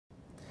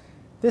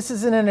This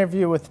is an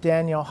interview with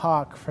Daniel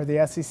Hawke for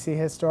the SEC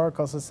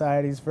Historical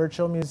Society's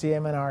Virtual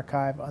Museum and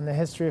Archive on the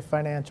history of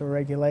financial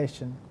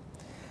regulation.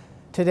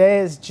 Today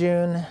is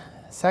June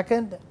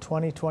 2nd,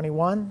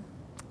 2021,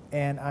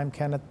 and I'm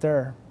Kenneth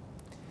Durr.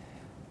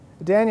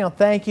 Daniel,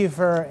 thank you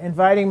for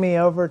inviting me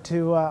over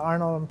to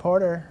Arnold and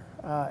Porter.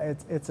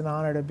 It's an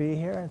honor to be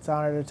here. It's an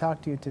honor to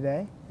talk to you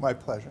today. My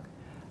pleasure.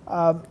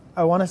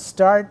 I want to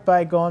start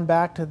by going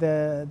back to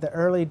the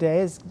early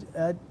days.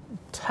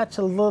 Touch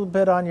a little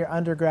bit on your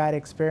undergrad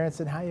experience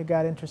and how you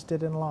got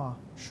interested in law.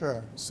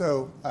 Sure.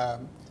 So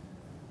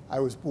I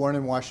was born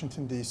in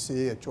Washington,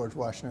 D.C. at George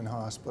Washington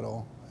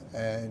Hospital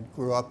and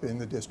grew up in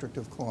the District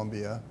of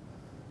Columbia.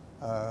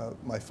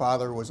 My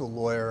father was a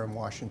lawyer in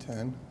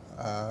Washington.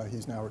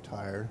 He's now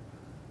retired.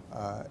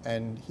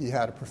 And he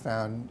had a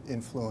profound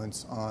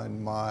influence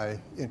on my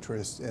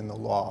interest in the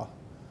law.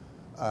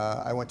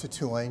 I went to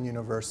Tulane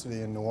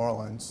University in New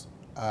Orleans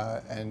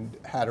and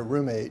had a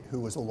roommate who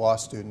was a law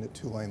student at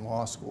Tulane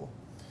Law School.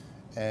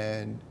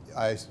 And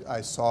I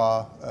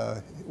saw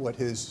what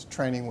his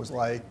training was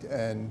like,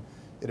 and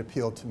it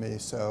appealed to me,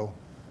 so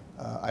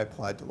I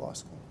applied to law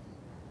school.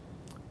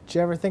 Did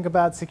you ever think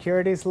about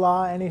securities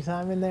law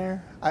anytime in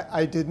there?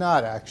 I did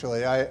not,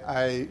 actually.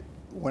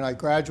 When I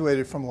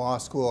graduated from law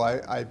school,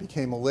 I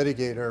became a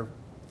litigator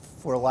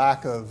for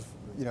lack of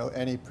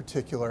any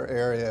particular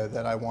area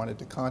that I wanted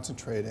to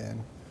concentrate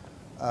in,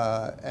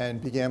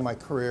 and began my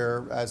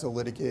career as a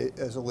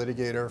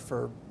litigator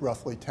for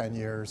roughly 10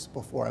 years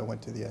before I went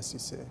to the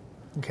SEC.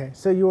 Okay,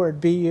 so you were at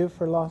BU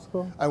for law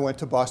school? I went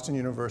to Boston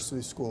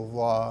University School of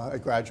Law. I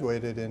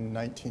graduated in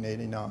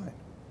 1989.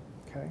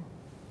 Okay.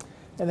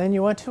 And then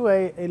you went to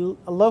a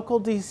local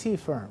D.C.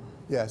 firm.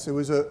 Yes, it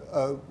was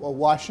a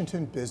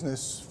Washington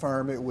business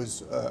firm. It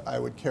was, I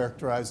would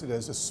characterize it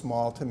as a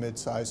small to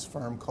mid-sized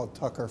firm called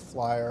Tucker,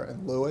 Flyer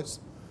and Lewis.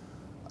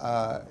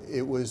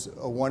 It was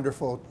a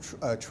wonderful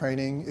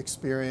training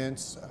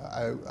experience.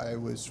 I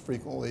was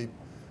frequently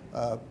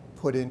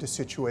put into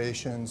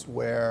situations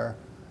where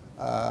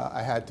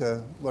I had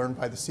to learn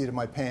by the seat of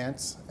my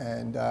pants,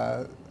 and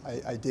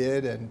I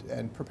did,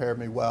 and prepared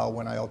me well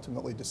when I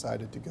ultimately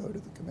decided to go to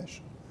the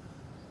commission.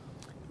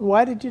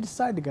 Why did you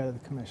decide to go to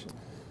the commission?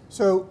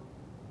 So,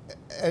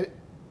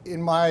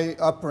 in my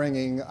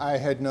upbringing, I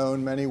had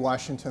known many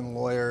Washington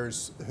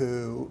lawyers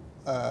who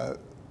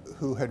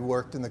had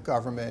worked in the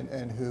government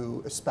and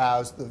who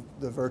espoused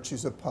the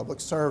virtues of public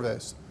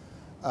service.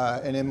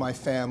 And in my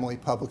family,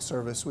 public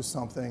service was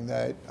something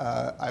that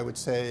I would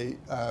say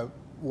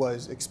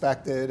was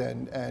expected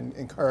and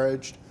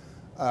encouraged.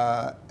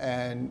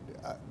 And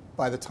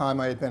by the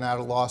time I had been out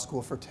of law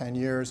school for 10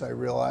 years, I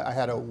realized I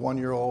had a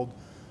one-year-old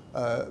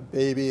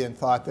baby and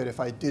thought that if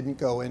I didn't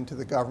go into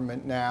the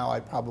government now, I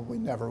probably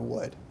never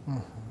would.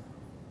 Mm-hmm.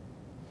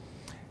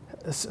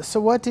 So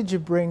what did you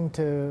bring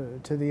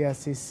to the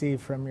SEC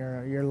from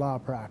your law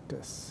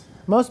practice?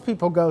 Most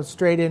people go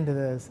straight into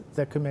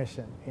the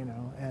commission,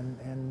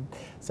 and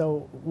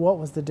so what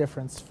was the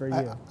difference for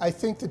you? I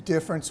think the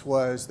difference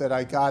was that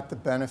I got the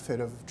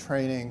benefit of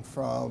training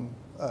from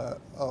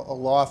a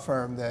law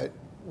firm that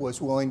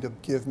was willing to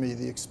give me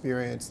the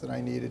experience that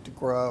I needed to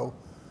grow.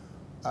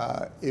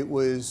 It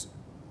was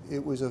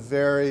a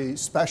very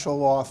special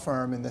law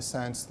firm in the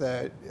sense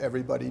that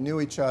everybody knew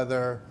each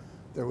other.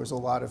 There was a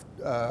lot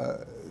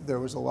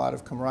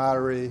of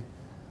camaraderie,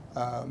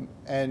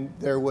 and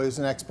there was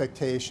an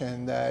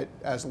expectation that,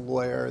 as a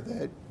lawyer,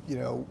 that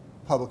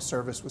public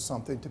service was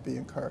something to be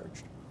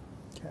encouraged.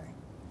 Okay.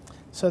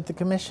 So at the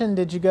commission,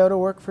 did you go to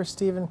work for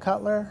Stephen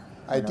Cutler?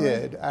 I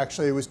did.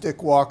 Actually, it was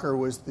Dick Walker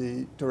was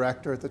the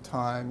director at the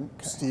time.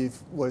 Okay.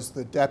 Steve was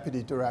the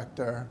deputy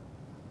director.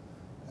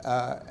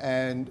 I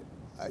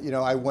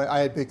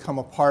had become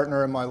a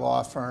partner in my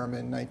law firm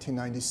in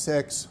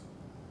 1996,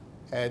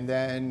 and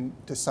then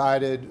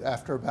decided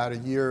after about a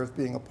year of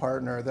being a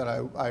partner that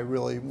I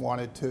really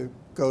wanted to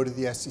go to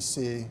the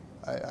SEC.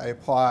 I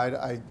applied,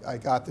 I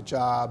got the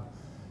job,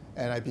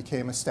 and I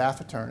became a staff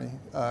attorney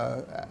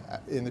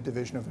in the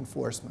Division of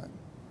Enforcement.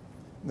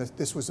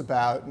 This was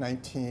about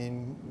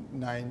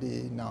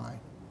 1999.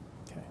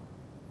 Okay.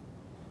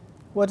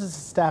 What does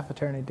a staff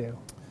attorney do?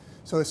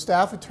 So a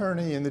staff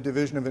attorney in the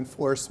Division of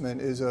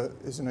Enforcement is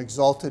an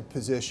exalted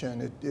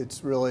position.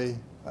 It's really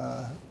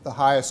the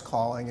highest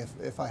calling,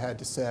 if I had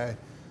to say.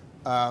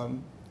 The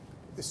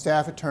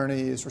staff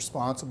attorney is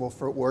responsible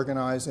for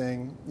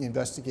organizing the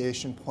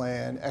investigation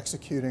plan,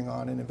 executing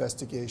on an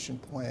investigation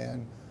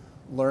plan,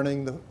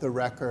 learning the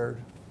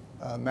record,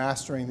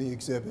 mastering the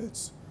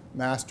exhibits,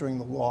 mastering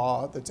the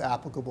law that's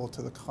applicable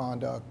to the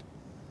conduct,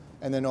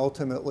 and then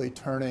ultimately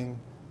turning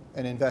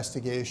an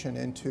investigation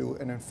into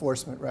an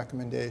enforcement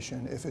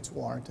recommendation if it's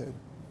warranted.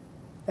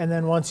 And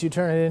then once you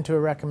turn it into a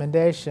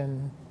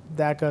recommendation,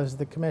 that goes to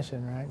the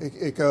commission, right?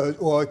 It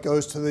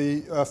goes to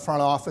the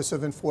front office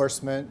of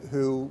enforcement,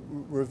 who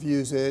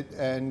reviews it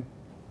and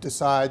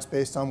decides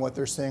based on what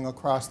they're seeing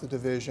across the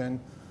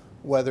division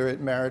whether it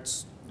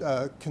merits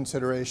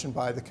consideration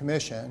by the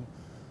commission.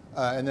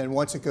 And then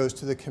once it goes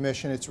to the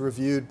commission, it's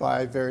reviewed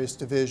by various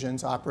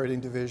divisions, operating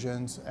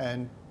divisions,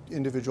 and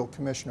individual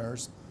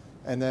commissioners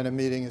and then a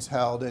meeting is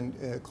held, in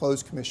a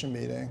closed commission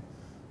meeting,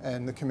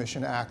 and the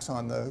commission acts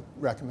on the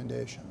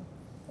recommendation.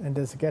 And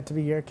does it get to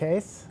be your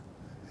case?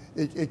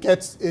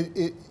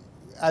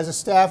 As a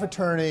staff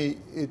attorney,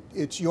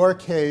 it's your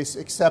case,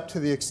 except to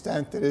the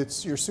extent that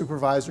it's your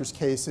supervisor's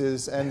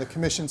cases and the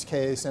commission's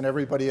case and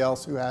everybody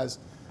else who has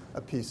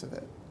a piece of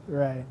it.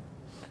 Right.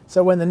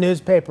 So when the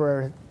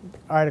newspaper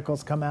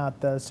articles come out,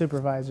 the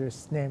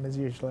supervisor's name is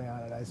usually on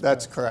it, I suppose.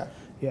 That's correct.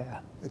 Yeah.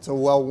 It's a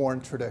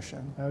well-worn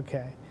tradition.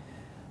 Okay.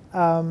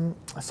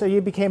 So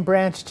you became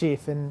branch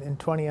chief in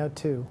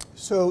 2002.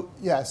 So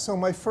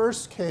my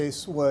first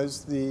case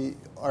was the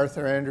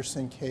Arthur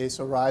Andersen case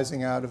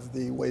arising out of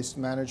the waste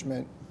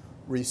management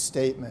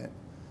restatement.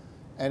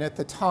 And at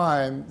the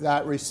time,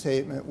 that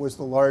restatement was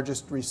the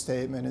largest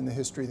restatement in the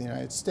history of the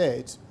United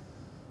States.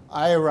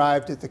 I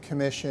arrived at the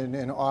commission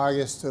in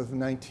August of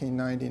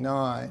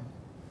 1999,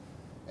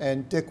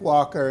 and Dick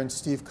Walker and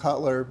Steve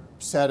Cutler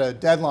set a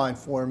deadline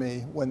for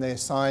me when they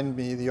assigned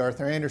me the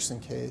Arthur Andersen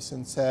case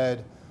and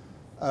said,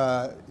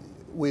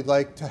 we'd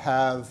like to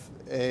have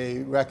a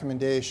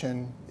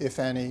recommendation, if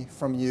any,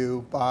 from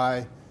you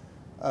by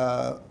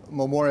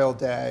Memorial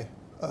Day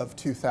of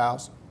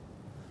 2000.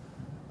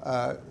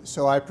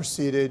 So I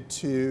proceeded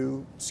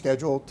to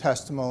schedule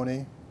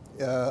testimony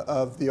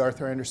of the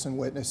Arthur Andersen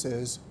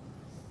witnesses,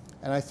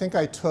 and I think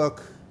I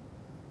took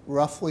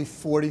roughly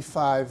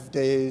 45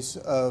 days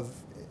of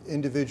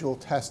individual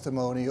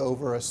testimony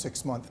over a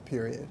 6-month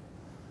period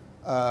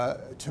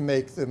to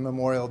make the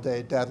Memorial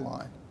Day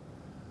deadline.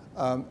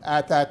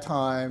 At that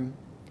time,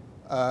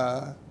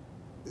 a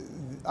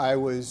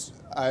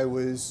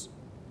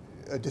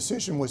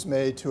decision was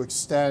made to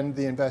extend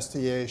the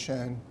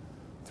investigation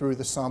through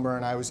the summer,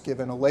 and I was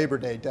given a Labor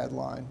Day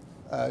deadline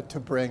to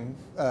bring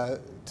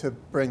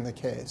the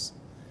case.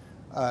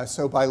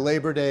 So by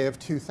Labor Day of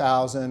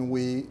 2000,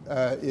 we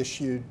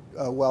issued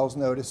Wells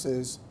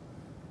notices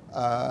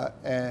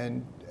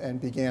and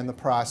began the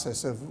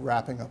process of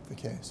wrapping up the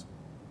case.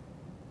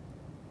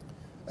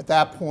 At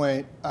that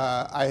point,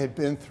 I had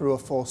been through a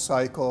full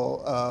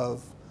cycle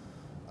of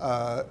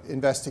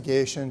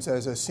investigations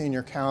as a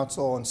senior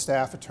counsel and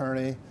staff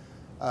attorney.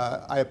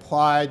 I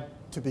applied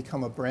to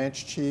become a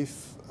branch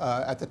chief.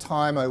 At the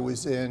time, I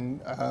was in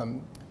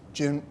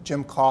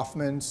Jim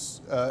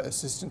Kaufman's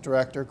assistant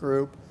director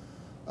group.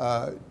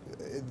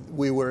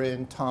 We were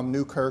in Tom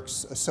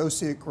Newkirk's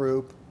associate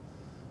group,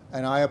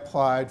 and I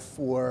applied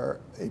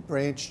for a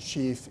branch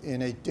chief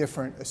in a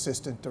different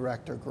assistant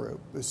director group,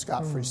 with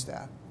Scott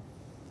Freestad,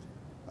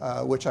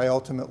 which I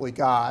ultimately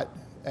got,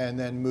 and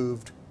then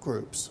moved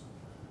groups,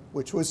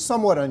 which was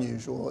somewhat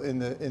unusual in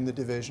the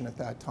division at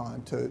that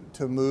time,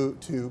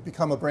 to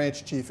become a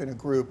branch chief in a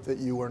group that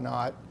you were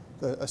not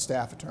a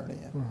staff attorney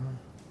in. Mm-hmm.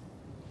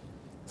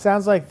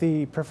 Sounds like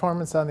the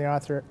performance on the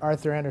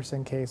Arthur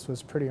Andersen case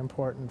was pretty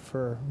important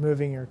for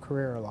moving your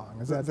career along.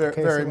 Is that the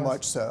case? Very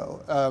much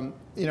so.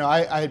 You know,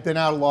 I had been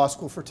out of law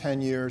school for 10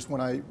 years when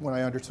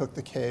I undertook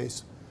the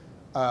case.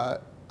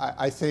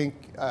 I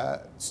think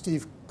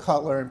Steve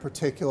Cutler in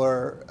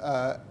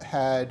particular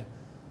had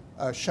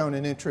shown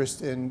an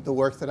interest in the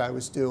work that I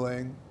was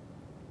doing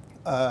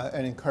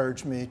and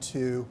encouraged me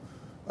to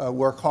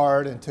work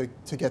hard and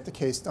to get the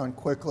case done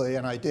quickly,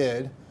 and I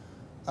did,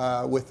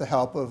 with the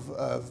help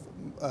of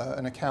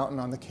an accountant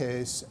on the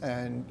case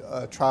and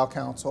trial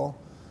counsel,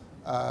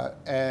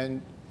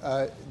 and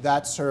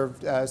that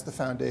served as the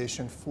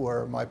foundation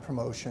for my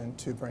promotion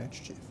to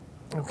branch chief.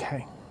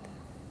 Okay.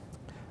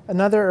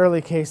 Another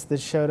early case that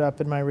showed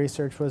up in my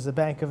research was the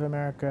Bank of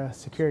America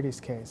securities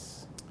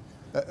case.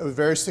 A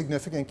very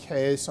significant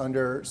case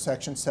under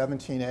Section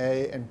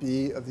 17A and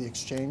B of the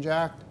Exchange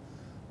Act.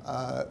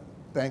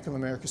 Bank of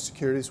America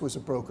Securities was a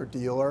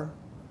broker-dealer,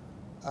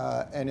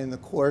 and in the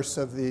course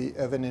of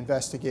an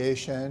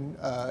investigation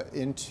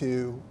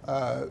into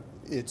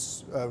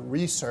its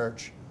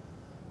research,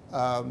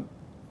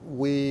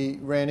 we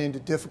ran into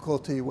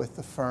difficulty with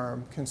the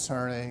firm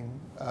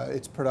concerning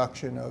its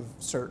production of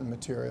certain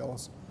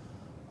materials.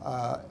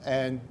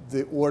 And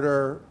the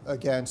order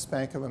against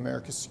Bank of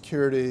America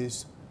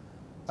Securities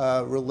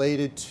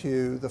related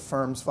to the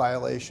firm's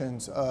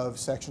violations of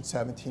Section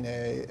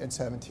 17A and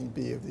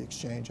 17B of the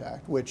Exchange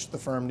Act, which the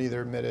firm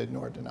neither admitted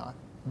nor denied.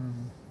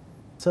 Mm-hmm.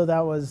 So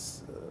that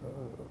was,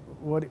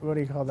 what do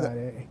you call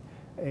that?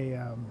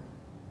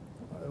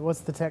 What's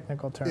the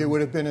technical term? It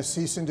would have been a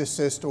cease and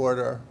desist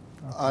order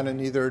on a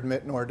neither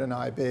admit nor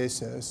deny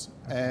basis,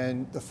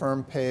 and the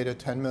firm paid a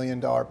 $10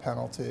 million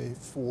penalty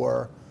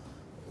for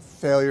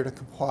failure to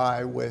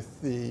comply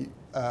with the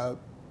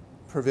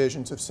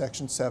provisions of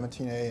Section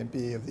 17A and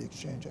B of the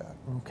Exchange Act.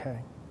 Okay.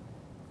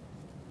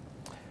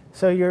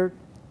 So you're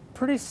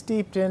pretty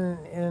steeped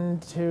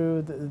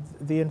into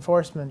the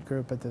enforcement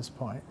group at this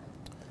point,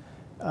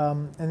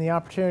 and the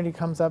opportunity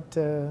comes up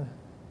to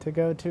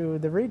go to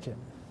the region.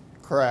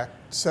 Correct.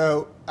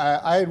 So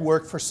I had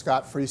worked for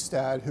Scott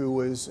Freestad, who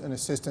was an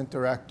assistant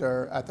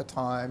director at the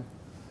time,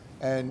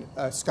 and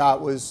Scott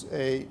was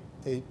a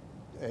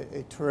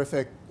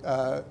terrific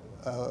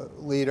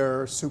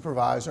leader,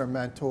 supervisor,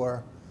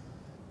 mentor,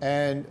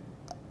 and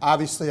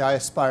obviously I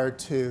aspired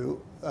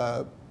to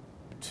a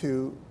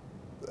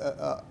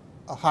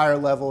higher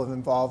level of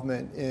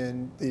involvement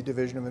in the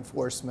Division of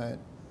Enforcement,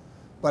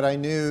 but I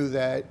knew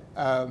that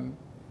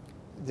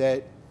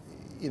that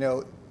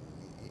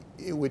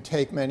it would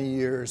take many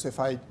years if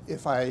I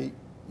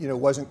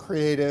wasn't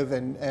creative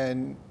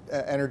and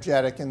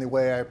energetic in the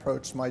way I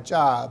approached my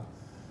job.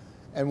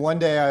 And one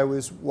day I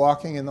was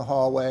walking in the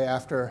hallway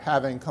after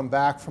having come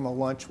back from a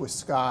lunch with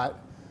Scott,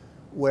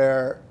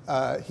 where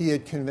he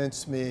had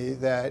convinced me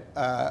that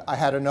I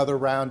had another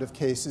round of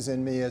cases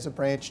in me as a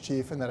branch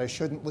chief and that I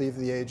shouldn't leave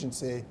the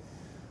agency.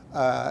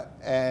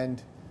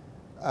 And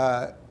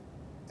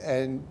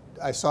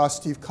I saw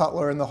Steve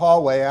Cutler in the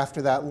hallway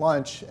after that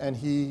lunch, and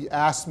he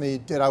asked me,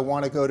 did I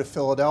want to go to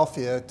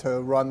Philadelphia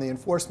to run the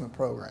enforcement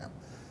program?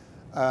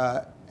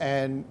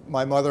 And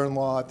my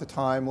mother-in-law at the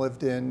time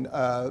lived in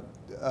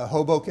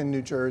Hoboken,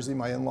 New Jersey,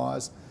 my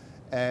in-laws,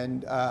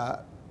 and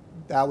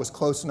that was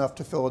close enough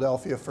to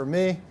Philadelphia for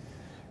me,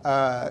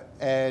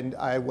 and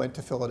I went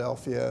to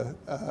Philadelphia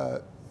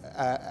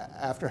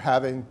after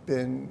having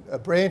been a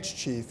branch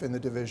chief in the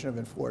Division of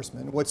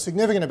Enforcement. What's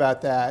significant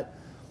about that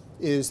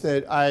is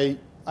that I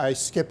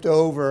skipped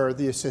over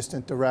the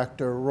assistant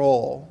director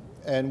role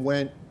and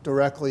went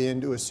directly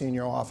into a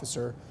senior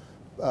officer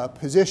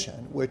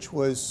position, which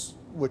was,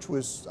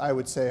 I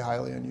would say,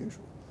 highly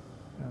unusual.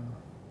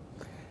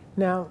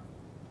 Now,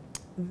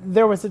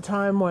 there was a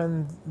time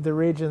when the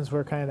regions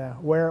were kind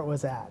of where it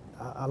was at.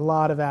 A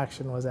lot of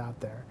action was out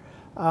there,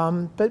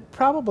 but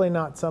probably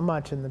not so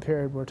much in the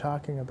period we're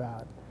talking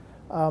about.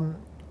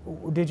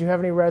 Did you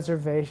have any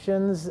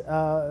reservations,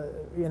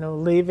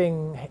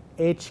 leaving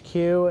HQ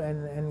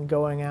and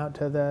going out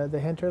to the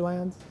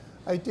hinterlands?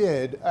 I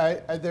did.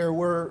 There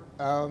were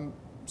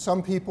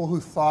some people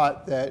who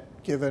thought that,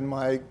 given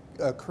my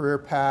career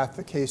path,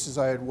 the cases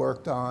I had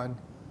worked on,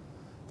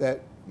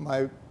 that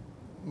my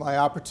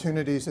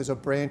opportunities as a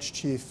branch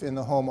chief in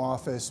the Home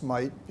Office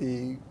might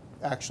be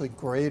actually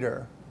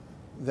greater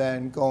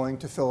than going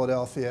to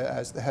Philadelphia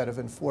as the head of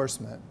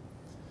enforcement.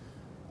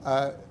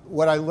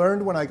 What I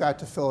learned when I got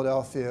to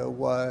Philadelphia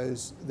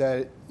was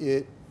that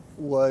it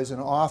was an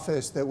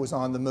office that was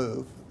on the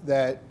move,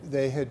 that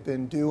they had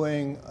been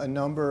doing a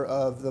number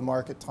of the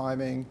market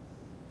timing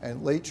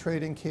and late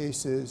trading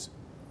cases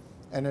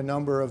and a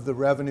number of the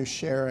revenue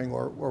sharing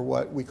or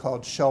what we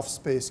called shelf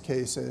space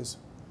cases.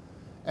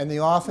 And the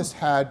office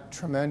had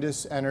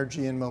tremendous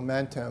energy and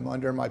momentum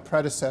under my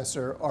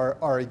predecessor,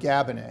 Ari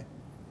Gabinet.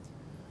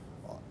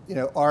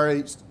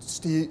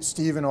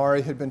 Steve and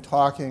Ari had been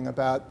talking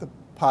about the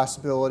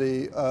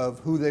possibility of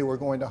who they were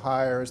going to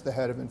hire as the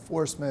head of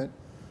enforcement.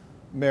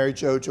 Mary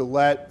Jo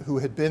Gillette, who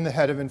had been the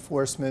head of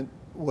enforcement,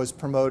 was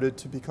promoted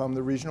to become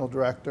the regional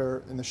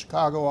director in the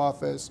Chicago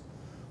office,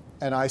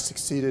 and I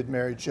succeeded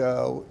Mary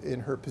Jo in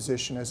her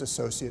position as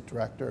associate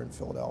director in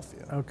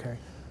Philadelphia. Okay.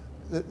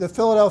 The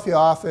Philadelphia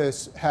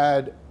office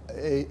had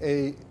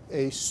a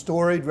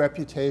storied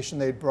reputation.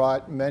 They'd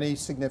brought many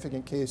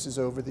significant cases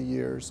over the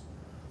years,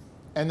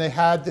 and they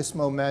had this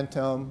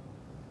momentum.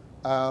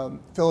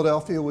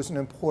 Philadelphia was an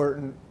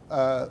important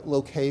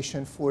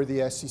location for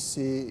the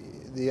SEC.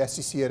 The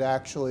SEC had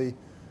actually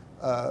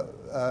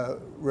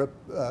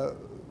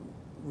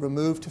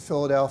removed to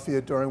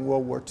Philadelphia during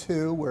World War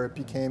II, where it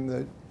became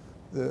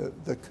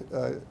the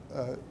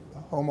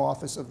home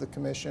office of the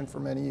commission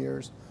for many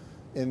years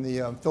in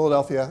the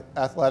Philadelphia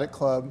Athletic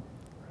Club.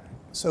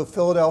 So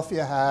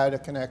Philadelphia had a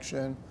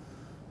connection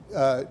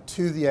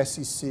to the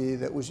SEC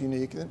that was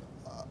unique. And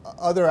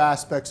other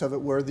aspects of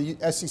it were the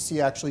SEC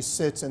actually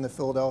sits in the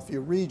Philadelphia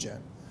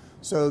region.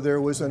 So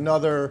there was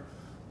another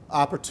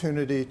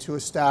opportunity to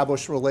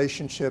establish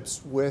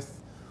relationships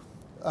with,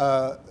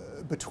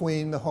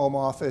 between the Home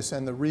Office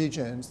and the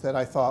regions that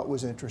I thought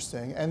was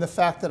interesting. And the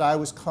fact that I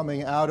was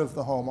coming out of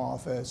the Home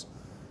Office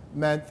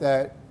meant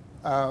that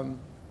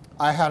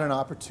I had an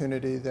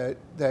opportunity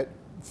that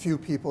few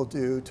people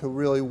do to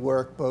really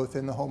work both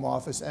in the Home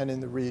Office and in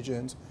the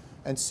regions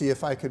and see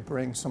if I could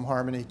bring some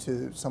harmony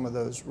to some of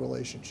those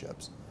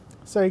relationships.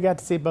 So you got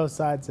to see both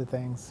sides of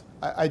things.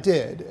 I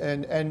did,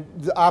 and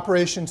the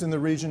operations in the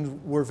region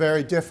were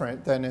very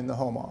different than in the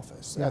Home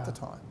Office at the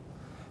time.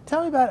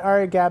 Tell me about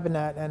Ari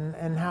Gabinet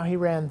and how he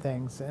ran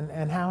things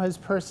and how his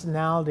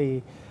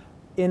personality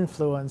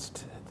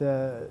influenced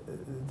the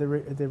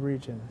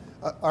region.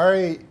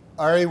 Ari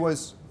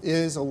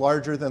is a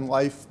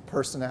larger-than-life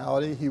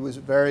personality. He was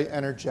very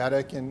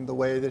energetic in the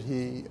way that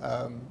he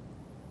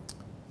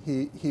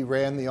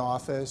ran the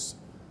office.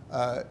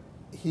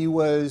 He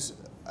was,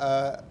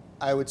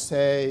 I would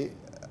say,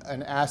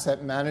 an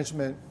asset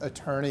management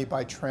attorney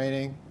by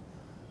training.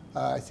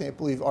 I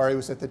believe Ari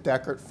was at the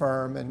Deckert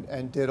firm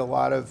and did a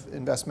lot of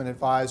investment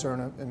advisor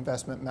and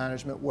investment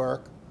management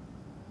work.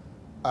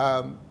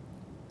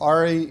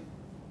 Ari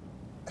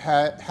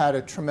had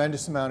a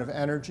tremendous amount of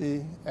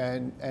energy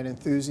and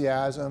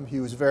enthusiasm. He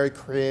was very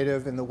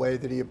creative in the way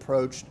that he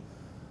approached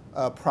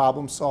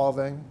problem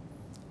solving.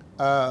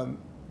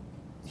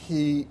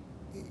 He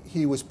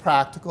was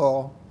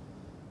practical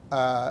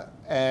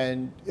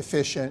and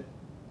efficient,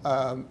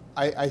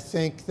 I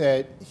think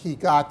that he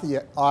got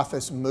the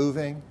office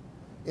moving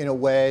in a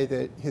way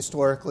that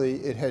historically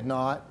it had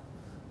not.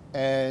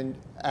 And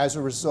as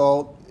a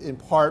result, in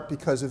part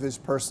because of his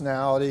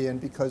personality and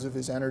because of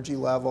his energy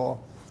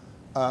level,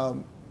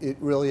 it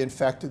really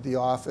infected the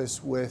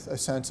office with a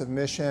sense of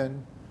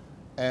mission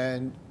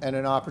and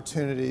an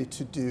opportunity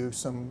to do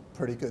some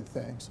pretty good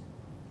things.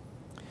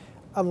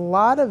 A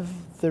lot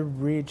of the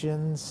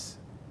regions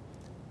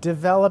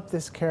develop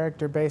this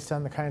character based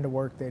on the kind of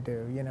work they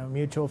do. You know,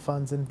 mutual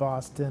funds in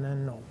Boston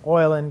and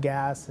oil and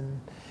gas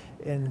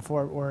in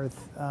Fort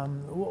Worth.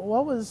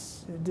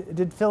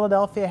 Did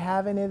Philadelphia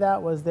have any of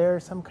that? Was there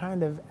some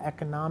kind of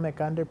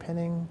economic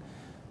underpinning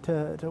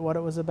to what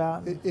it was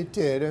about? It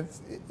did.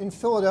 In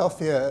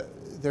Philadelphia,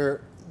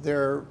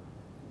 there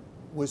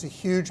was a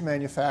huge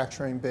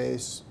manufacturing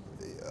base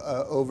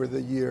over the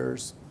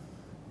years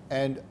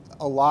and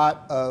a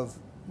lot of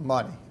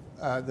money.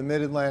 The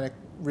Mid-Atlantic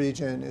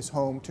region is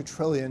home to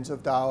trillions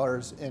of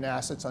dollars in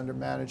assets under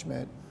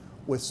management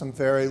with some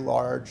very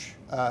large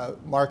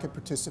market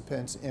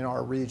participants in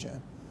our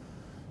region.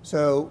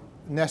 So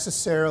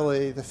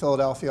necessarily the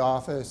Philadelphia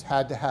office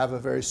had to have a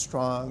very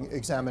strong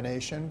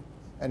examination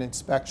and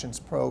inspections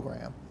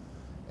program.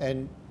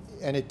 And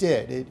it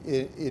did.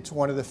 It's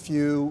one of the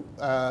few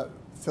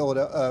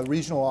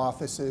regional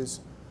offices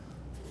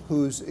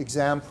whose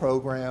exam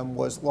program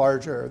was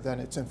larger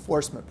than its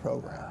enforcement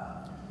program.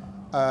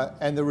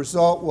 And the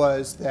result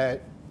was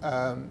that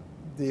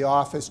the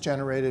office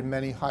generated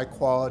many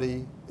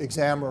high-quality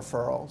exam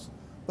referrals,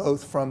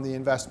 both from the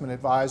investment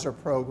advisor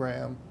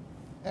program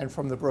and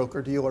from the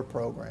broker-dealer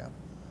program.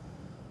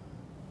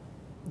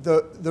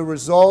 The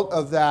result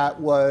of that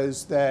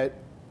was that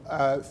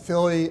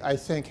Philly, I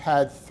think,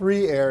 had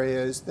three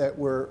areas that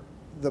were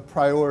the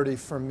priority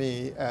for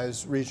me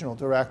as regional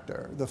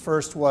director. The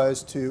first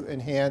was to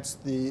enhance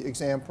the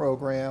exam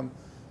program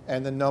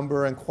and the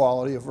number and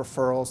quality of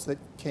referrals that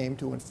came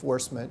to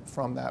enforcement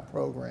from that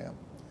program.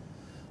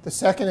 The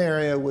second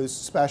area was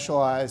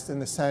specialized in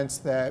the sense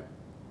that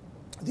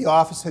the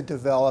office had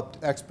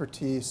developed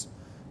expertise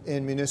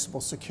in municipal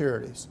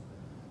securities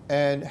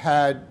and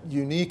had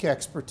unique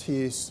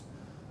expertise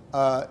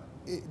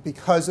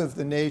because of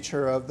the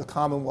nature of the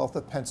Commonwealth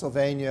of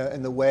Pennsylvania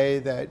and the way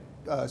that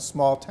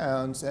small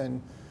towns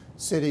and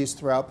cities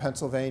throughout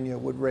Pennsylvania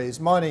would raise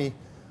money.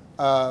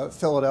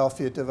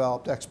 Philadelphia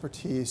developed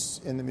expertise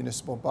in the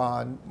municipal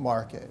bond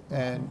market,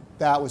 and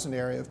that was an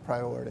area of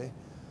priority.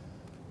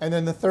 And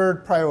then the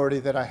third priority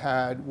that I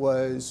had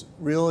was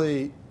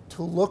really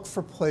to look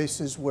for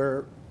places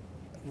where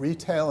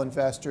retail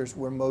investors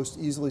were most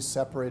easily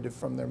separated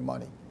from their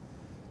money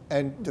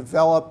and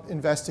develop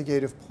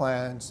investigative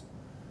plans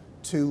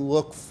to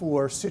look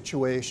for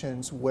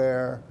situations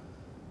where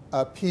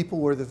people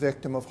were the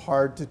victim of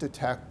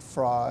hard-to-detect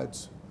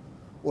frauds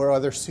or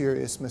other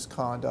serious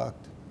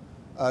misconduct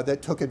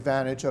that took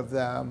advantage of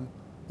them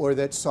or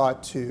that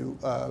sought to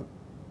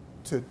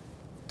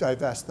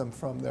divest them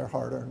from their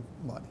hard-earned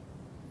money.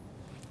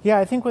 Yeah,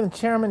 I think when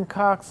Chairman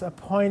Cox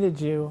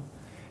appointed you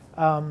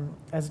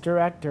as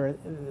director,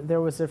 there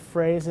was a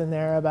phrase in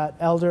there about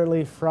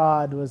elderly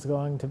fraud was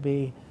going to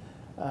be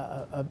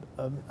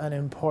an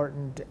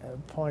important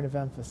point of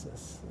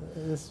emphasis.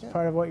 Is this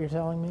part of what you're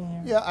telling me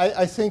here? Yeah,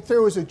 I think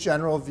there was a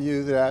general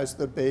view that as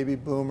the baby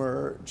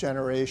boomer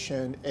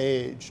generation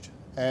aged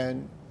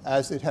and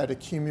as it had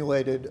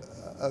accumulated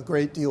a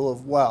great deal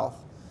of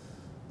wealth,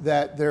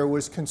 that there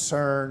was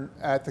concern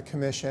at the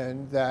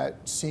commission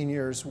that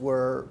seniors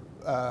were,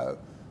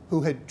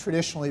 who had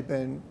traditionally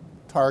been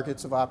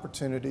targets of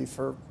opportunity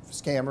for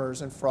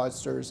scammers and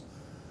fraudsters,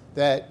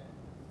 that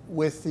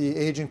with the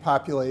aging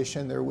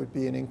population there would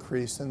be an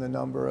increase in the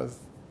number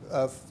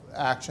of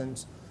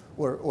actions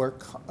or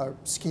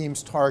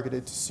schemes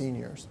targeted to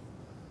seniors.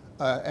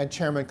 And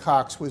Chairman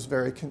Cox was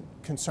very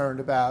concerned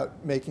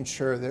about making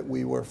sure that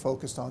we were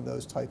focused on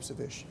those types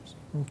of issues.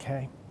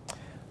 Okay.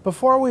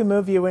 Before we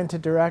move you into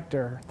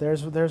director,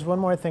 there's one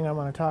more thing I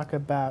want to talk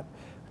about,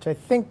 which I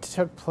think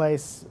took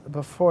place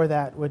before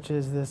that, which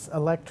is this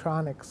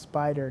electronic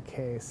spider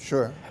case.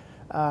 Sure.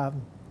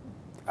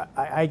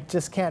 I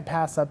just can't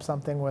pass up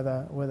something with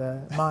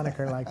a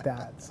moniker like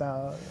that.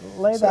 So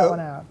lay that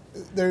one out.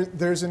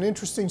 There's an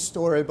interesting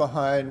story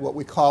behind what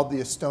we called the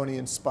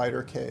Estonian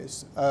spider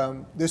case.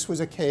 This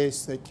was a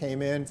case that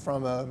came in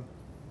from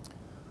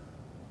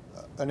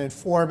an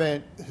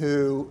informant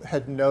who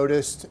had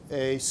noticed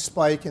a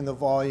spike in the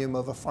volume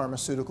of a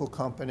pharmaceutical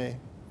company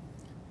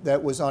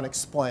that was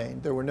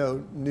unexplained. There were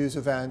no news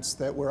events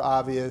that were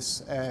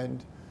obvious,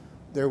 and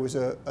there was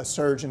a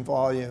surge in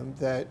volume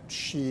that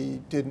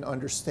she didn't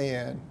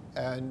understand.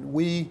 And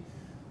we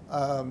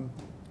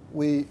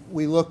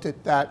looked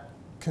at that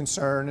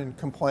concern and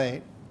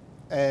complaint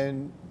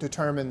and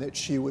determined that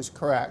she was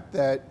correct,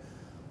 that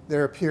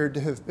there appeared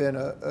to have been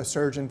a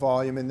surge in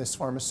volume in this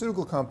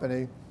pharmaceutical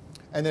company,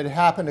 and that it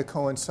happened to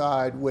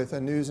coincide with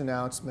a news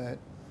announcement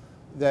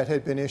that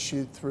had been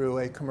issued through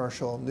a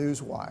commercial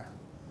news wire.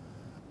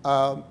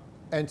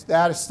 And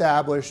that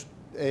established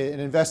an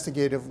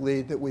investigative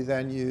lead that we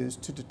then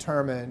used to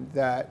determine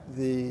that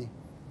the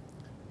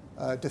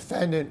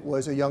defendant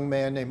was a young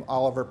man named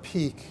Oliver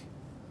Peak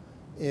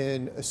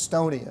in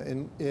Estonia,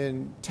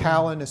 in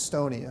Tallinn,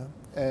 Estonia.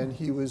 And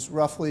he was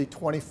roughly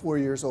 24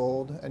 years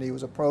old, and he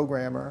was a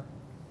programmer.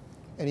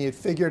 And he had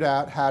figured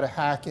out how to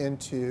hack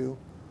into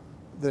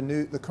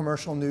the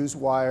commercial news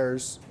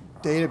wire's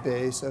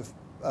database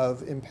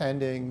of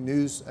impending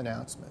news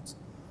announcements.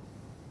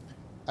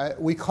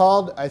 We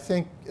called, I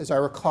think, as I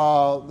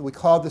recall, we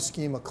called the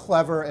scheme a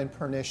clever and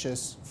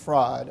pernicious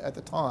fraud at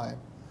the time.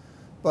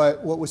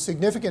 But what was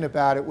significant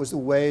about it was the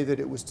way that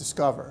it was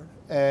discovered.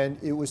 And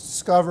it was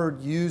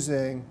discovered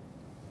using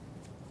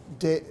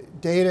data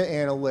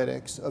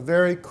analytics, a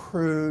very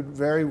crude,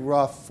 very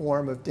rough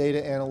form of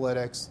data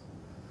analytics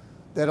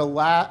that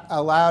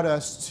allowed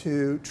us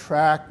to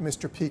track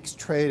Mr. Peak's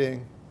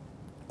trading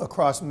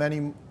across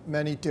many,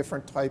 many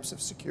different types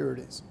of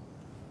securities.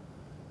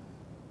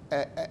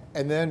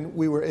 And then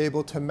we were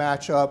able to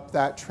match up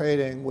that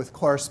trading with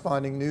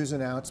corresponding news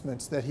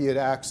announcements that he had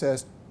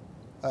accessed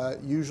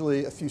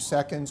usually a few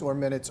seconds or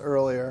minutes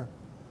earlier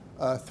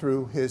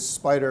through his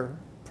Spider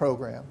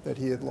program that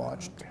he had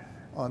launched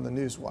on the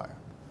newswire.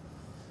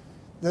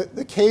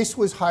 The case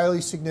was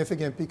highly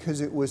significant because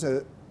it was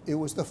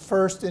the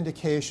first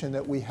indication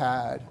that we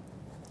had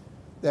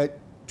that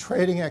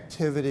trading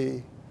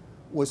activity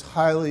was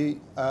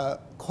highly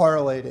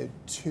correlated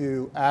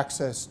to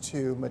access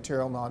to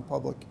material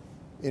non-public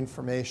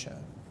information.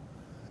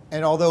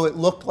 And although it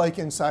looked like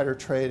insider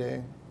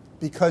trading,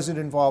 because it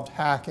involved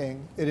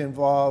hacking, it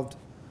involved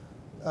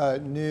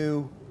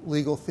new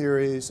legal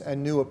theories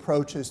and new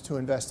approaches to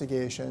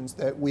investigations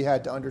that we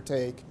had to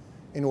undertake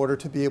in order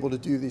to be able to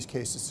do these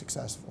cases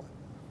successfully.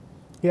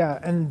 Yeah,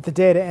 and the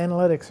data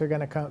analytics are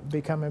going to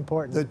become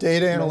important. The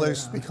data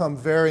analytics become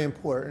very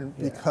important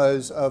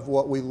because of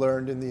what we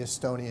learned in the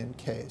Estonian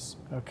case.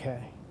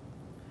 Okay.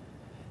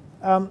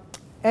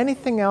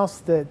 Anything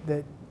else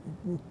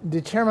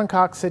did Chairman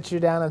Hawke sit you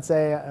down and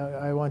say,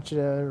 I want you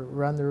to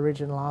run the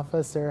regional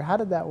office, or how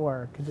did that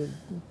work?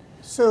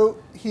 So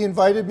he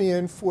invited me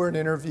in for an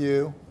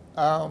interview.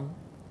 You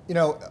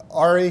know,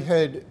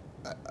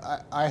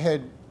 I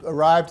had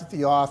arrived at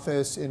the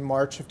office in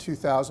March of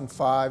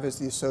 2005 as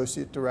the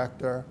associate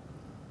director.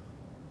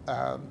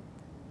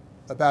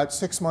 About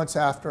 6 months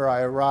after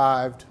I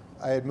arrived,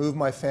 I had moved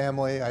my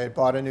family, I had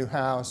bought a new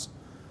house,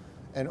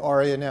 and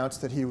Ari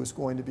announced that he was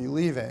going to be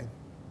leaving.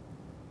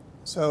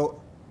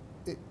 So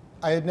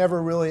I had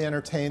never really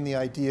entertained the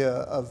idea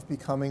of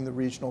becoming the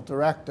regional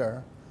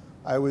director.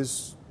 I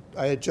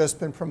had just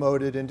been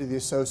promoted into the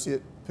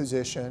associate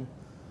position.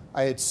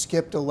 I had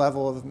skipped a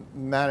level of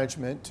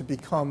management to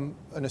become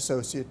an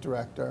associate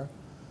director.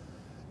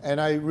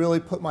 And I really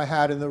put my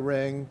hat in the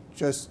ring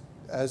just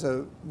as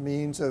a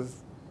means of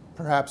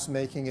perhaps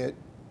making it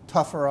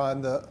tougher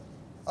on the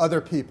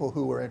other people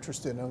who were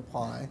interested in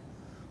applying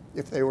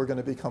if they were going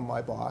to become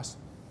my boss.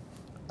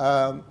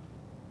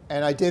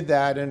 And I did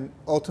that and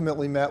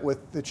ultimately met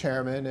with the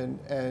chairman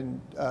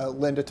and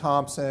Linda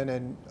Thompson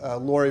and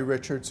Lori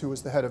Richards, who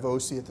was the head of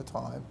OC at the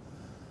time.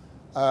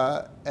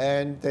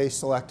 And they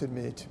selected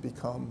me to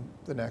become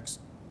the next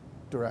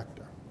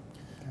director.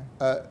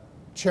 Okay.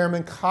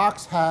 Chairman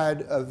Cox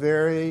had a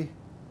very,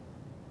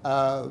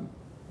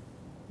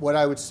 what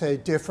I would say,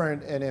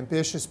 different and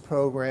ambitious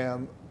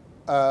program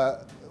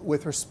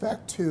with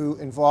respect to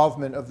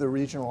involvement of the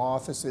regional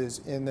offices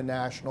in the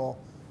national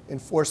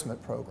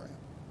enforcement program.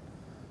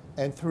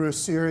 And through a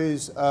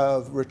series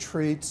of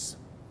retreats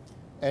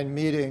and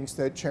meetings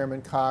that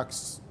Chairman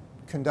Cox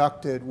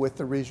conducted with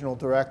the regional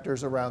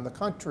directors around the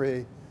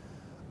country,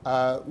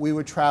 we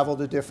would travel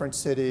to different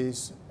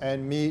cities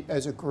and meet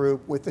as a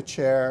group with the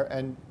chair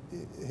and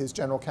his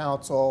general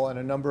counsel and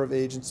a number of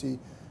agency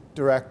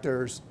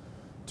directors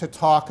to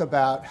talk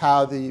about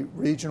how the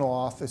regional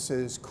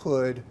offices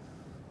could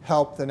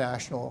help the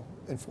national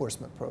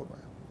enforcement program.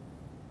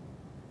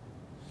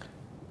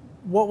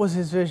 What was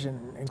his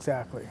vision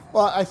exactly?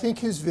 Well, I think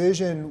his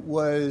vision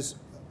was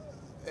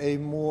a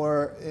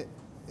more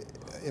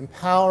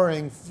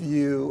empowering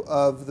view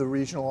of the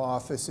regional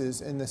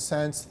offices in the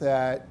sense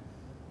that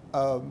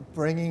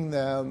bringing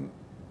them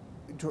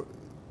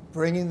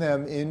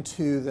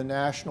into the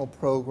national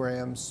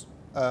programs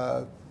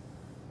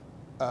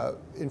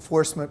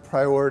enforcement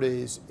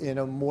priorities in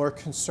a more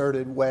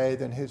concerted way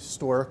than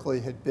historically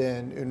had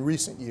been in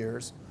recent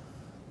years.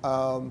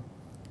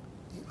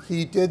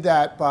 He did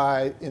that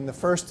by, in the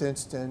first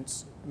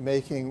instance,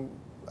 making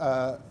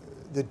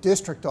the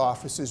district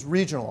offices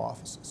regional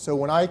offices. So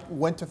when I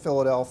went to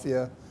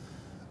Philadelphia,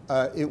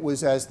 it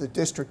was as the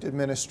district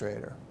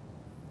administrator.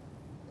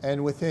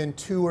 And within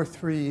 2 or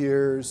 3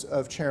 years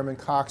of Chairman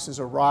Cox's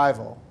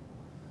arrival,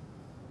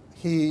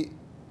 he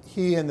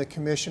and the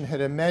commission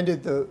had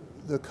amended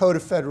the Code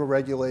of Federal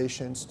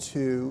Regulations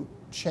to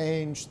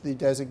change the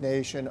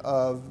designation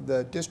of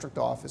the district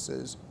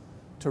offices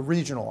to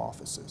regional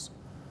offices.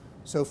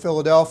 So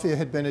Philadelphia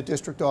had been a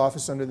district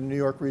office under the New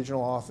York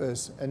Regional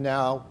Office, and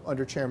now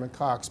under Chairman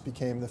Cox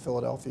became the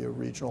Philadelphia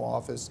Regional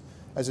Office,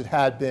 as it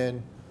had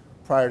been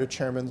prior to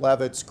Chairman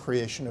Levitt's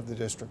creation of the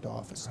district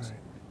offices. Right.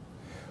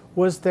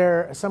 Was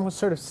there some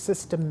sort of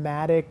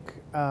systematic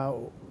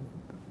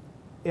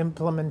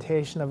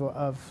implementation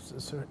of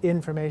sort of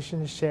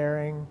information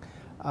sharing,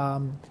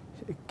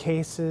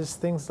 cases,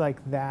 things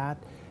like that,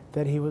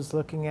 that he was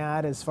looking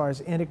at as far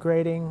as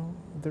integrating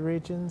the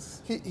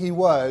regions? He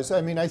was.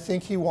 I mean, I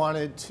think he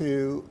wanted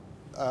to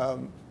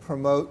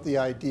promote the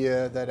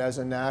idea that as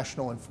a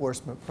national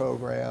enforcement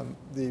program,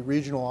 the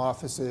regional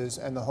offices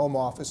and the home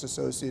office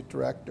associate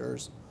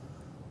directors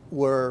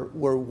were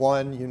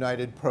one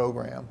united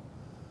program.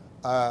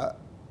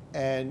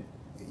 And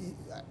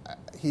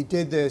he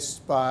did this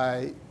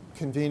by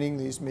convening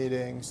these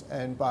meetings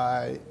and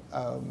by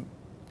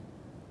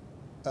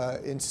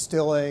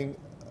instilling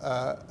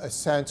a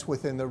sense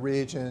within the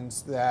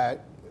regions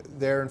that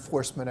their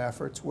enforcement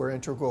efforts were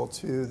integral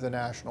to the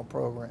national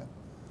program.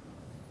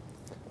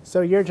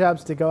 So your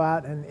job's to go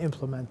out and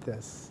implement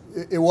this.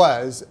 It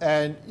was,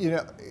 and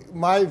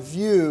my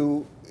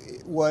view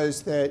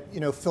was that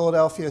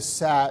Philadelphia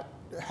sat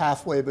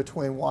halfway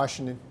between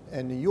Washington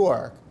and New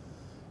York,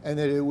 and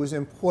that it was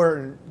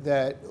important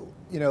that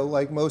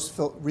like most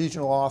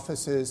regional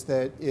offices,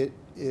 that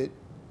it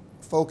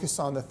focus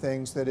on the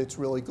things that it's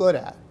really good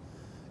at.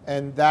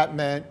 And that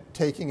meant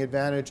taking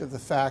advantage of the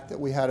fact that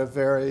we had a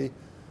very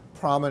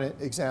prominent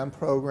exam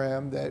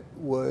program that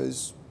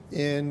was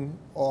in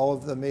all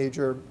of the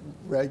major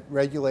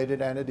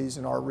regulated entities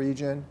in our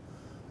region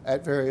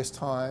at various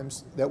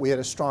times, that we had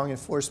a strong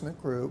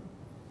enforcement group,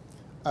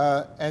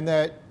 and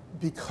that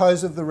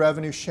because of the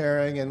revenue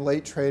sharing and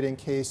late trading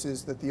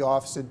cases that the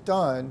office had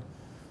done,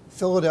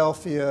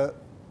 Philadelphia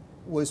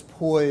was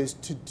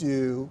poised to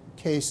do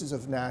cases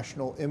of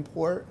national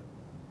import.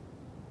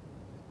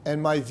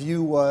 And my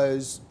view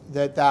was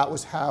that that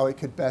was how it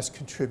could best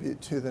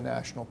contribute to the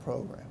national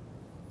program.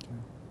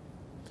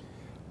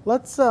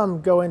 Let's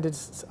go into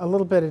a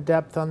little bit of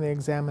depth on the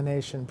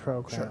examination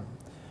program.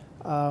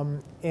 Sure.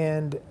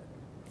 And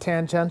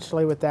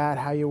tangentially with that,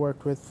 how you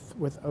worked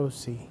with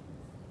OC.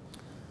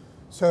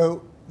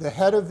 So the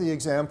head of the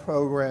exam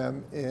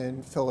program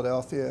in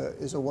Philadelphia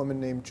is a woman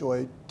named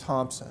Joy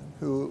Thompson,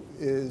 who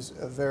is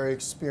a very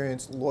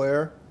experienced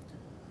lawyer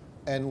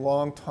and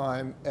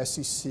longtime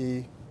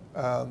SEC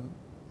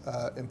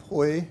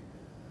employee.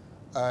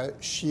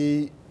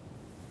 She,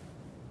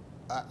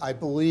 I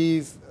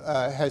believe,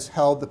 has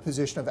held the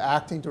position of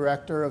acting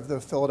director of the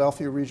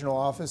Philadelphia regional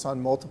office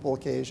on multiple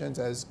occasions.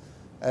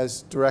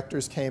 As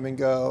directors came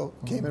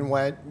and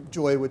went,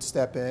 Joy would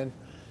step in.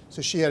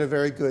 So she had a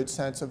very good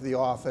sense of the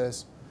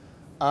office.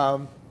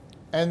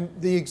 And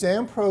the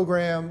exam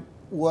program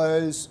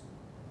was,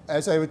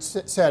 as I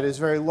said, is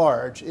very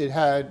large. It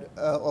had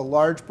a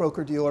large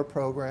broker-dealer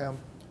program,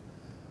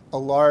 a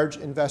large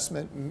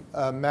investment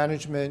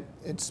management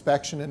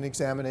inspection and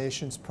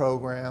examinations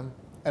program,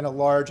 and a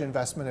large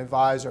investment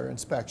advisor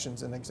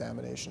inspections and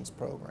examinations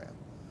program.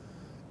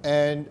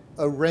 And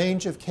a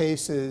range of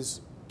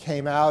cases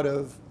came out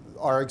of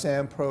our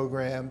exam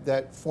program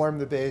that formed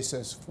the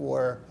basis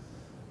for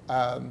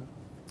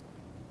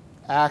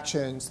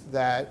actions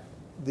that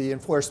the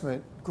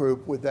enforcement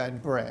group would then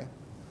bring.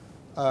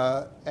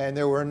 And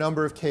there were a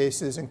number of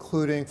cases,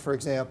 including, for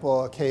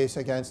example, a case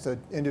against an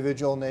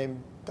individual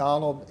named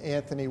Donald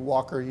Anthony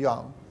Walker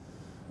Young,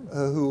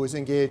 who was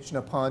engaged in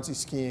a Ponzi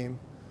scheme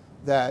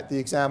that the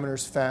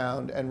examiners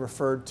found and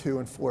referred to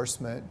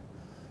enforcement,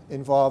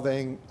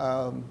 involving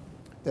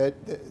that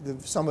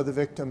some of the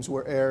victims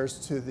were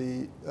heirs to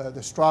the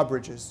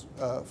Strawbridge's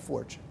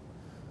fortune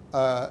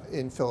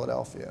in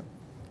Philadelphia.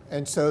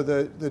 And so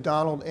the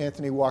Donald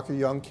Anthony Walker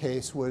Young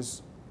case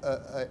was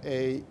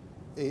a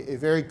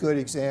very good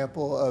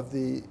example of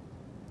the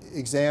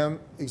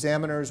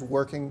examiners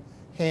working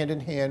hand in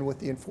hand with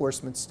the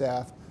enforcement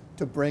staff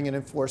to bring an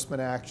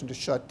enforcement action to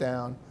shut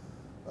down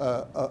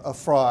a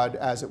fraud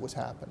as it was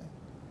happening.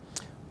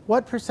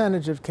 What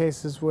percentage of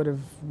cases would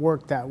have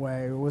worked that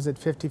way? Was it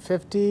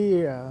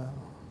 50-50?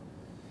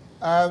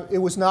 It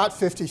was not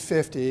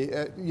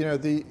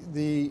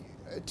 50-50.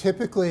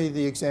 Typically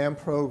the exam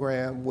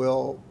program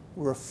will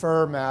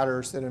refer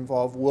matters that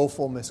involve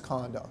willful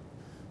misconduct.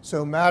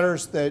 So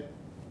matters that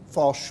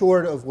fall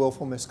short of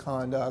willful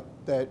misconduct,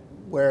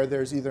 where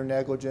there's either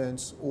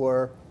negligence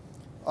or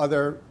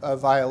other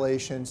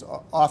violations,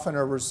 often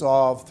are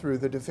resolved through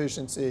the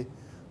deficiency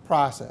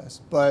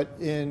process. But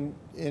in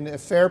a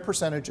fair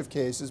percentage of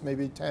cases,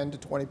 maybe 10 to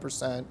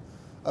 20%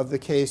 of the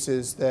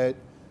cases that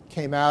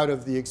came out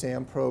of the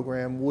exam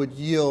program would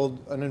yield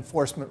an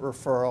enforcement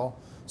referral,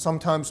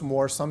 sometimes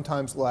more,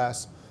 sometimes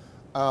less,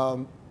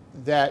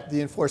 that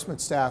the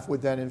enforcement staff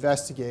would then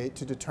investigate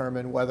to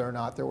determine whether or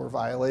not there were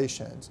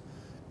violations.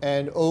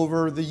 And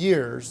over the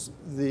years,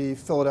 the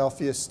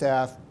Philadelphia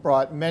staff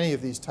brought many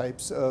of these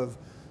types of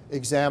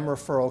exam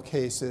referral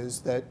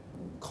cases that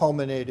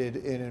culminated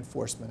in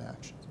enforcement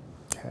actions.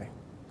 Okay.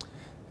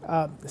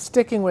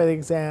 Sticking with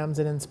exams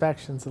and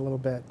inspections a little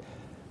bit,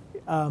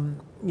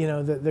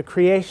 the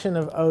creation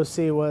of OC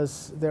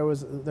there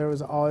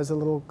was always a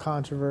little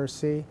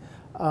controversy.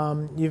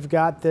 You've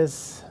got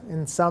this,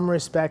 in some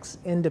respects,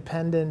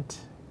 independent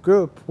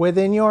group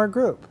within your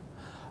group.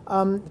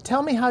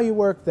 Tell me how you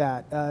worked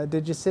that.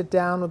 Did you sit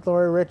down with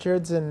Laurie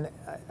Richards and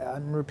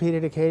on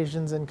repeated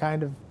occasions and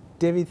kind of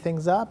divvy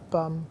things up?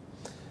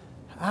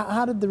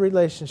 How did the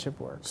relationship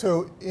work?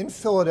 So in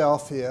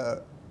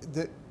Philadelphia,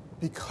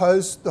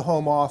 because the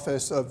home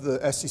office of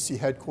the SEC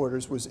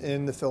headquarters was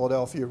in the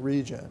Philadelphia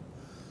region,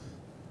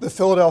 the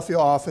Philadelphia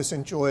office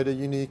enjoyed a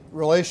unique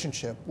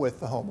relationship with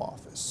the home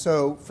office.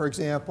 So, for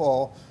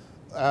example,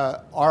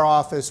 our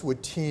office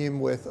would team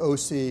with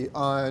OC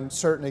on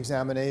certain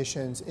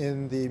examinations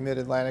in the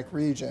Mid-Atlantic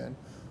region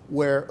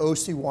where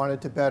OC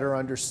wanted to better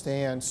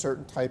understand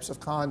certain types of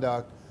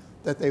conduct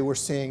that they were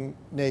seeing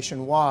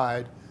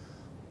nationwide.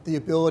 The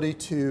ability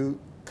to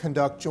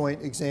conduct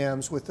joint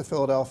exams with the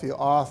Philadelphia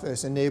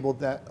office enabled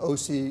that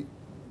OC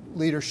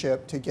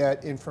leadership to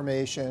get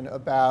information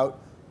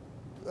about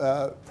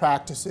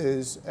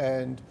practices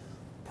and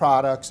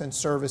products and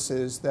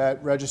services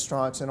that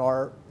registrants in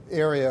our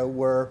area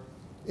were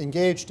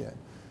engaged in.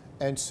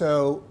 And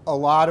so a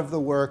lot of the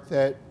work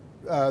that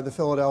the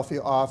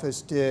Philadelphia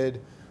office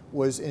did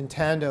was in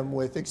tandem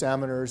with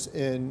examiners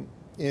in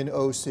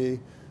OC,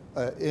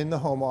 in the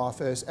home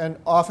office, and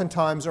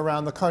oftentimes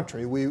around the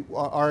country.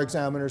 Our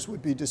examiners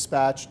would be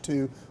dispatched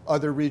to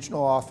other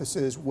regional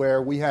offices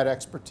where we had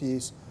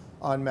expertise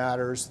on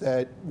matters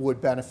that would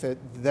benefit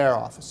their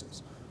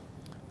offices.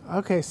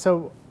 Okay,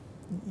 so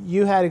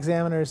you had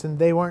examiners and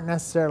they weren't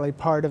necessarily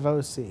part of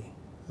OC.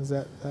 Is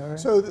that right?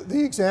 So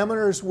the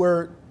examiners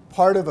were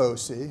part of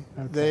OC.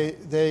 Okay.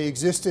 They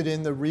existed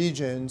in the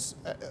regions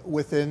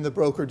within the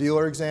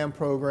broker-dealer exam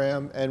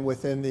program and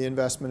within the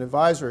investment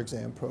advisor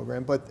exam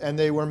program, and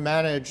they were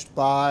managed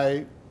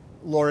by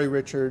Laurie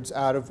Richards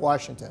out of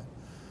Washington.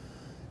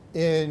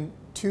 In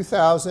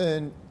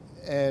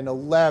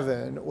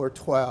 2011 or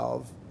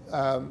 12,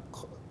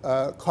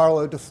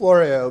 Carlo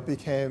DeFlorio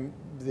became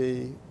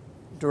the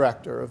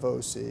director of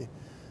OC,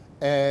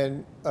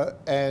 and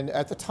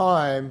at the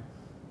time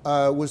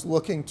was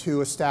looking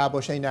to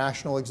establish a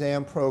national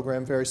exam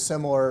program very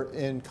similar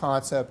in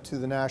concept to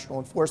the national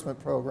enforcement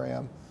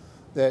program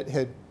that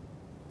had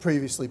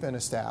previously been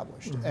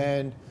established. Mm-hmm.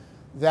 And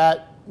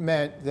that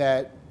meant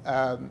that,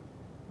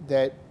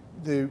 that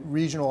the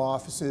regional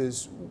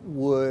offices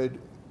would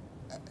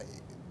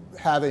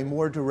have a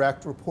more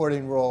direct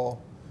reporting role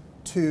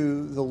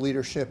to the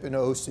leadership in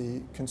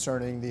OC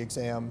concerning the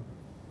exam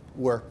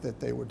work that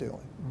they were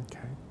doing.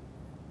 Okay.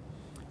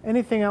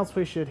 Anything else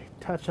we should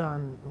touch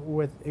on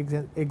with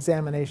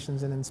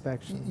examinations and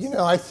inspections? You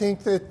know, I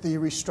think that the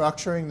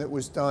restructuring that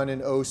was done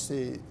in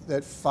OC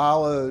that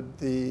followed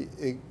the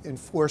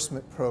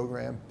enforcement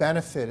program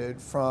benefited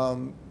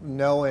from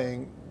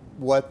knowing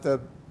what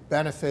the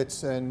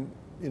benefits and,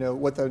 you know,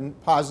 what the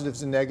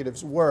positives and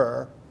negatives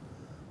were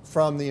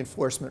from the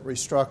enforcement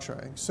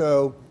restructuring.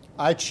 So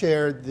I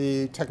chaired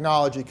the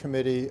technology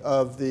committee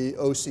of the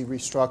OC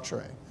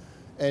restructuring.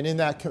 And in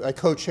that, I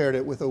co-chaired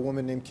it with a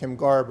woman named Kim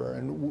Garber.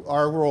 And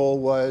our role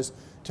was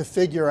to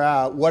figure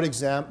out what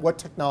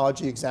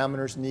technology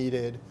examiners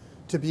needed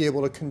to be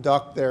able to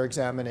conduct their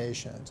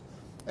examinations.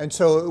 And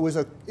so it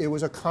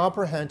was a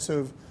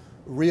comprehensive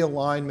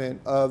realignment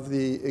of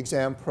the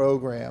exam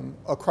program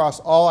across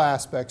all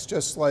aspects,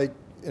 just like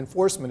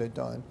enforcement had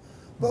done,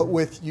 but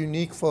with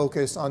unique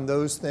focus on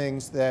those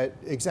things that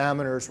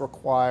examiners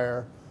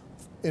require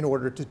in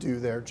order to do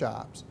their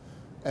jobs.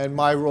 And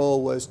my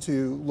role was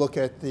to look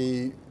at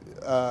the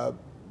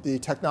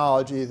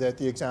technology that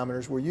the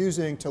examiners were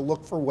using to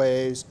look for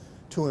ways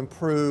to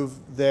improve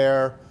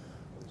their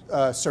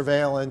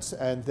surveillance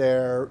and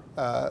their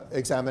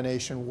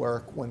examination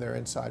work when they're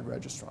inside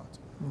registrants.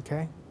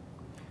 Okay.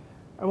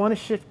 I want to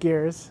shift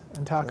gears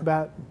and talk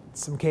about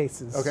some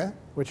cases,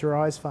 which are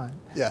always fun.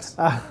 Yes.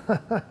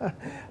 The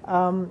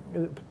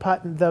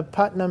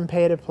Putnam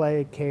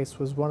pay-to-play case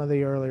was one of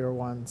the earlier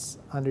ones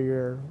under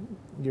your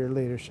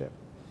leadership.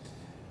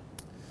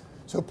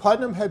 So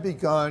Putnam had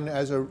begun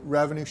as a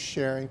revenue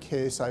sharing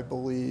case, I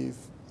believe,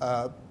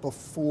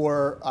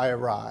 before I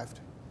arrived.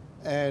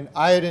 And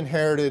I had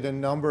inherited a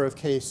number of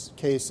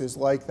cases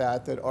like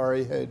that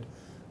Ari had,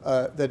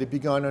 that had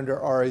begun under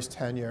Ari's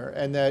tenure,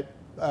 and that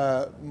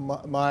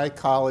my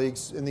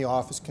colleagues in the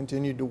office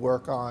continued to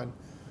work on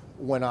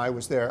when I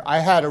was there. I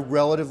had a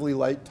relatively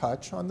light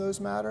touch on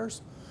those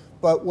matters,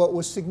 but what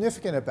was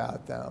significant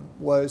about them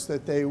was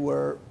that they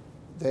were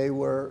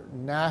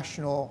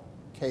national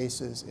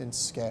cases in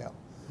scale.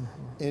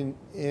 Mm-hmm.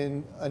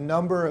 In a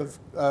number of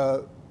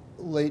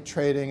late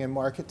trading and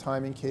market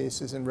timing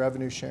cases and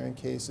revenue sharing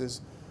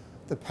cases,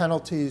 the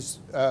penalties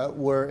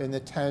were in the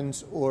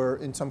tens or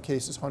in some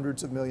cases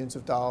hundreds of millions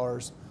of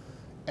dollars.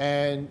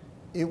 And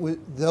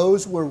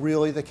those were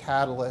really the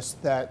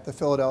catalyst that the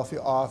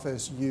Philadelphia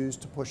office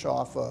used to push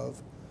off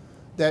of,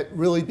 that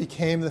really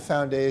became the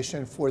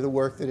foundation for the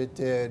work that it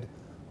did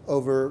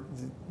over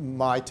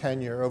my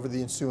tenure, over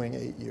the ensuing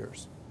 8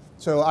 years.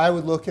 So I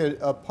would look at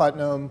a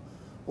Putnam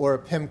or a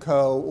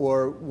PIMCO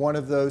or one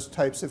of those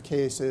types of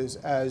cases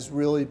as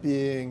really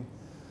being,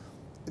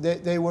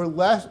 they were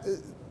less,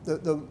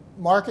 the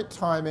market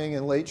timing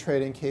and late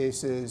trading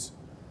cases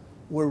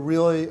were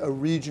really a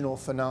regional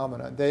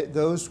phenomenon.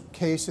 Those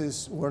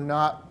cases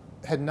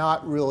had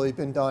not really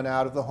been done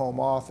out of the home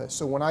office.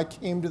 So when I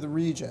came to the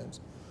regions,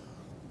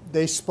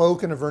 they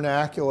spoke in a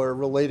vernacular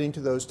relating to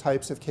those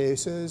types of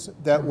cases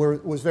that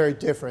was very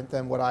different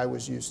than what I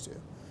was used to.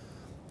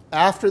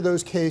 After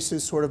those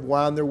cases sort of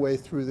wound their way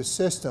through the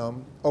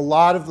system, a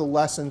lot of the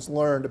lessons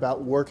learned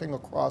about working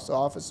across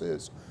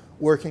offices,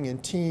 working in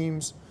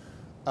teams,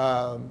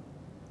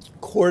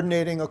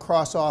 coordinating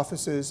across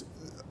offices,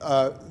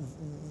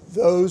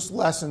 those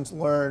lessons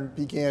learned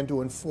began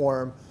to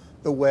inform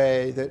the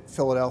way that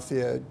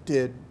Philadelphia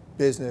did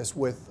business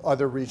with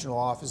other regional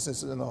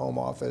offices in the home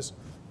office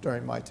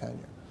during my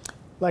tenure.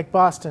 Like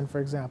Boston,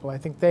 for example, I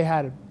think they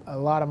had a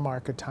lot of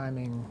market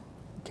timing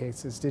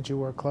cases. Did you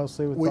work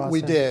closely with Boston?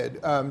 We did.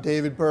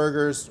 David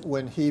Berger's,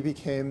 when he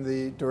became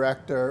the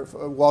director,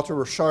 Walter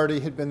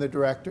Ricciardi had been the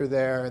director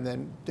there, and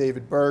then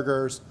David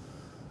Berger's.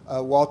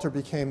 Walter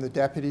became the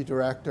deputy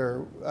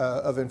director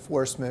of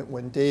enforcement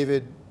when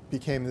David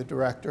became the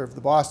director of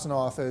the Boston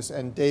office,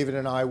 and David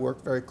and I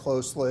worked very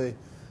closely.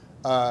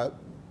 I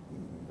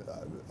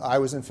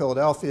was in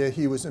Philadelphia,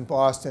 he was in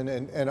Boston,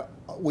 and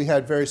we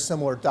had very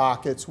similar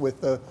dockets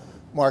with the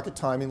market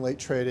timing, late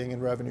trading,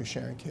 and revenue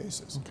sharing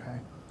cases. Okay.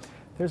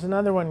 There's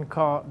another one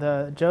called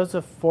the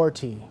Joseph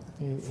Forte.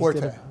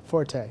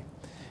 Forte.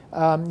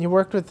 You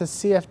worked with the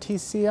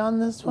CFTC on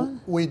this one?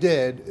 We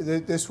did.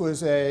 This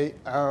was a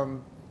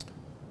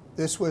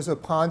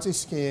Ponzi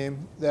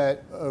scheme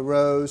that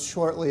arose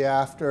shortly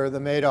after the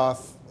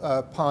Madoff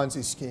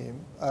Ponzi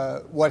scheme.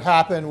 What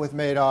happened with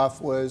Madoff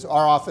was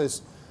our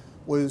office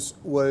was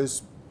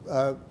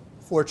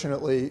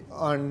fortunately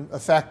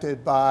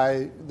unaffected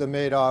by the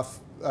Madoff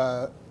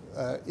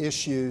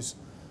issues,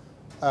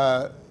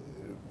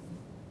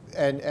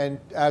 and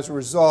as a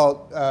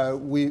result,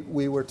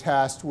 we were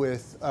tasked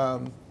with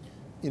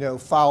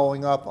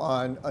following up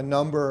on a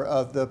number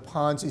of the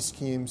Ponzi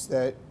schemes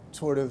that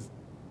sort of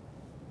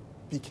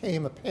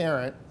became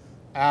apparent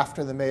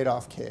after the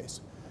Madoff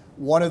case.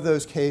 One of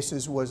those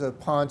cases was a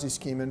Ponzi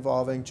scheme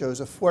involving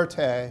Joseph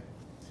Forte,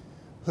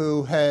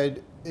 who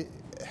had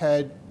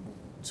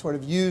sort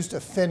of used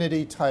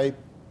affinity type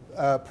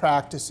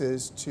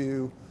practices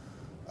to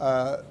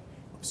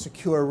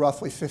secure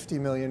roughly $50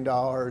 million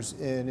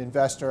in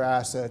investor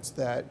assets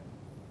that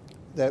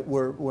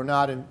were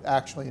not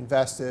actually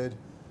invested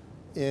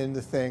in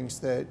the things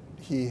that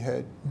he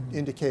had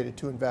indicated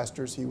to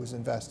investors he was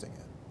investing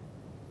in.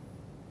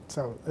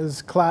 So it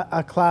was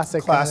a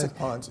classic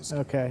Ponzi scheme.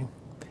 Okay.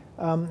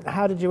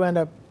 How did you end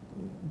up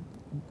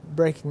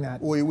breaking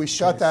that? We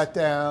shut that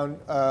down.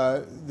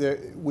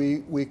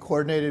 We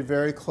coordinated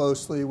very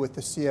closely with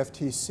the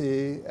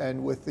CFTC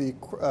and with the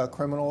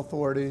criminal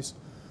authorities.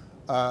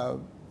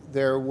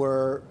 There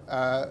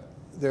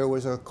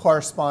was a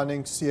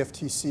corresponding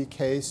CFTC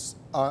case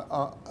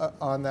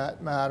on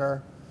that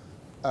matter,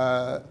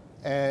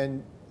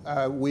 and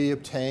we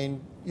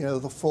obtained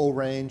the full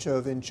range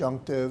of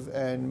injunctive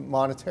and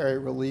monetary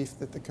relief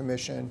that the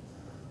Commission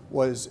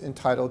was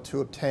entitled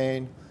to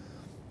obtain.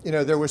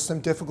 There was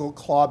some difficult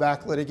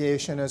clawback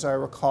litigation, as I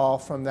recall,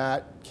 from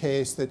that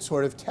case that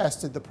sort of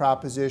tested the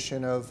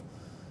proposition of,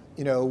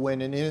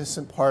 when an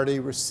innocent party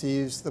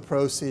receives the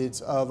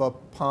proceeds of a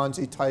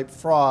Ponzi-type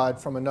fraud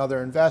from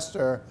another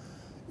investor,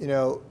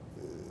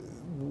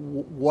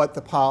 what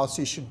the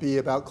policy should be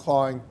about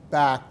clawing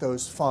back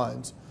those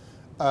funds.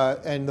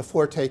 And the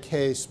Forte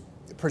case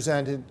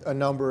presented a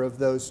number of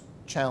those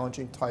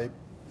challenging type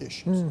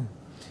issues.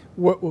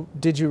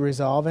 Did you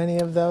resolve any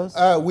of those?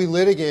 We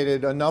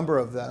litigated a number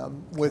of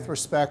them with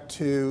respect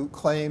to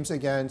claims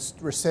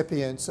against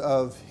recipients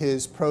of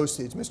his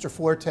proceeds. Mr.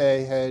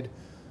 Forte had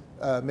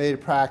made a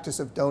practice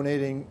of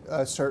donating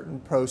certain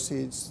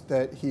proceeds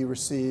that he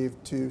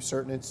received to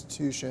certain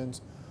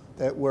institutions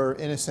that were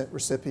innocent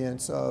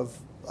recipients of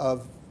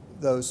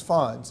those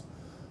funds.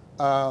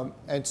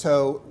 And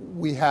so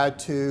we had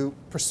to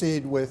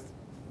proceed with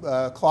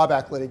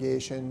clawback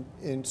litigation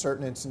in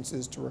certain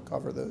instances to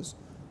recover those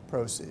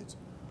proceeds.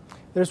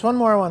 There's one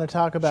more I want to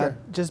talk about, Sure.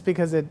 just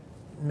because it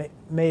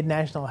made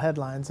national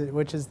headlines,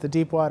 which is the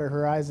Deepwater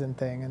Horizon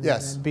thing and,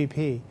 Yes. and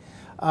BP.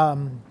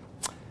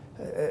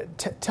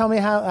 Tell me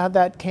how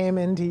that came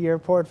into your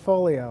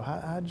portfolio.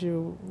 How did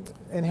you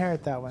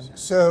inherit that one?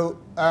 So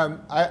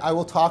I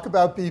will talk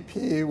about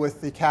BP with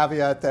the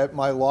caveat that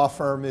my law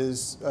firm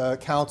is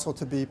counsel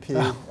to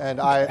BP, and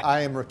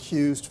I am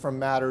recused from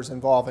matters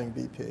involving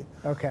BP.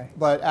 Okay.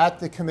 But at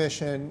the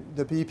Commission,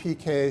 the BP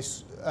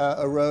case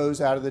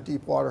arose out of the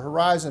Deepwater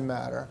Horizon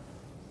matter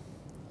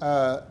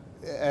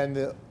and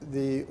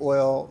the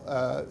oil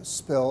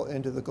spill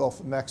into the Gulf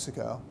of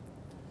Mexico.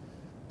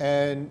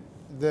 And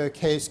the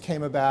case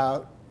came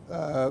about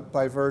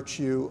by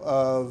virtue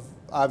of,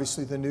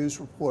 obviously, the news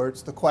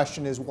reports. The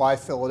question is, why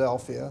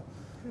Philadelphia?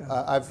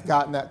 Yeah. I've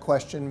gotten that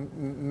question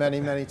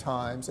many, many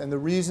times. And the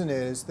reason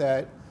is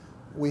that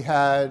we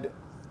had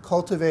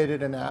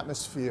cultivated an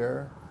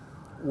atmosphere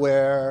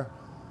where,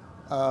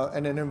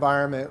 and an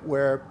environment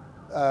where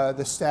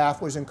the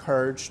staff was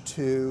encouraged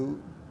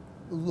to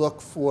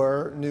look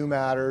for new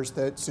matters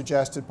that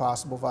suggested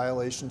possible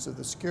violations of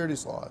the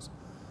securities laws.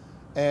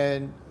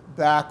 And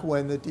back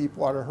when the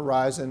Deepwater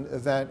Horizon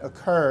event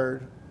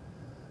occurred,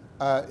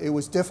 it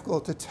was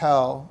difficult to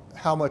tell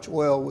how much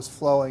oil was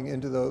flowing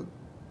into the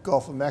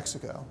Gulf of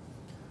Mexico.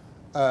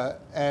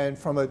 And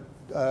from a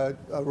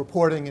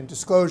reporting and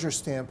disclosure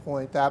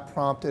standpoint, that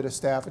prompted a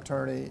staff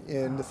attorney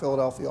in the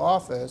Philadelphia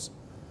office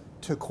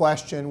to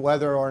question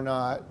whether or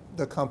not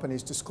the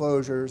company's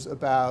disclosures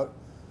about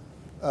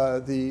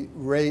the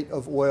rate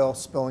of oil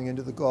spilling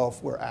into the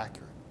Gulf were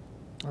accurate.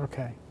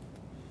 Okay.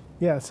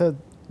 Yeah, so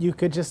you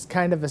could just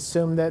kind of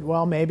assume that,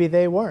 well, maybe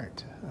they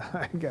weren't,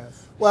 I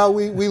guess. Well,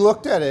 we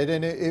looked at it,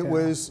 and it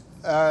was,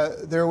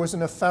 there was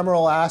an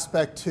ephemeral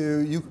aspect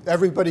to,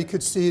 everybody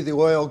could see the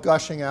oil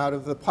gushing out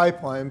of the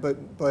pipeline,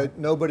 but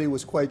nobody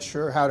was quite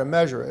sure how to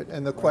measure it.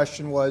 And the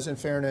question was, in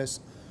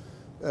fairness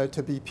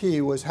to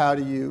BP, was how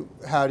do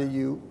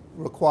you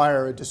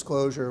require a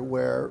disclosure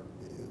where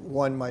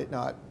one might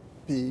not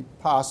be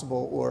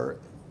possible or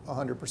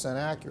 100%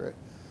 accurate.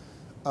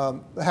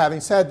 Having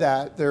said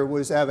that, there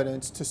was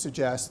evidence to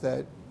suggest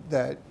that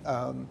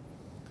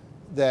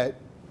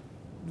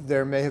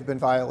there may have been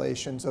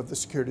violations of the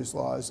securities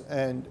laws,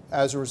 and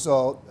as a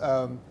result,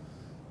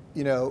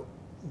 you know,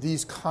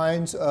 these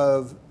kinds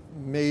of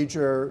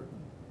major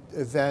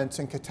events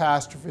and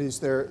catastrophes,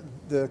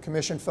 the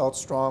Commission felt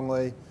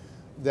strongly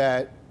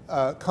that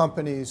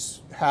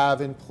companies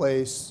have in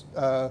place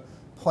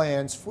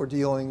plans for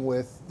dealing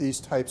with these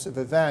types of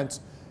events,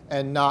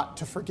 and not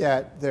to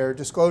forget their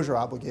disclosure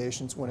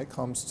obligations when it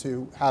comes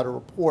to how to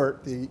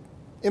report the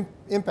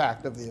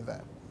impact of the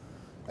event.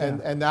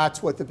 And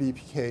that's what the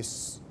BP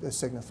case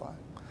signified.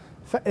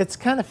 It's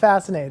kind of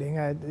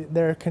fascinating.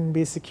 There can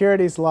be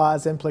securities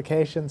laws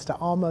implications to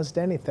almost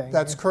anything.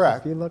 That's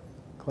correct. If you look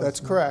close That's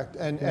correct.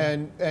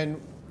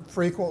 And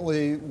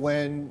frequently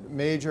when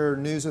major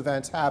news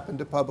events happen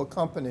to public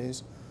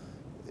companies,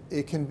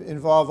 it can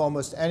involve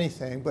almost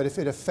anything, but if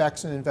it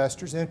affects an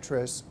investor's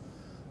interests,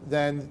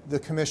 then the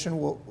Commission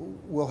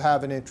will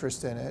have an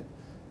interest in it,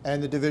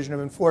 and the Division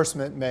of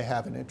Enforcement may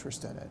have an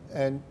interest in it.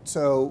 And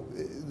so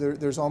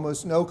there's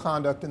almost no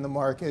conduct in the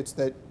markets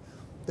that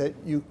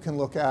you can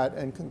look at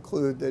and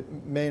conclude that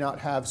may not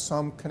have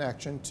some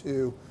connection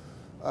to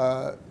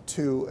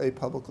a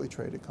publicly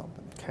traded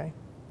company. Okay.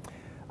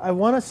 I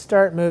want to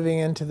start moving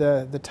into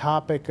the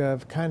topic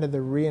of kind of the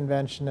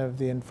reinvention of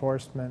the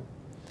enforcement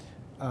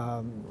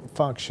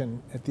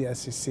function at the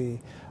SEC.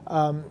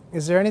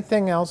 Is there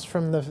anything else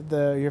from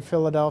your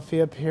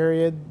Philadelphia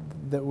period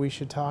that we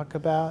should talk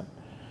about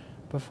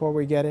before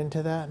we get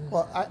into that?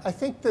 Well, I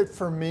think that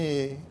for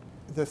me,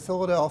 the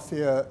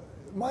Philadelphia,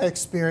 my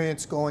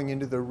experience going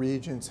into the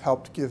regions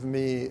helped give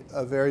me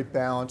a very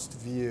balanced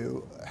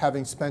view.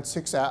 Having spent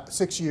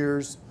 6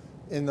 years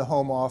in the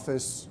home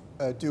office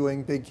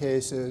doing big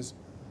cases,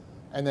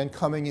 and then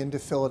coming into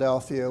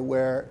Philadelphia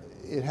where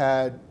it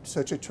had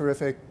such a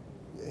terrific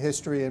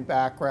history and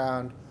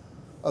background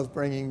of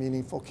bringing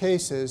meaningful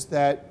cases,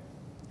 that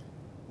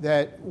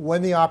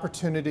when the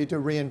opportunity to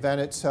reinvent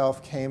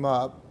itself came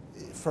up,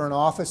 for an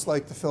office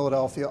like the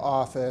Philadelphia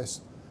office,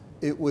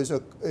 it was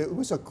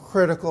a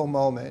critical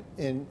moment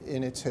in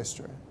its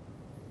history.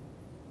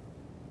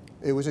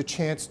 It was a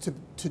chance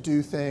to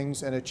do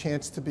things and a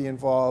chance to be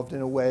involved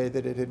in a way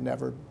that it had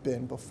never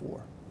been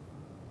before.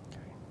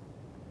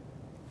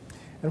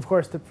 And of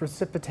course, the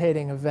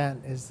precipitating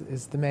event is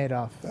the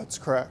Madoff. That's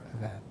correct.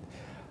 Event.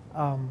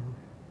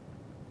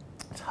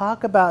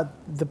 Talk about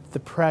the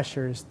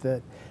pressures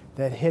that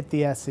hit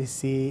the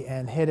SEC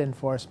and hit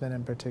enforcement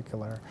in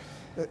particular.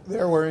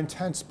 There were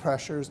intense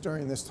pressures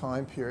during this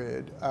time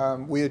period.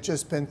 We had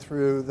just been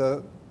through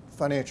the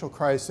financial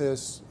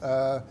crisis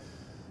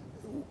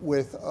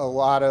with a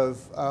lot of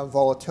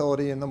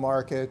volatility in the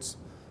markets.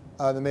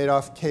 The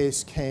Madoff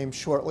case came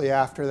shortly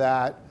after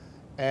that,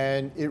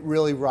 and it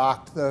really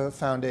rocked the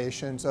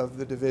foundations of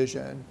the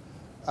division.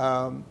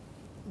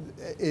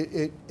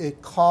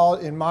 It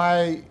called, in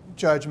my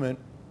judgment,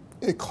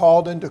 it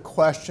called into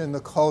question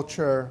the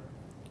culture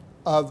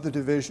of the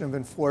Division of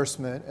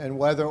Enforcement and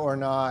whether or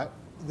not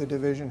the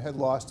division had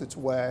lost its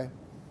way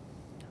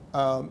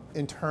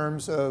in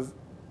terms of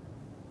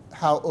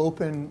how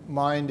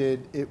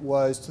open-minded it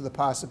was to the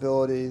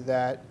possibility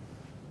that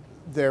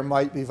there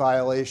might be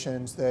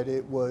violations that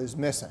it was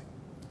missing.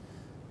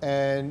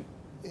 And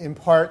in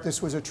part,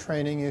 this was a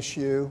training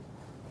issue,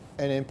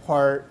 and in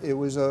part, it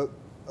was a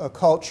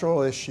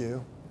cultural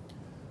issue.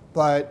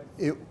 But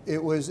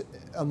it was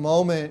a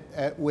moment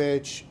at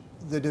which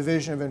the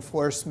Division of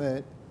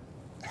Enforcement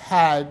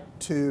had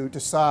to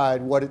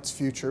decide what its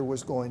future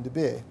was going to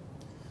be.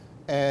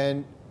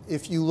 And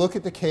if you look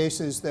at the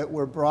cases that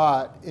were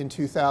brought in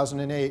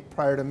 2008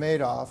 prior to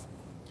Madoff,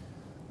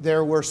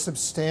 there were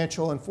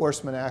substantial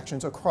enforcement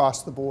actions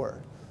across the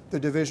board. The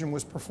division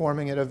was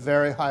performing at a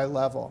very high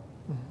level.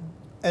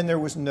 And there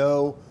was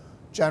no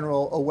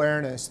general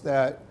awareness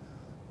that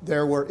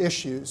there were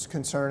issues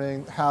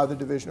concerning how the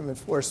Division of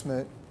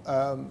Enforcement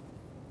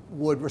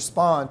would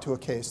respond to a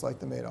case like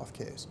the Madoff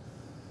case.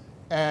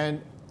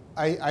 And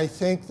I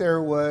think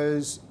there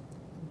was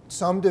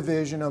some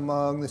division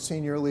among the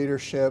senior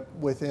leadership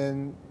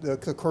within the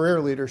career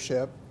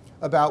leadership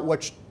about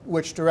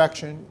which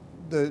direction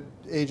the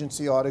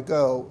agency ought to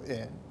go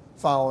in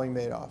following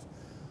Madoff.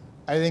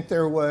 I think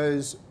there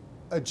was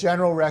a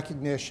general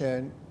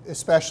recognition,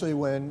 especially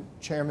when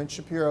Chairman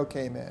Shapiro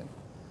came in,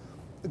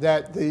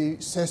 that the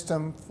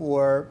system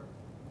for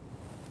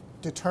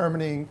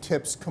determining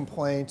tips,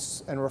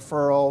 complaints, and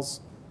referrals,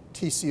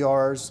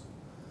 TCRs,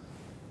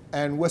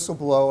 and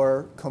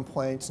whistleblower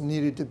complaints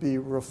needed to be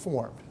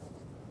reformed.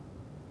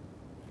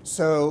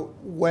 So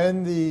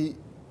when the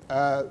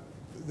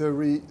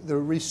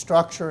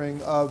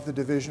restructuring of the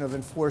Division of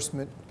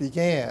Enforcement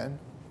began,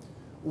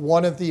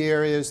 one of the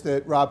areas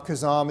that Rob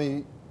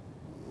Kazami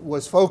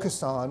was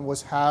focused on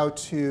was how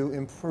to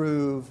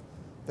improve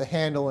the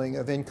handling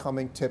of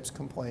incoming tips,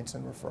 complaints,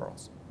 and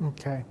referrals.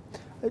 Okay.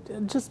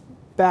 Just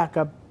back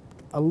up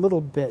a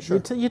little bit.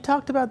 Sure. You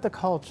talked about the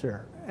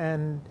culture,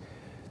 and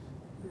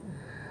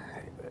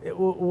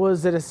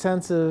was it a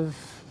sense of,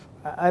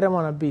 I don't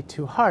want to be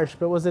too harsh,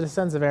 but was it a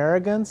sense of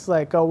arrogance,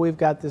 like, oh, we've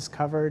got this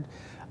covered,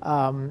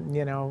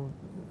 you know,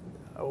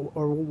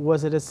 or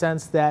was it a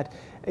sense that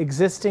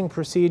existing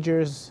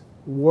procedures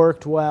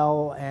worked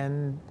well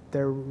and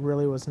there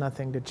really was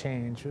nothing to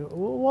change?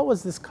 What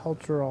was this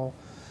cultural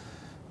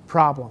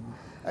problem?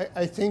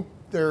 I think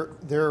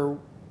there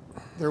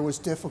was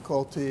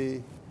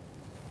difficulty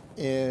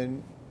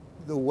in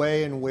the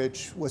way in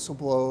which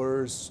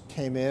whistleblowers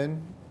came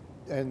in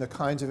and the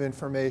kinds of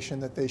information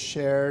that they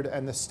shared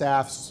and the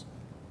staff's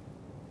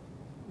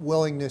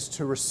willingness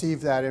to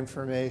receive that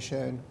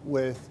information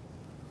with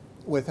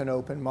an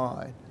open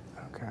mind.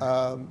 Okay.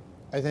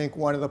 I think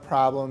one of the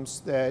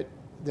problems that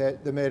the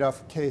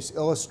Madoff case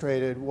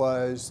illustrated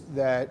was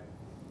that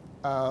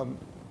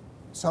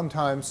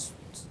sometimes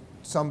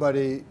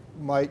somebody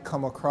might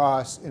come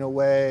across in a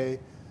way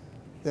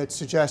that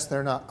suggests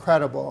they're not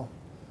credible,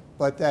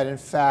 but that in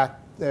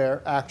fact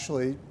they're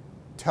actually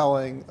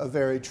telling a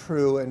very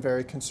true and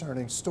very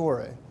concerning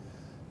story.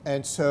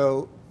 And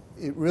so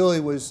it really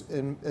was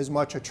as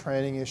much a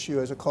training issue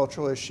as a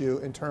cultural issue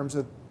in terms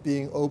of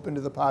being open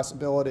to the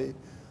possibility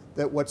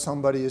that what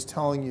somebody is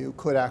telling you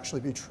could actually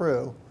be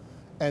true,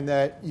 and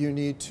that you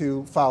need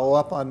to follow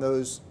up on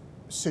those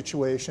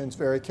situations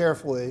very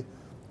carefully,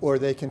 or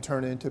they can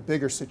turn into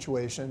bigger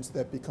situations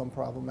that become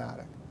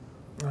problematic.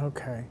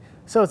 Okay.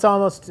 So it's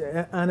almost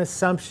an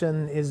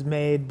assumption is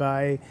made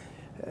by,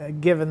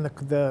 given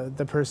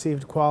the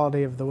perceived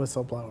quality of the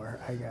whistleblower,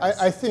 I guess.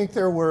 I think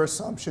there were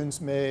assumptions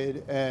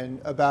made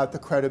and about the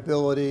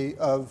credibility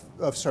of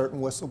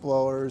certain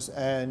whistleblowers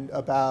and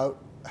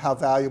about how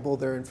valuable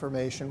their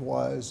information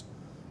was,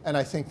 and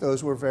I think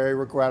those were very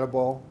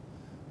regrettable.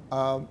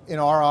 In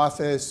our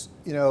office,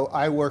 you know,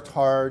 I worked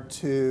hard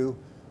to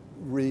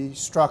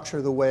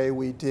restructure the way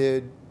we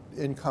did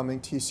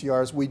incoming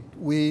TCRs.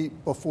 We,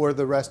 before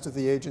the rest of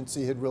the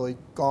agency had really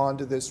gone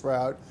to this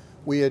route,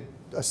 we had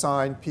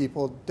assigned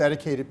people,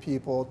 dedicated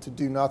people, to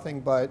do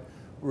nothing but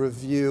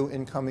review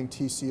incoming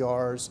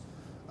TCRs.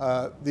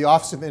 The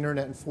Office of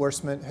Internet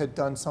Enforcement had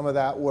done some of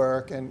that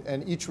work,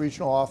 and each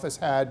regional office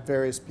had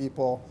various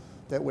people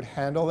that would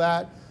handle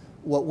that.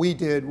 What we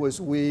did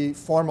was we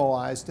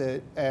formalized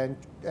it and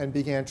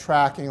began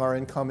tracking our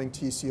incoming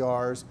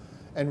TCRs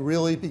and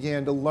really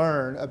began to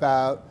learn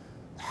about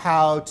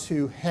how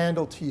to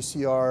handle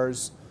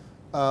TCRs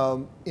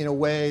in a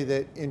way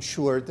that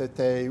ensured that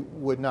they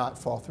would not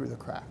fall through the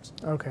cracks.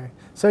 Okay.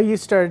 So you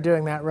started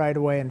doing that right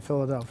away in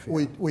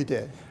Philadelphia. We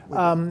did.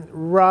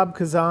 Rob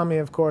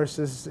Kazami, of course,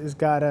 has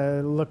got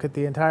to look at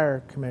the entire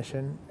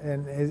commission.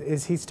 And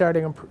is he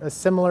starting a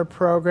similar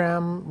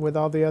program with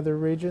all the other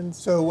regions?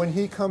 So when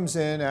he comes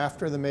in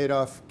after the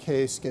Madoff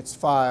case gets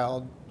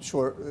filed,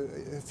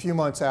 a few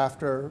months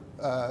after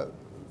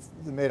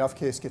the Madoff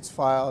case gets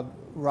filed,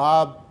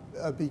 Rob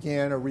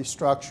began a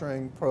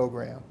restructuring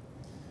program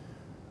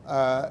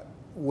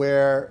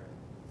where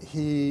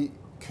he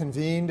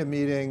convened a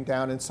meeting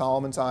down in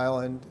Solomon's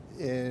Island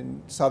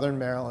in southern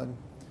Maryland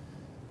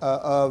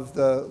of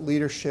the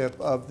leadership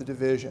of the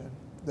division,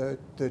 the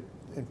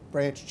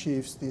branch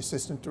chiefs, the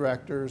assistant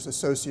directors,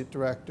 associate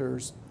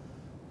directors,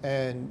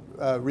 and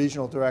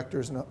regional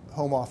directors and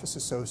home office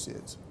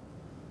associates.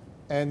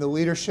 And the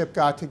leadership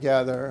got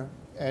together,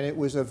 and it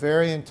was a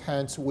very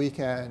intense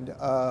weekend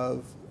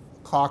of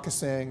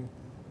caucusing,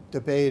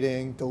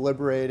 debating,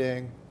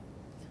 deliberating,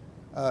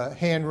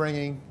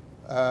 hand-wringing,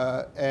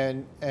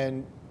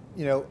 and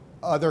you know,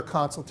 other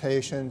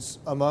consultations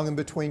among and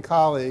between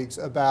colleagues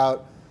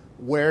about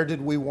where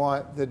did we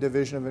want the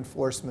Division of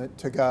Enforcement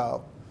to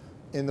go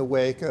in the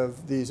wake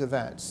of these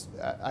events.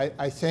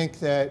 I think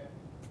that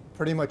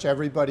pretty much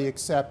everybody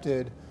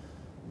accepted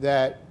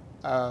that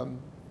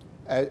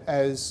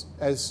as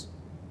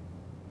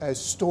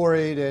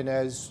storied and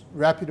as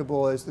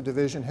reputable as the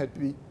division had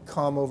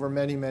become over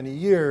many, many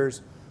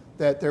years,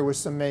 that there was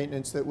some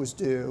maintenance that was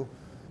due,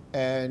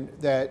 and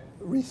that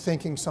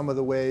rethinking some of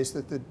the ways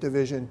that the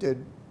division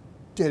did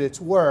its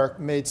work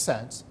made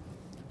sense.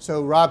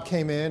 So Rob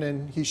came in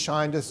and he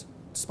shined a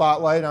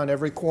spotlight on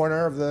every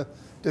corner of the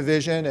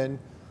division and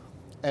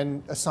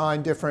and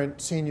assign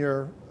different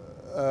senior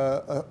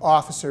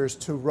officers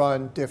to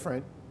run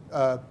different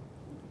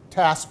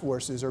task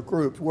forces or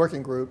groups,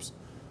 working groups,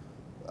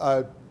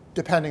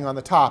 depending on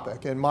the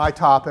topic. And my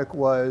topic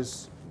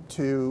was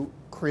to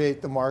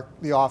create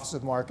the Office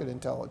of Market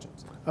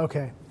Intelligence.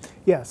 Okay.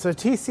 Yeah, so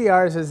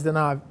TCRs is an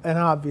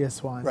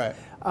obvious one. Right.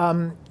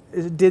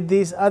 Did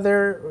these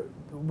other,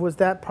 was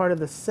that part of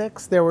the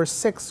 6? There were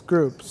 6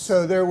 groups.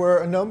 So there were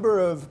a number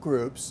of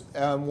groups.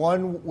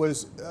 One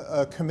was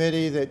a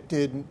committee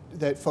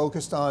that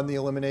focused on the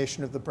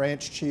elimination of the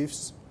branch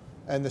chiefs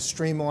and the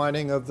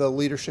streamlining of the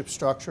leadership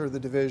structure of the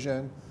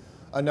division.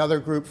 Another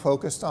group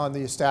focused on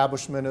the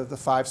establishment of the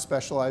 5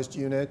 specialized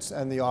units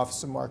and the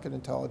Office of Market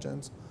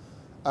Intelligence.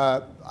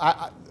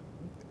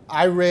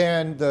 I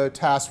ran the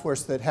task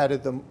force that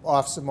headed the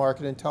Office of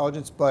Market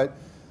Intelligence, but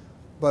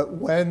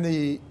when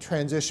the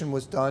transition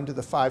was done to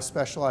the 5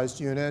 specialized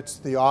units,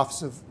 the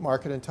Office of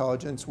Market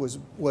Intelligence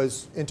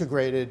was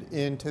integrated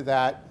into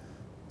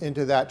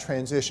that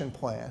transition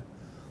plan.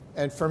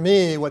 And for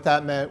me, what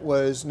that meant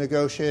was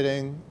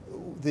negotiating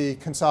the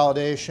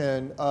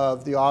consolidation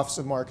of the Office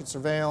of Market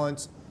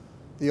Surveillance,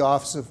 the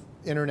Office of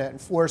Internet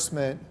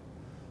Enforcement,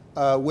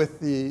 with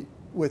the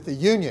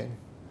union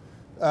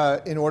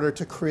in order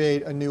to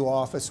create a new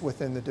office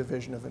within the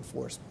Division of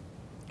Enforcement.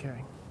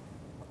 Okay.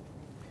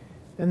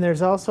 And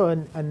there's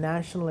also a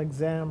national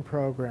exam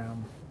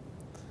program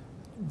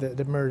that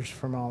emerged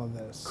from all of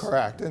this.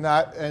 Correct. And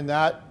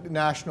that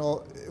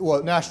national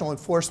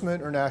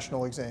enforcement or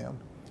national exam?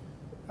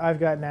 I've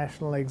got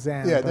national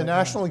exam. Yeah, the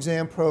national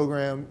exam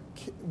program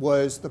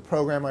was the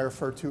program I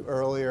referred to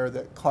earlier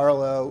that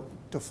Carlo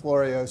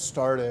DeFlorio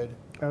started.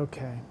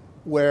 Okay.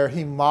 Where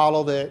he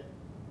modeled it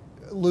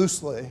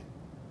loosely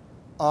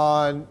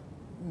on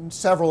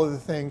several of the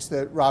things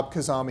that Rob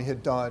Kazami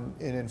had done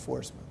in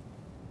enforcement.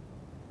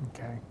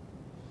 Okay.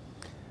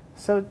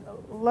 So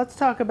let's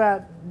talk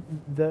about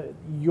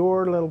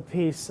your little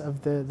piece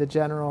of the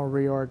general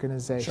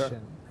reorganization. Sure.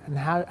 And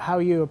how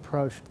you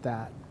approached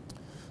that.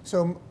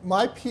 So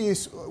my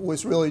piece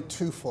was really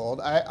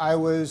twofold. I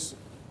was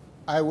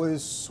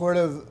sort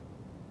of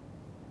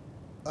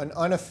an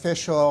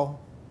unofficial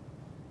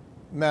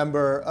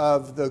member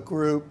of the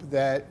group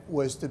that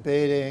was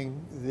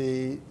debating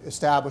the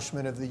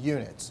establishment of the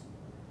units.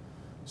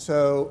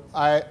 So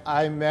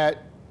I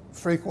met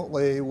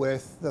frequently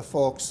with the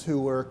folks who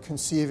were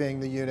conceiving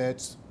the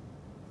units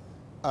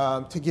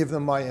to give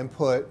them my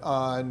input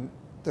on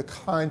the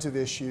kinds of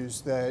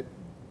issues that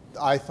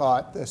I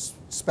thought this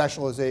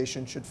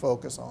specialization should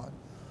focus on.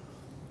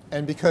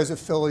 And because of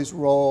Philly's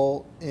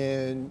role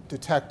in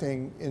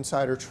detecting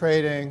insider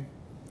trading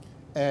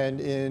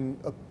and in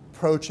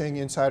approaching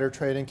insider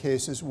trading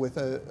cases with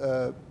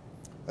a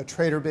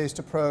trader-based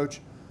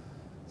approach,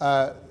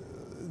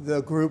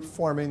 the group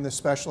forming the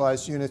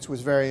specialized units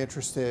was very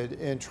interested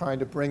in trying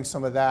to bring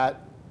some of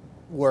that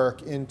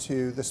work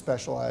into the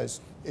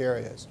specialized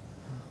areas.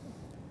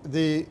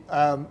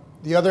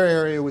 The other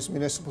area was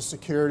municipal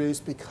securities.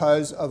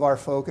 Because of our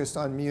focus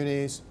on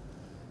munis,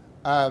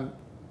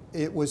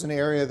 it was an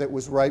area that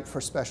was ripe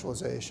for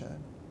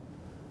specialization.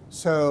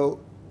 So,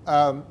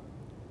 and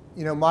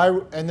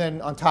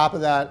then on top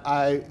of that,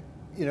 I,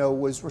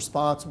 was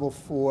responsible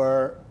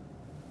for,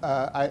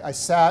 I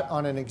sat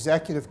on an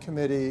executive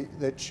committee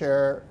that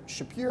Chair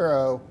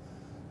Shapiro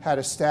had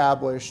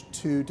established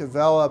to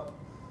develop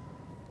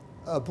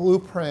a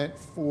blueprint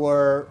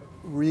for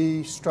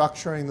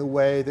restructuring the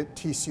way that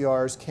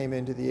TCRs came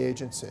into the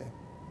agency.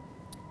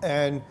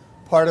 And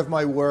part of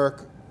my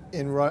work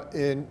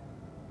in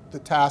the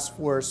task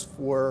force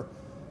for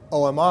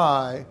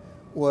OMI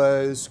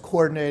was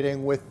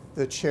coordinating with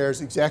the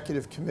chair's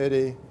executive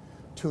committee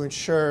to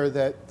ensure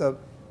that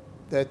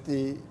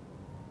the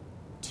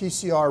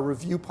TCR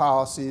review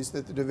policies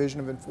that the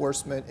Division of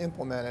Enforcement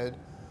implemented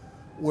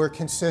were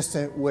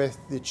consistent with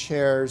the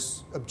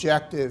chair's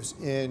objectives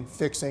in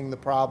fixing the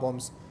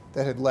problems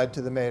that had led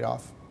to the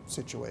Madoff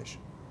situation.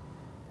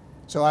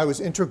 So I was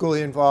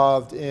integrally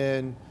involved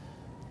in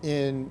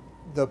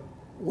the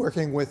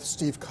working with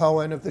Steve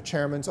Cohen of the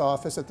chairman's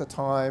office at the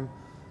time,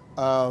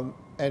 and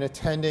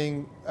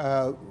attending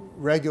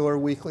regular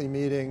weekly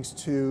meetings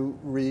to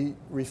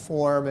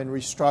reform and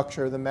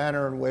restructure the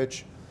manner in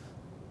which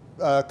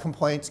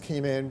complaints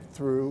came in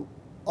through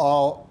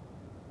all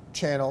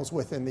channels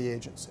within the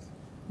agency.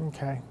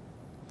 Okay.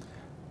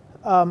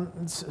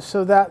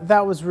 So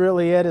that was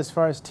really it as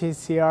far as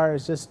TCR,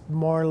 is just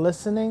more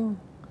listening?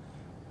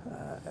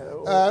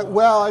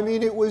 Well, I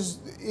mean, it was,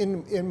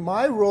 in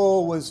my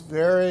role was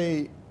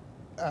very,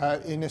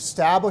 in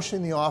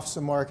establishing the Office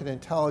of Market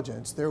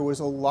Intelligence, there was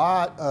a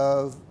lot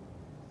of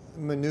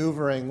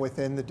maneuvering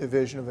within the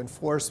Division of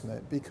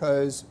Enforcement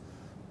because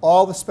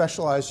all the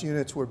specialized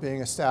units were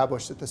being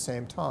established at the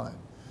same time.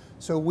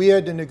 So we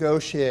had to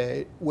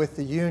negotiate with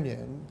the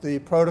union the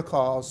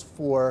protocols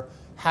for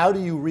how do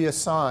you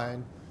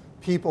reassign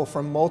people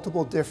from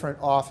multiple different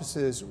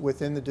offices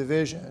within the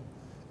division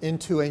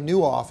into a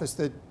new office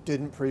that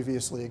didn't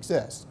previously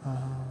exist.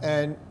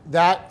 And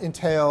that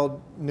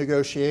entailed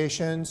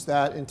negotiations,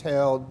 that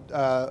entailed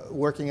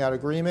working out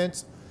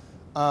agreements,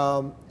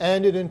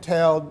 and it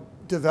entailed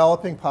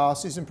developing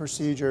policies and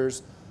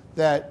procedures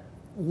that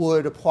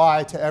would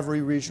apply to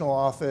every regional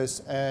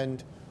office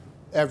and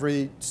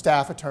every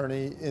staff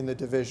attorney in the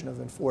Division of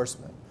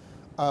Enforcement.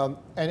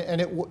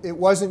 It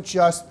wasn't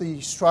just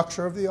the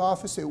structure of the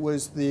office, it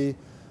was the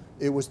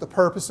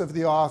purpose of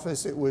the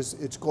office, it was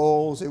its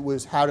goals, it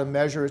was how to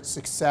measure its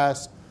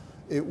success,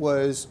 it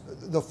was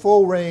the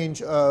full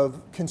range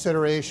of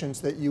considerations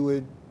that you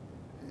would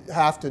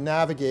have to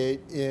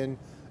navigate in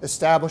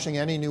establishing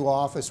any new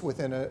office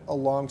within a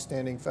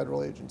long-standing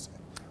federal agency.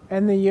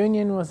 And the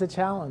union was a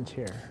challenge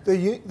here.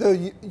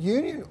 The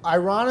union,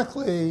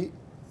 ironically,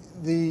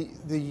 the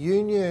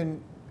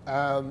union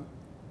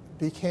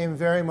became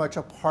very much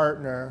a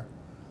partner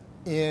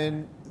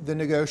in the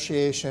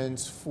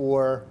negotiations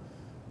for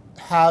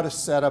how to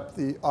set up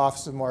the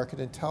Office of Market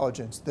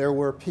Intelligence. There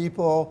were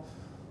people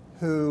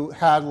who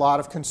had a lot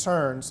of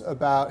concerns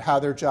about how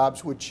their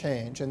jobs would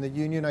change, and the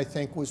union, I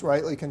think, was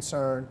rightly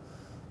concerned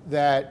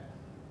that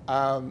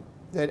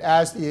that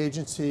as the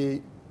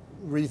agency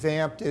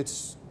revamped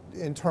its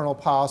internal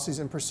policies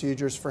and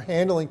procedures for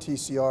handling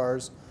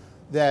TCRs,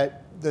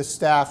 that the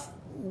staff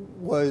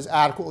was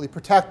adequately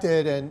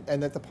protected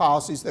and that the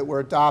policies that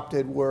were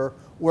adopted were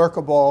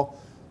workable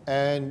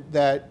and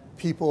that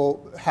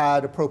people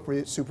had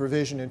appropriate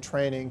supervision and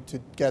training to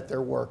get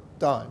their work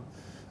done.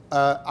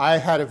 I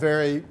had a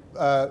very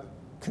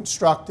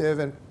constructive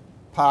and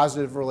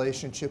positive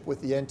relationship with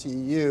the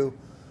NTEU,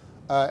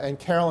 and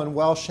Carolyn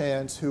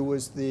Welshans, who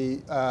was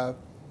the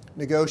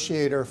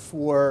negotiator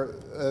for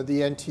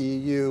the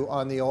NTEU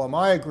on the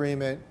OMI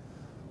agreement,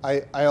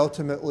 I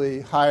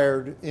ultimately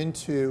hired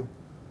into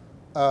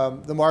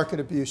the Market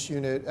Abuse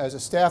Unit as a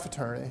staff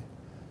attorney,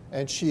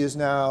 and she is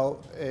now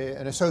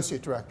an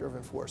associate director of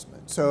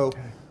enforcement. So,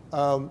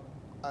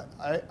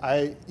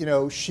 okay.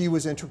 She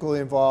was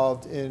integrally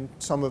involved in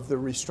some of the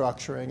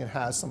restructuring and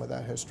has some of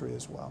that history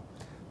as well.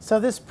 So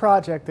this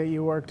project that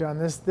you worked on,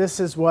 this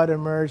is what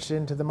emerged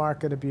into the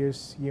Market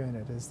Abuse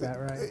Unit, is that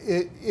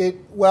right?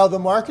 Well, the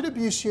Market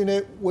Abuse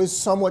Unit was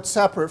somewhat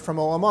separate from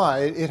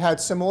OMI. It had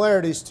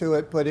similarities to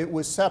it, but it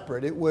was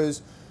separate. It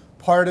was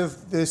part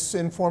of this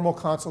informal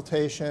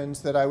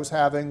consultations that I was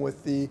having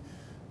with the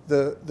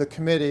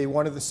committee,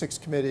 one of the 6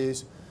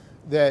 committees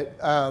that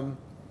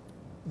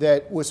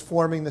that was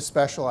forming the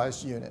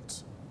specialized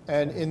units.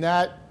 And in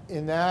that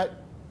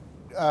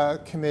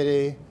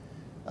committee,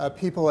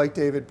 people like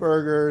David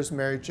Burgers,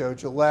 Mary Jo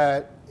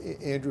Gillette,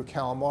 Andrew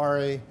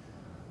Calamari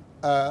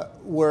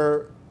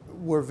were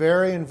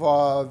very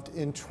involved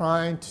in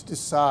trying to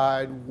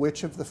decide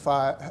which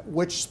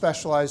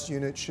specialized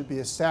units should be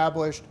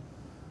established,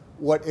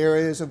 what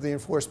areas of the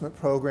enforcement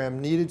program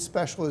needed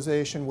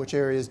specialization, which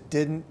areas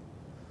didn't,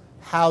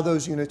 how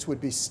those units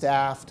would be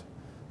staffed,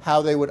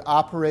 how they would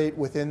operate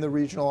within the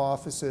regional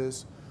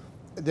offices.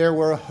 There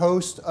were a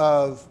host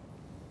of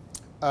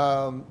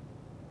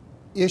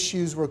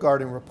issues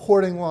regarding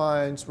reporting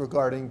lines,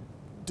 regarding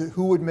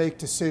who would make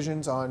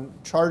decisions on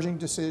charging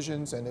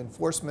decisions and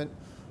enforcement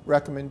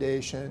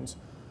recommendations,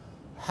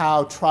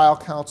 how trial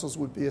counsels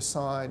would be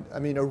assigned. I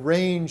mean, a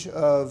range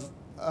of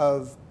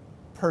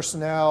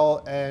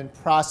personnel and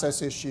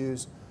process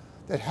issues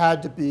that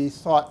had to be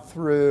thought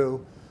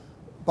through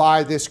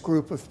by this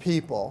group of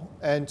people.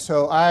 And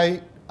so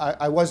I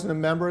wasn't a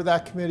member of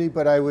that committee,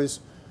 but I was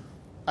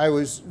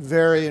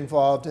very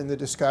involved in the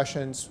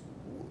discussions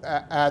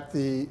at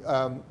the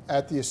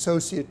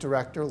associate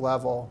director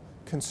level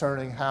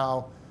concerning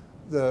how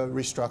the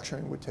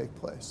restructuring would take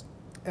place.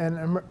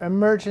 And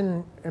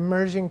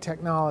emerging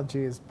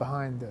technology is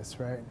behind this,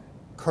 right?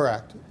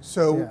 Correct.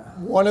 So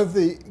one of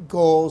the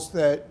goals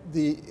that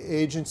the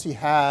agency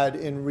had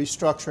in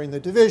restructuring the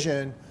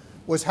division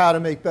was how to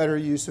make better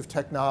use of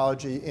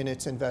technology in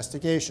its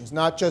investigations,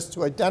 not just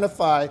to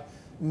identify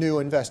new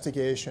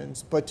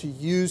investigations, but to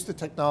use the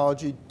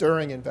technology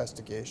during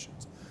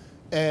investigations.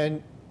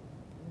 And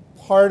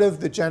part of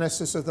the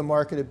genesis of the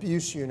Market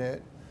Abuse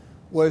Unit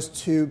was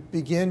to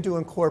begin to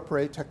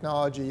incorporate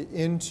technology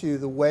into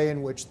the way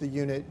in which the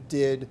unit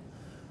did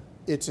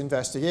its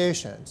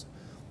investigations.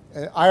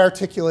 And I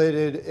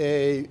articulated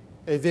a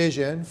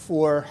vision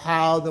for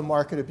how the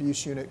Market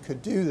Abuse Unit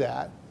could do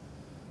that,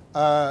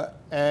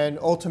 and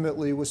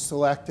ultimately was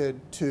selected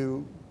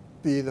to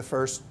be the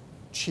first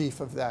chief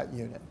of that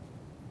unit.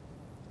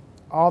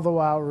 All the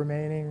while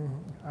remaining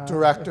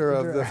director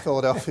of the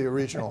Philadelphia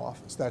Regional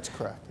Office. That's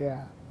correct.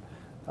 Yeah.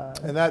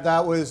 And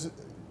that was,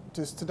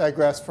 just to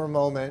digress for a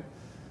moment,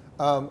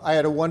 I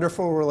had a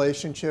wonderful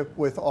relationship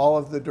with all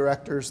of the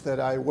directors that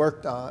I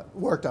worked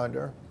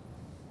under.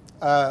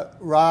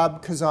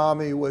 Rob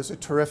Kazami was a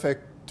terrific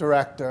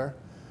director.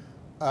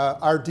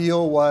 Our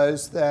deal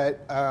was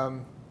that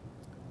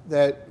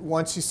that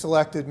once he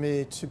selected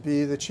me to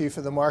be the chief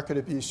of the Market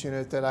Abuse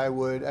Unit, that I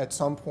would at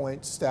some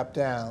point step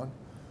down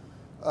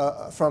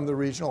from the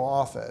regional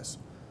office.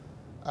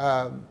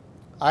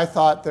 I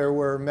thought there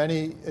were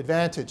many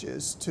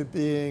advantages to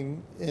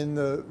being in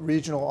the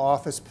regional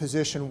office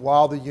position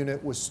while the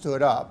unit was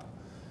stood up,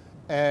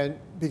 and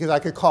because I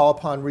could call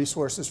upon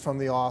resources from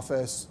the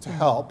office to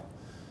help.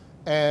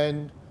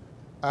 And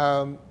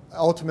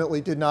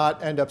ultimately did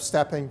not end up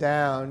stepping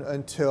down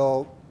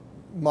until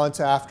months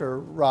after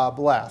Rob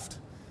left,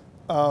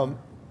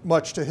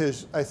 much to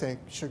his, I think,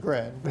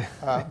 chagrin.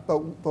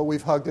 But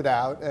we've hugged it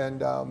out,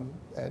 and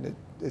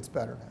it's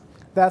better now.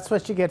 That's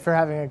what you get for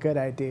having a good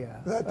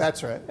idea.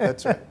 That's right.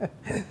 That's right.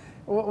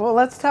 Well,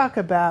 let's talk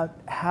about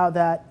how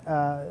that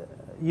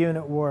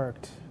unit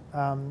worked,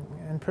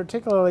 and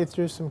particularly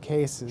through some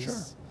cases.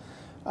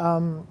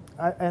 Sure.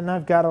 And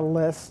I've got a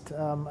list.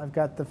 I've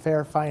got the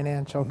Fair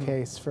Financial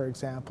case, for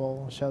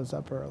example, shows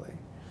up early.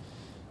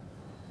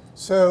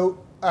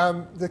 So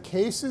the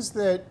cases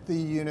that the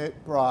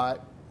unit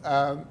brought,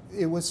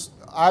 it was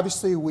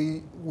obviously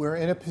we're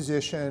in a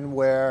position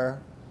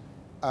where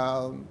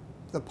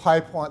the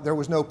pipeline, there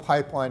was no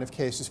pipeline of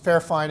cases.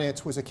 Fair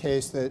Finance was a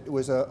case that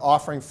was an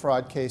offering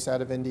fraud case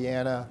out of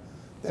Indiana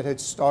that had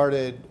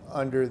started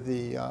under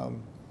the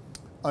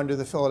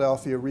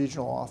Philadelphia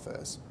regional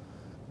office.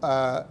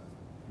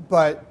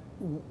 But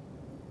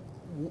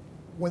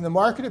when the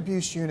market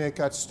abuse unit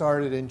got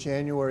started in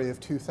January of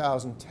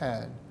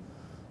 2010,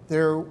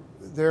 there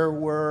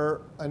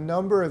were a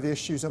number of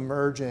issues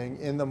emerging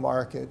in the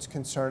markets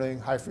concerning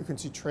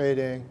high-frequency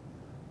trading,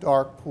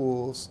 dark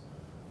pools,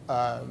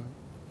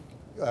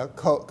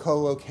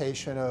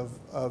 co-location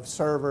of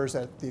servers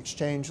at the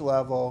exchange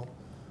level,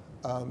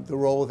 the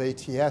role of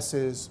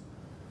ATSs,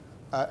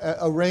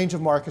 a range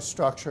of market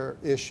structure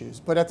issues.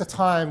 But at the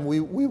time, we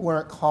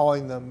weren't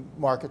calling them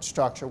market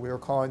structure. We were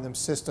calling them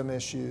system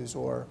issues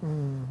or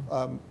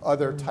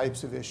other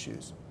types of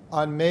issues.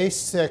 On May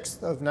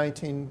 6th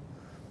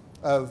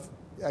of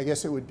I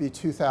guess it would be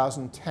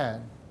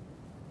 2010,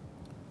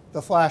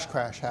 the flash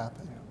crash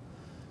happened.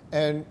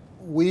 And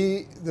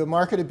the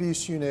market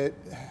abuse unit,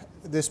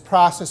 this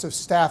process of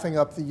staffing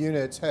up the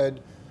units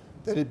that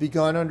had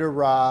begun under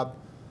Rob,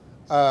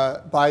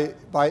 by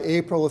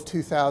April of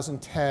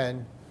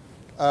 2010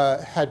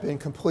 had been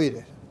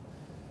completed.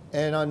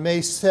 And on May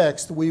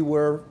 6th, we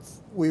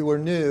were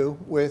new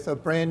with a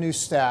brand new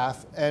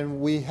staff, and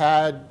we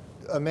had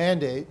a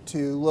mandate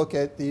to look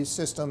at these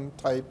system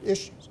type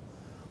issues.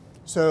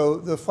 So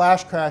the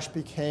flash crash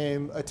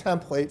became a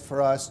template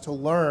for us to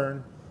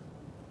learn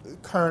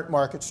current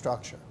market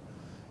structure.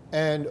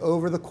 And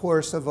over the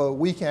course of a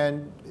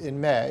weekend in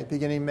May,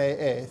 beginning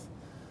May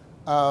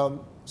 8th,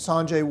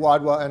 Sanjay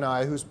Wadhwa and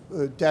I, who's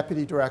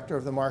deputy director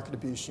of the market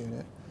abuse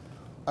unit,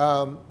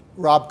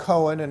 Rob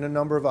Cohen and a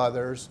number of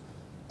others,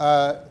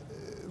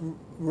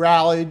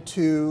 rallied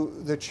to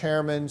the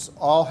chairman's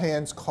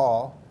all-hands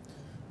call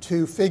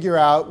to figure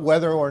out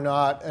whether or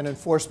not an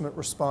enforcement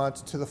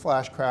response to the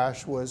flash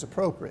crash was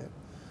appropriate.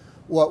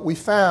 What we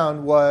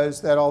found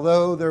was that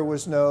although there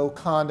was no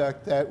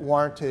conduct that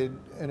warranted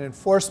an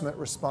enforcement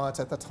response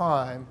at the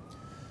time,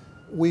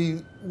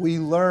 we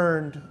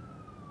learned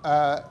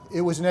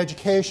it was an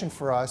education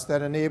for us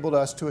that enabled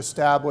us to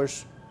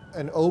establish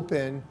and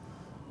open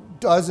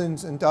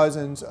dozens and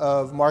dozens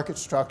of market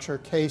structure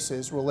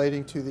cases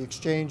relating to the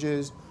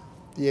exchanges,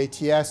 the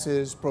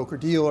ATSs,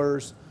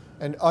 broker-dealers,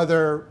 and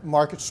other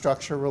market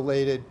structure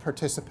related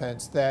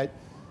participants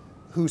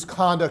whose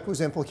conduct was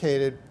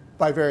implicated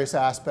by various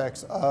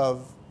aspects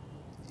of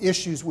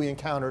issues we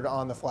encountered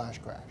on the flash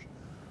crash.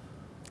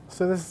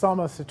 So this is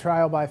almost a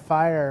trial by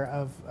fire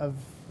of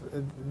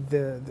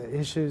the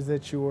issues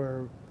that you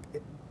were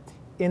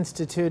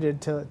instituted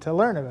to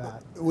learn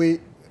about.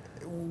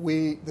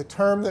 The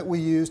term that we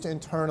used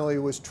internally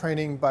was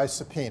training by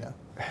subpoena,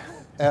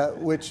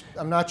 which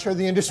I'm not sure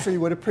the industry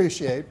would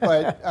appreciate,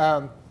 but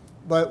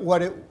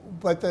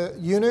the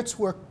units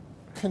were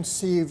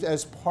conceived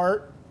as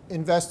part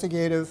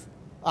investigative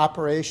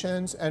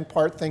operations and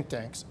part think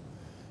tanks.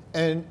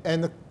 And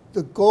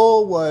the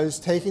goal was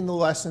taking the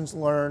lessons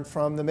learned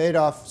from the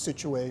Madoff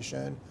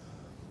situation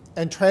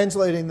and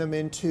translating them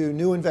into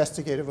new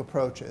investigative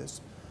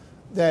approaches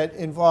that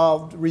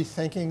involved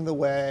rethinking the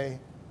way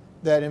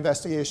that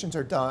investigations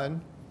are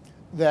done,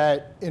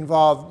 that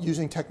involved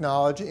using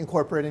technology,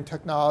 incorporating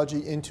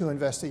technology into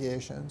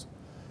investigations,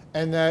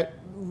 and that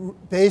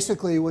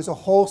basically was a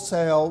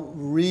wholesale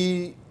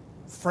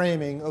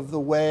reframing of the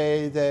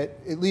way that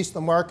at least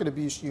the market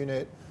abuse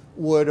unit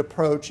would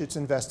approach its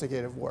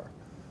investigative work.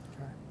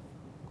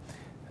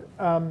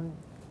 Okay.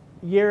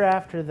 Year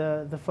after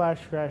the flash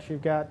crash,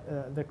 you've got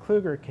the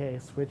Kluger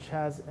case, which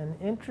has an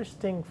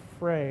interesting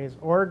phrase,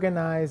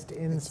 organized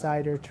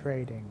insider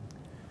trading.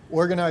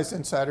 Organized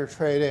insider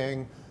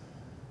trading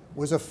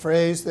was a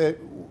phrase that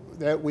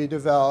we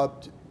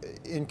developed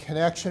in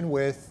connection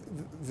with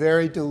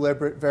very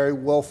deliberate, very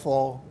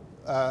willful,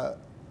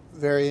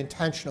 very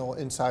intentional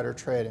insider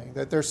trading.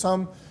 That there's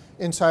some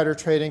insider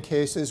trading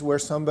cases where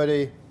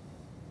somebody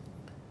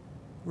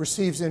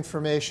receives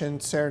information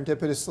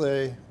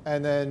serendipitously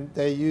and then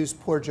they use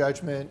poor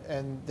judgment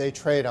and they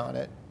trade on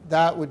it.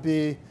 That would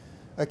be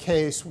a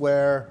case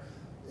where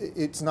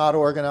it's not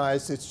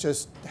organized, it's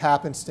just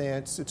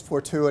happenstance, it's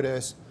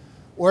fortuitous.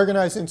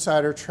 Organized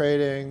insider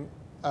trading,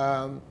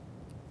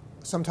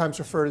 sometimes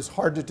referred as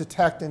hard to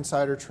detect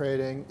insider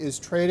trading, is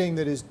trading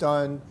that is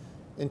done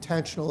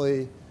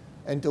intentionally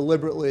and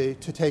deliberately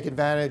to take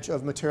advantage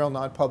of material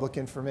non-public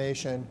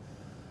information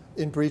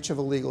in breach of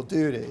a legal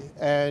duty.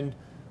 And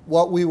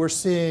what we were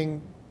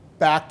seeing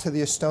back to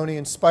the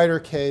Estonian spider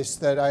case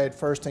that I had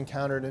first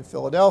encountered in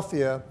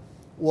Philadelphia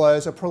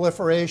was a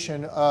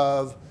proliferation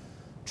of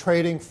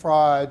trading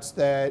frauds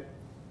that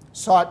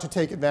sought to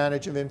take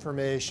advantage of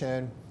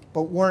information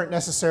but weren't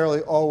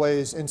necessarily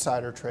always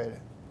insider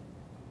trading.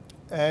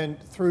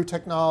 And through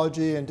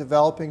technology and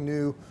developing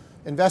new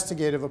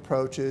investigative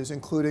approaches,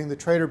 including the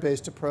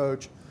trader-based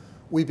approach,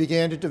 we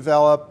began to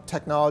develop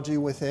technology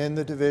within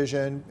the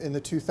division in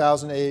the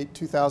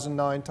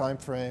 2008-2009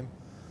 timeframe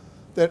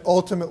that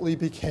ultimately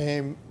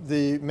became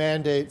the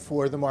mandate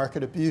for the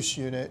Market Abuse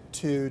Unit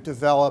to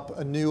develop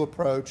a new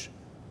approach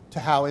to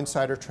how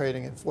insider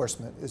trading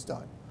enforcement is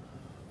done.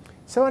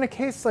 So in a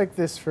case like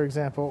this, for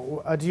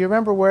example, do you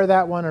remember where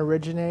that one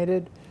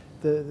originated,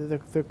 the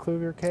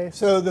Kluger case?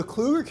 So the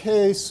Kluger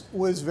case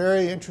was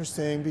very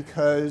interesting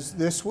because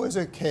this was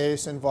a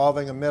case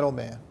involving a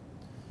middleman.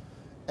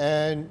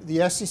 And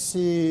the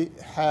SEC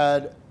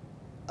had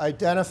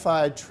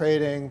identified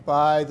trading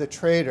by the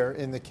trader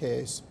in the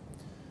case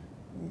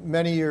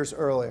many years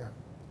earlier,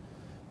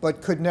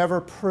 but could never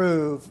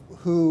prove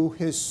who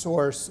his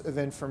source of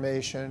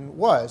information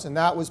was. And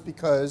that was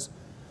because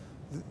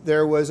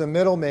there was a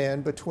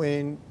middleman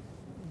between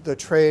the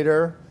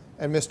trader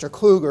and Mr.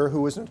 Kluger,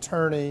 who was an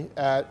attorney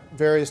at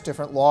various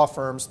different law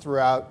firms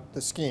throughout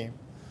the scheme.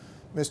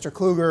 Mr.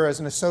 Kluger, as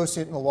an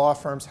associate in the law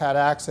firms, had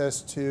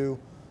access to,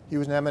 he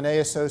was an M&A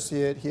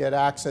associate, he had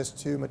access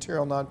to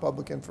material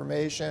non-public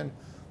information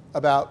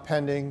about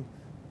pending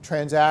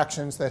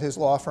transactions that his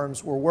law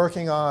firms were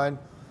working on.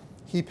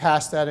 He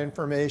passed that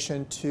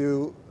information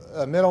to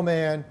a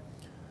middleman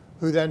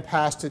who then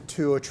passed it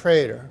to a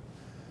trader.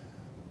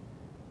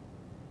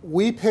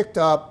 We picked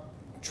up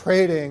a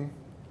trading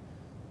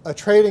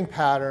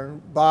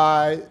pattern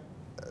by,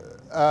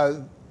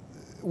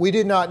 we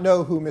did not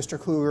know who Mr.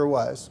 Kluger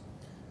was.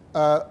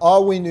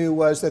 All we knew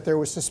was that there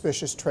was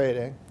suspicious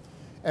trading.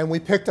 And we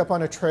picked up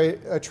on a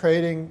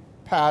trading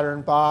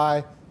pattern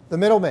by the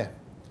middleman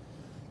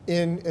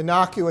in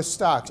innocuous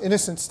stocks,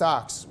 innocent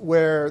stocks,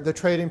 where the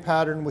trading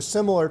pattern was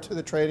similar to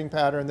the trading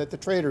pattern that the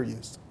trader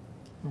used.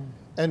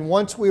 And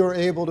once we were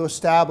able to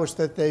establish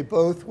that they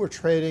both were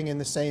trading in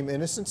the same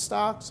innocent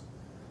stocks,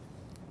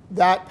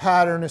 that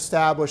pattern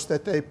established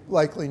that they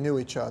likely knew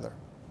each other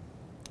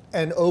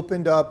and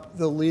opened up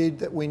the lead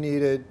that we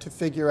needed to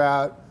figure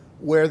out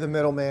where the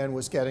middleman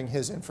was getting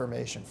his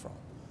information from.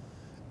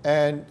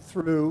 And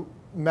through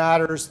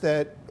matters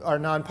that are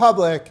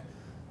non-public,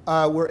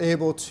 we're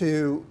able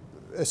to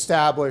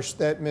establish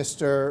that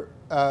Mr.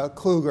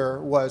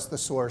 Kluger was the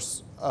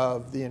source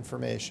of the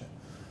information.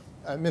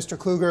 Mr.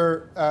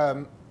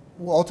 Kluger,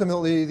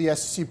 ultimately the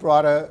SEC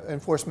brought an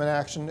enforcement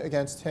action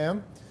against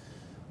him.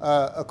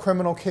 A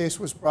criminal case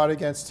was brought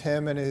against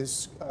him and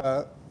his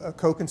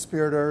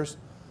co-conspirators.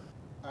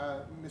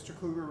 Mr.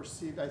 Kluger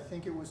received, I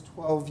think it was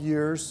 12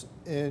 years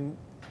in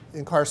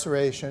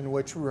incarceration,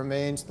 which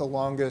remains the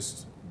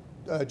longest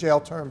jail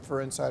term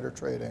for insider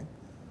trading.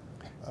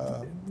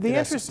 The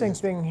interesting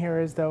thing here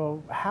is,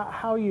 though,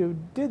 how you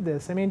did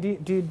this. I mean,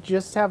 do you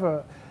just have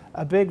a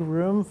big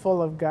room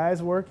full of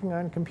guys working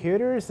on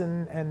computers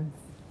and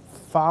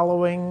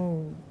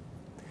following?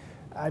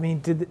 I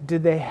mean,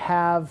 did they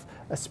have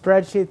a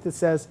spreadsheet that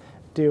says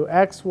do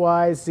X,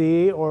 Y,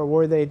 Z, or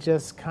were they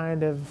just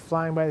kind of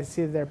flying by the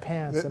seat of their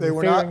pants and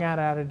figuring out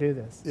how to do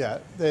this? Yeah,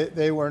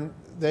 they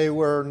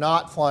were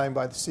not flying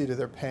by the seat of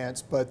their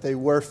pants, but they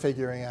were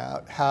figuring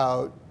out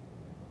how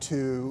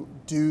to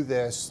do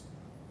this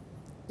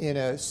in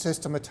a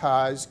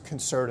systematized,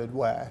 concerted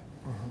way.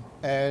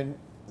 Mm-hmm. And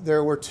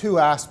there were two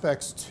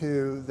aspects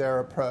to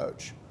their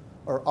approach,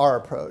 or our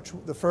approach.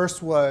 The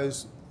first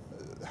was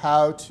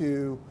how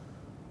to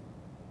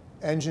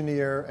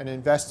engineer an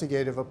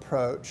investigative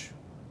approach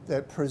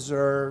that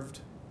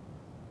preserved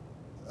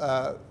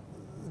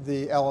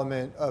the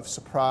element of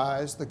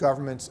surprise, the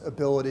government's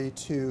ability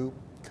to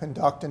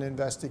conduct an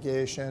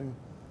investigation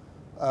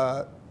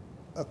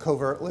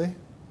covertly.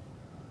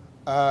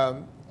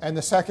 And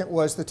the second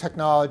was the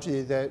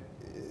technology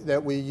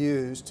that we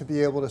used to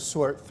be able to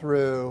sort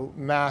through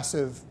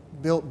massive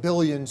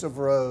billions of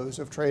rows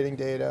of trading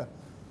data,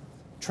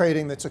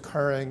 trading that's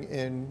occurring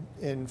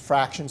in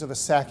fractions of a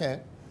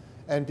second,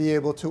 and be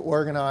able to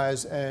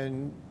organize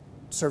and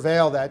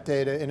surveil that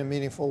data in a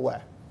meaningful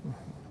way.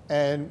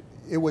 And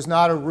it was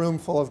not a room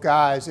full of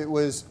guys. It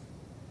was,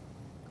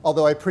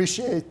 although I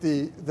appreciate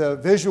the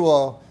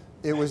visual,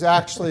 it was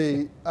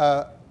actually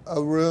a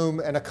room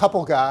and a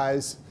couple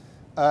guys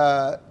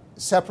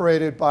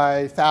separated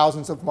by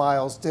thousands of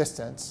miles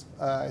distance.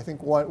 I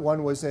think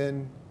one was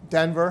in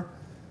Denver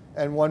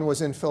and one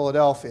was in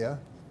Philadelphia.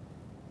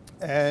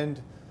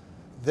 And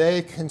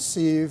they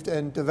conceived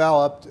and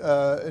developed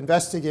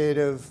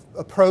investigative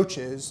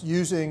approaches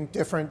using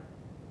different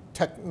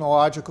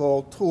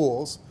technological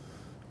tools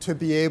to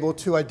be able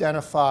to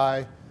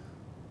identify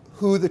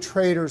who the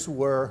traders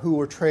were who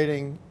were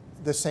trading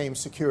the same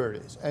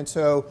securities. And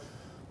so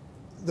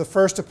the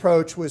first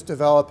approach was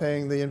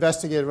developing the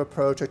investigative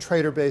approach, a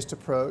trader-based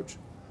approach.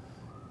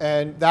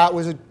 And that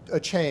was a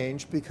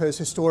change because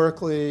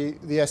historically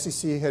the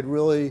SEC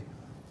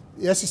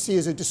the SEC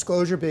is a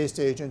disclosure-based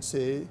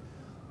agency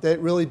that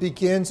really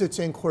begins its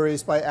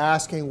inquiries by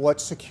asking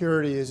what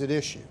security is at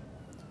issue.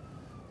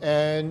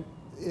 And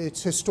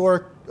its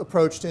historic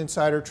approach to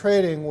insider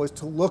trading was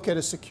to look at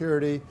a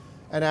security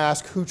and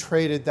ask who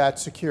traded that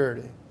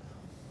security.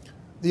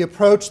 The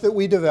approach that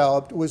we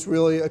developed was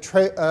really a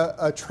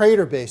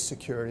trader-based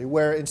security,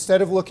 where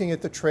instead of looking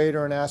at the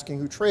trader and asking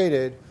who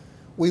traded,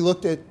 we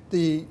looked at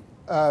the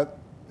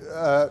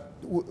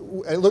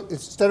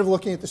instead of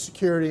looking at the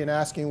security and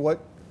asking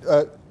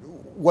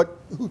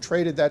who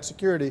traded that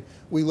security,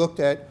 we looked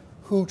at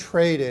who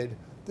traded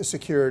the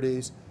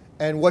securities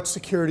and what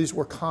securities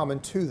were common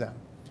to them.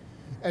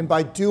 And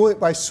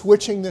by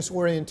switching this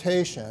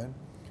orientation,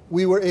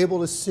 we were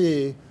able to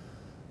see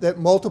that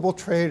multiple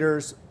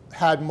traders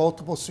had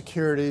multiple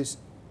securities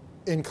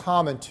in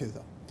common to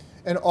them.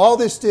 And all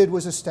this did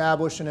was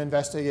establish an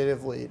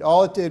investigative lead.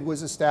 All it did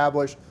was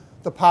establish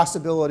the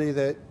possibility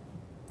that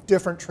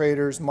different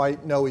traders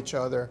might know each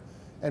other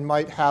and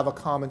might have a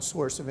common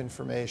source of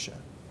information.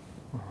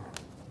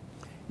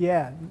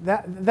 Yeah,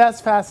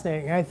 that's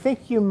fascinating. I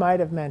think you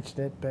might have mentioned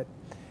it, but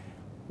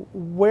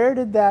where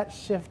did that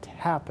shift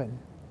happen?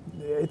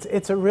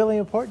 It's a really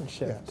important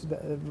shift,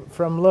 yes.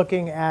 From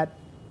looking at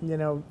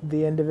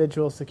the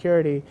individual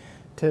security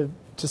to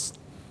just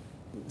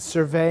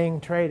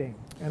surveying trading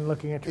and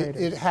looking at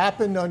traders. It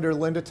happened under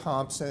Linda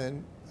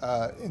Thompson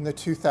in the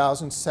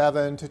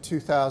 2007 to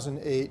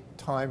 2008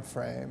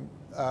 timeframe.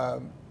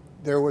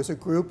 There was a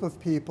group of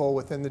people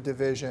within the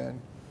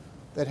division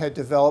that had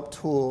developed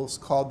tools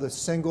called the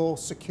Single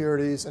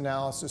Securities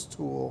Analysis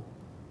Tool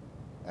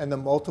and the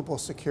Multiple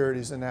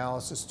Securities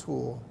Analysis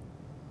Tool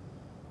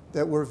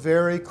that were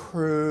very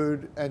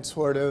crude and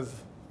sort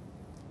of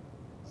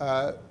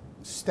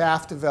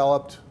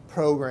staff-developed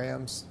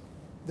programs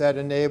that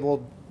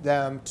enabled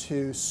them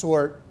to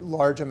sort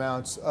large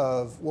amounts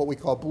of what we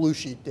call blue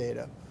sheet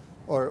data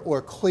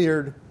or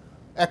cleared,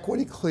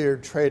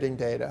 equity-cleared trading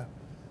data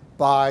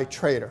by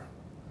trader.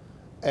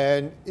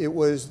 And it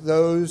was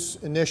those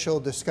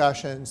initial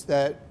discussions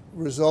that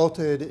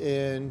resulted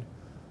in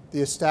the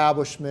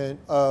establishment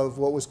of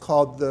what was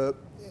called the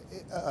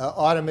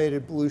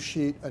Automated Blue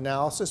Sheet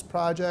Analysis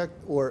Project,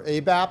 or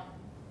ABAP.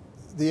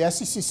 The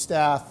SEC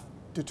staff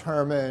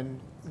determined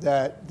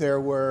that there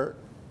were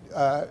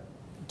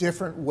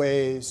different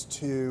ways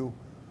to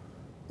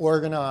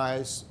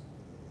organize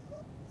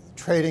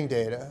trading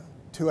data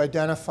to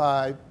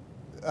identify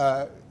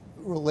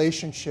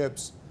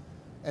relationships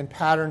and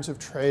patterns of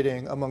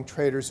trading among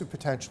traders who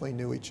potentially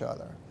knew each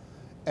other.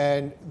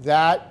 And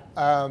that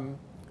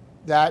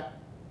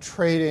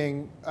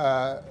trading,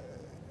 that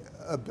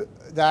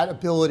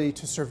ability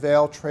to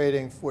surveil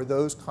trading for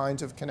those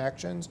kinds of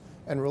connections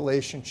and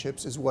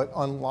relationships is what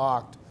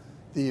unlocked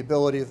the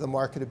ability of the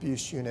Market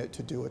Abuse Unit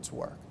to do its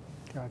work.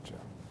 Gotcha.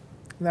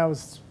 And that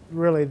was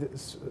really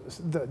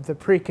the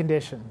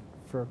precondition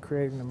for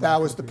creating the market.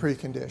 That was the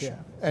precondition. Yeah.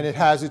 And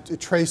it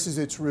traces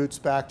its roots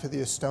back to the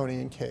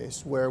Estonian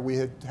case, where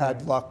we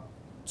had luck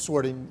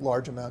sorting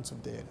large amounts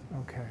of data.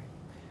 Okay.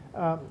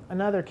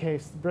 Another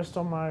case,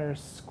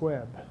 Bristol-Myers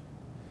Squibb.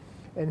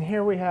 And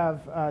here we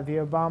have the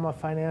Obama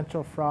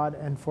Financial Fraud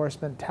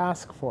Enforcement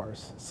Task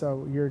Force.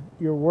 So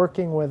you're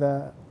working with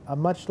a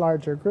much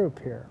larger group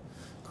here.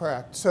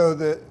 Correct. So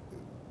the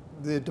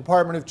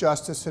Department of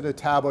Justice had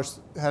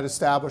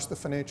established the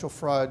Financial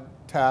Fraud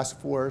Task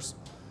Force,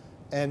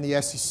 and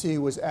the SEC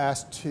was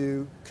asked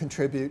to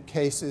contribute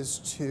cases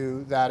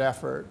to that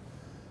effort.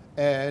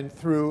 And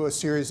through a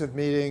series of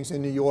meetings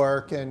in New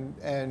York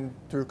and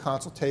through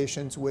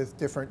consultations with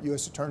different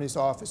U.S. attorneys'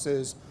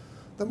 offices,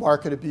 the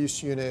Market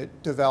Abuse Unit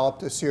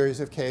developed a series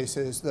of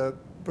cases. The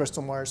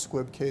Bristol-Myers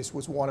Squibb case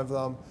was one of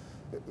them.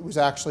 It was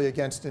actually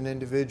against an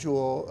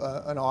individual,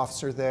 an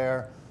officer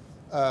there,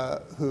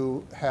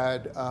 who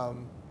had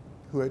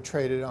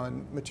traded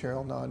on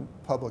material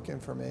non-public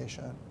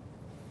information.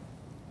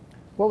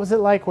 What was it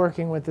like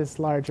working with this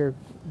larger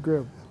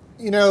group?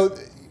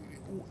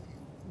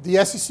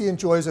 The SEC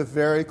enjoys a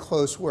very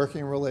close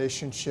working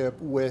relationship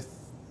with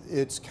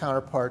its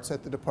counterparts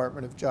at the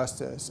Department of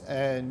Justice.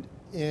 And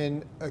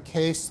in a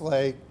case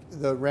like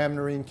the Ram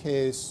Narine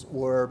case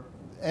or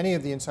any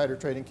of the insider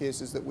trading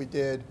cases that we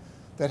did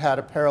that had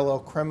a parallel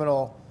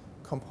criminal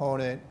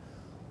component,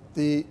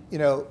 there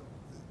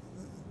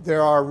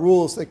are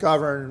rules that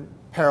govern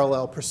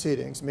parallel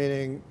proceedings,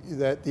 meaning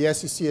that the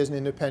SEC as an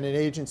independent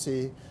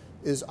agency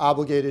is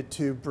obligated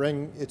to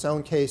bring its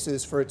own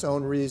cases for its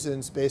own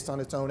reasons based on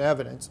its own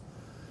evidence.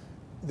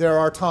 There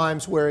are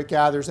times where it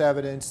gathers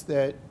evidence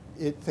that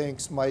it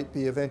thinks might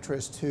be of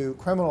interest to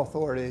criminal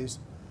authorities,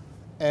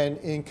 and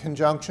in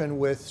conjunction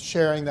with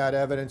sharing that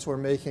evidence or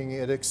making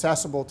it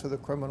accessible to the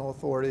criminal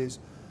authorities,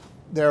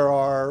 there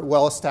are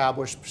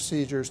well-established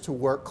procedures to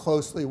work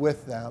closely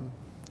with them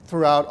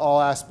throughout all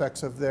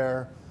aspects of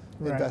their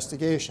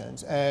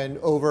investigations. And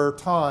over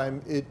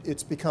time,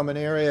 it's become an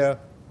area,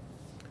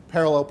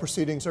 parallel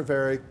proceedings are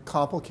very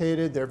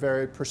complicated. They're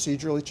very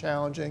procedurally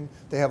challenging.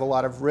 They have a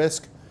lot of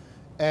risk.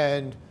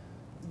 And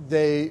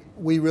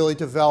we really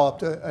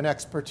developed an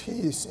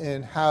expertise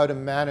in how to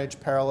manage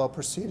parallel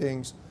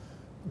proceedings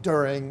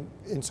during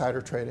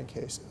insider trading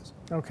cases.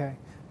 Okay.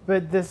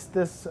 But this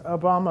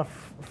Obama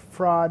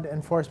fraud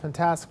enforcement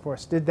task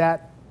force, did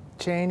that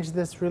change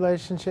this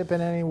relationship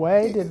in any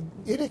way?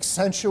 It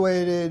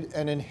accentuated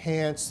and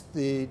enhanced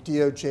the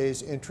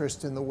DOJ's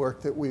interest in the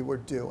work that we were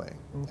doing.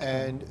 Okay.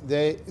 And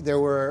there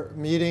were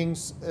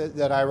meetings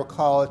that I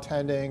recall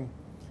attending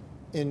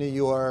in New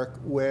York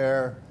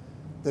where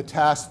the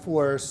task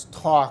force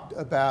talked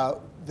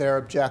about their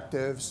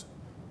objectives,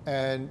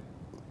 and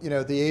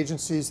the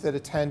agencies that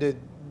attended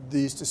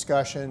these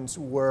discussions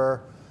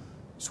were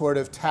sort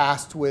of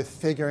tasked with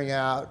figuring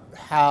out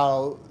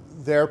how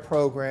their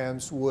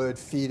programs would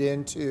feed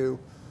into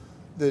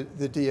the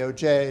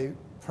DOJ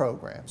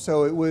program.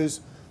 So it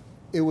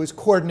was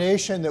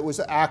coordination that was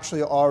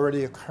actually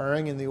already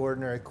occurring in the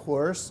ordinary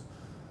course,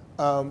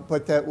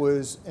 but that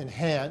was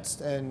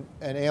enhanced and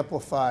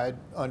amplified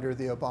under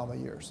the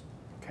Obama years.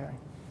 Okay.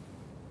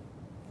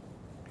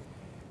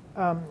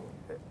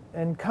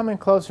 And coming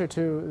closer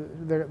to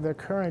the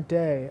current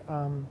day,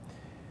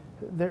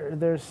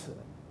 there's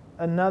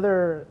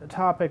another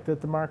topic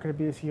that the Market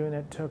Abuse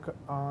Unit took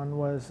on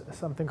was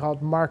something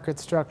called market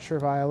structure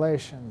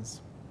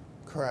violations.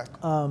 Correct.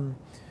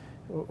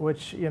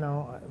 Which,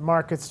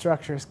 market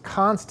structure is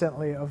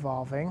constantly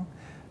evolving.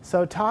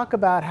 So talk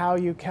about how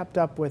you kept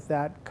up with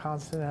that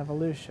constant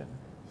evolution.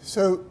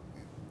 So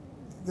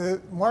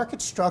the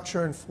market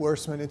structure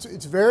enforcement,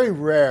 it's very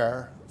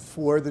rare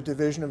for the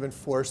Division of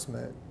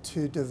Enforcement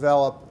to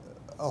develop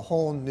a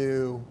whole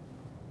new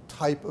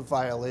type of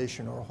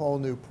violation or a whole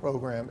new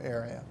program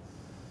area.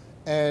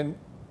 And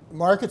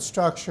market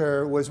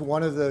structure was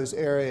one of those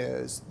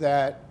areas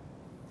that,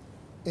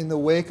 in the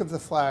wake of the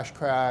flash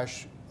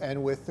crash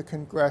and with the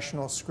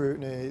congressional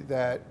scrutiny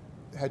that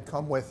had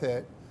come with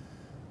it,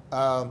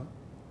 that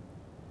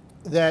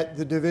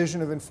the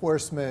Division of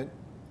Enforcement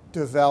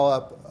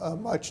develop a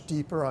much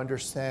deeper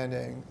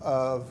understanding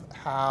of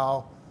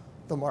how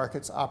the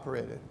markets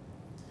operated.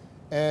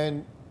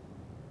 And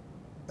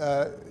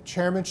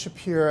Chairman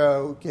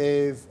Shapiro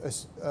gave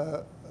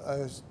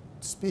a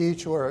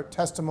speech or a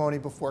testimony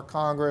before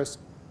Congress,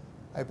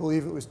 I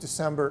believe it was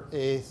December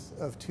 8th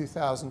of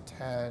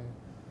 2010,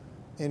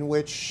 in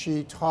which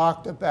she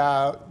talked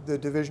about the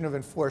Division of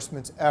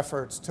Enforcement's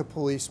efforts to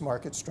police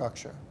market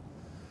structure.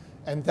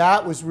 And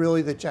that was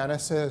really the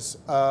genesis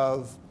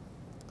of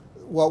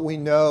what we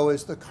know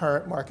is the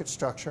current market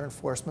structure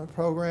enforcement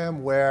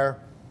program, where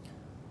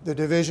the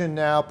division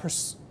now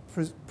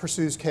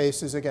pursues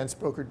cases against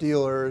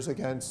broker-dealers,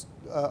 against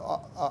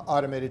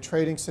automated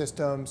trading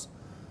systems,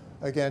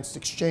 against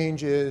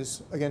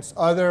exchanges, against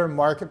other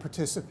market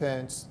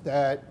participants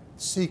that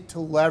seek to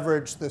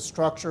leverage the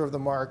structure of the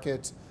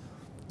markets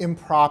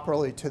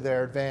improperly to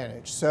their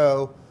advantage.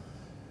 So,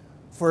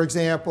 for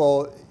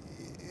example,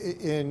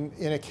 in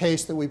a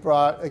case that we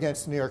brought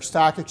against the New York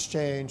Stock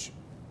Exchange,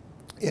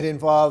 it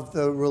involved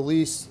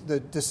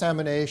the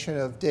dissemination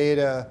of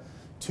data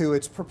to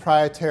its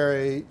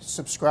proprietary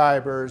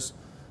subscribers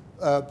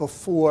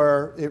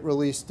before it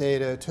released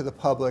data to the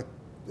public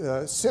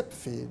SIP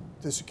feed,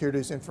 the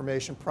Securities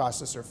Information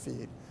Processor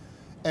feed.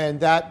 And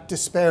that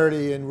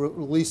disparity in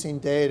releasing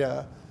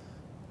data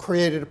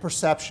created a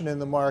perception in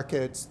the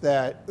markets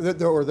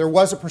or there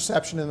was a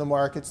perception in the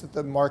markets that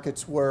the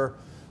markets were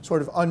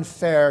sort of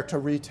unfair to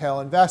retail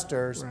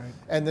investors. Right.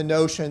 And the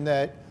notion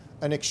that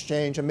an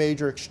exchange, a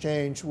major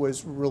exchange,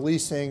 was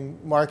releasing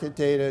market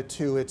data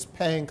to its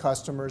paying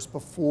customers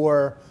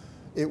before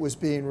it was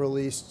being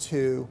released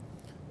to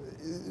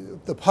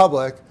the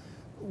public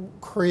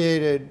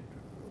created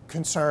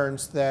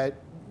concerns that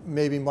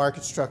maybe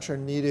market structure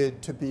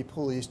needed to be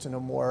policed in a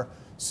more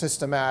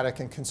systematic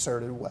and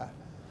concerted way.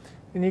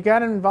 And you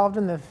got involved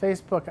in the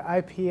Facebook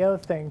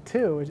IPO thing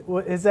too.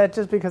 Is that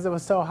just because it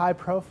was so high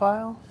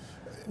profile?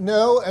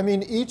 No, I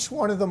mean, each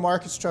one of the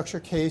market structure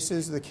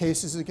cases, the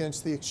cases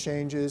against the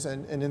exchanges,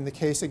 and in the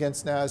case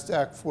against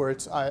NASDAQ for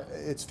its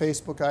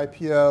Facebook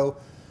IPO,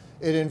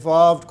 it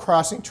involved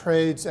crossing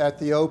trades at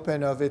the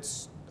open of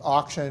its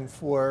auction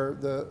for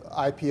the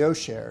IPO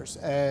shares.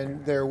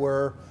 And there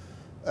were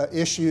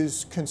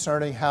issues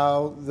concerning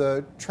how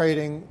the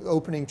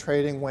opening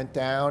trading went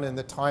down and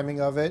the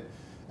timing of it,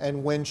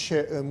 and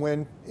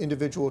when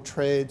individual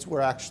trades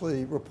were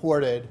actually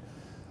reported.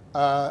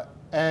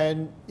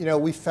 And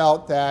we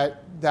felt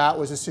that that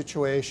was a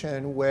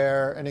situation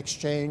where an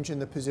exchange in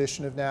the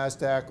position of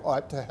NASDAQ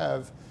ought to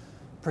have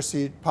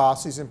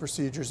policies and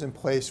procedures in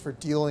place for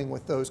dealing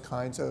with those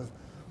kinds of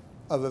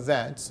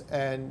events,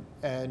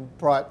 and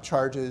brought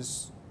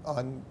charges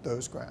on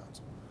those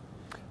grounds.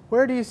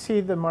 Where do you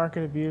see the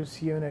Market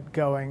Abuse Unit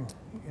going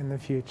in the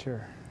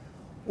future?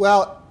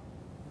 Well,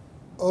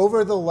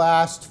 over the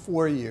last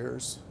 4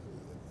 years,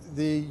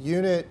 the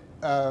unit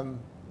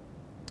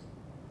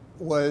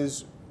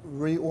was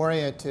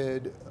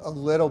reoriented a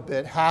little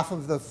bit. Half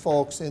of the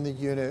folks in the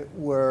unit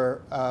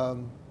were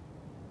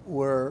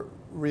were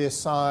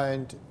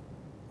reassigned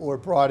or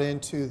brought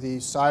into the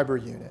cyber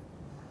unit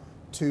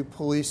to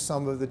police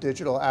some of the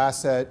digital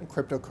asset and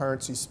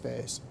cryptocurrency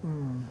space.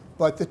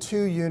 But the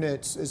two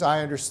units, as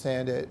I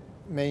understand it,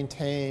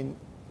 maintain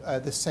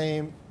the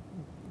same,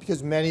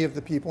 because many of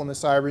the people in the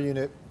cyber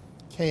unit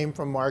came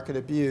from market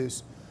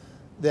abuse,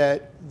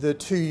 that the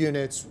two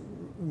units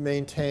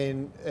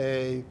maintain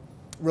a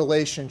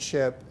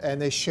relationship and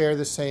they share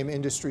the same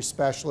industry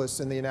specialists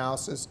in the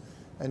analysis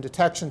and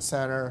detection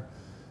center,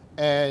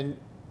 and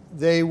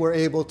they were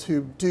able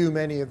to do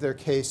many of their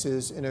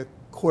cases in a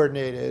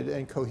coordinated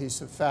and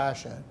cohesive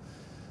fashion.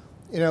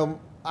 You know,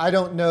 I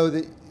don't know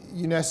that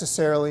you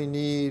necessarily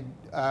need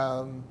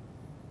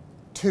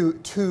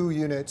two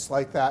units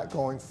like that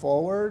going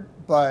forward,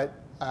 but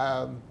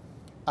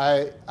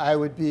I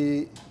would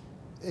be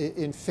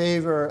in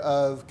favor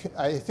of,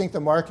 I think the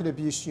market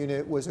abuse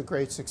unit was a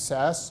great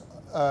success.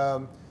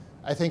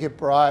 I think it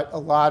brought a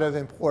lot of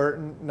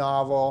important,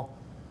 novel,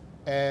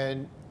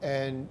 and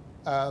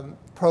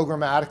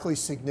programmatically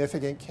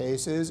significant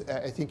cases.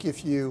 I think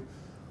if you,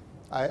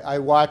 I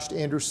watched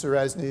Andrew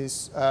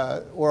Serezny's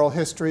oral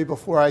history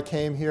before I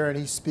came here, and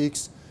he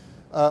speaks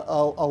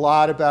a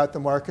lot about the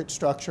market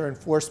structure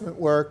enforcement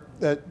work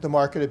that the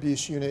market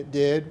abuse unit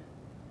did.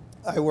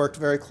 I worked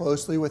very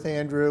closely with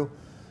Andrew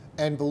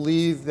and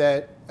believe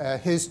that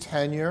his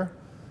tenure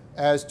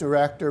as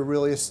director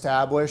really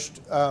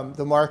established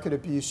the market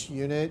abuse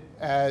unit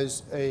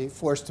as a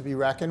force to be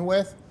reckoned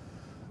with.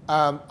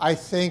 I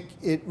think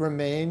it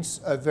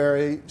remains a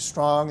very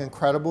strong and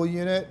credible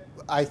unit.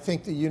 I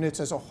think the units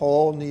as a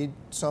whole need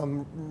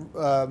some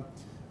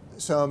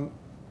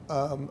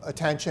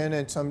attention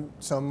and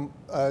some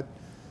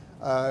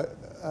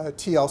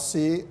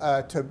TLC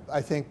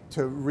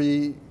to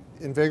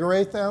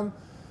reinvigorate them.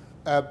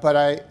 But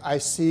I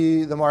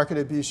see the market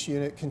abuse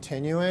unit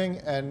continuing,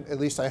 and at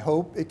least I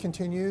hope it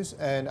continues.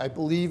 And I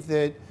believe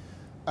that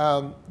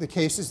the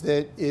cases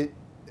that it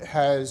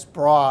has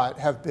brought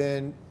have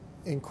been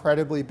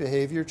incredibly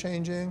behavior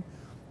changing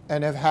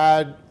and have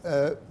had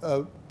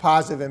a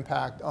positive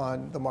impact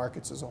on the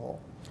markets as a whole.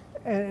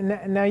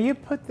 And now you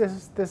put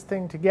this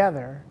thing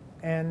together,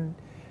 and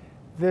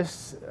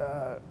this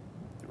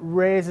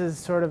raises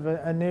sort of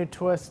a new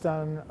twist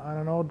on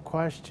an old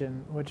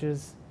question, which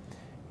is,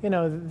 you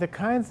know, the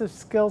kinds of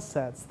skill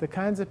sets, the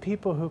kinds of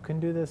people who can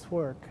do this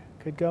work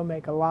could go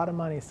make a lot of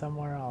money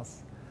somewhere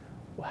else.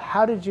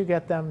 How did you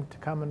get them to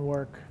come and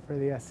work for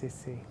the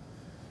SEC?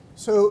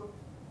 So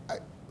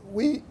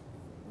we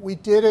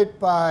did it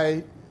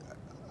by,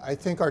 I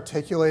think,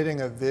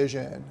 articulating a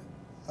vision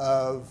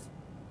of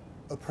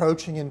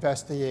approaching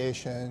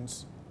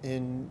investigations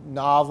in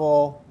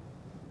novel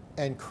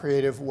and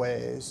creative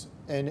ways,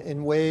 and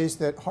in ways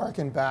that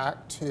harken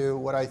back to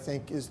what I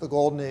think is the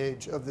golden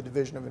age of the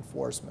Division of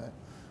Enforcement,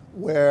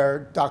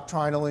 where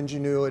doctrinal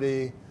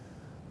ingenuity,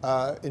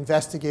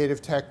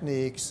 investigative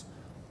techniques,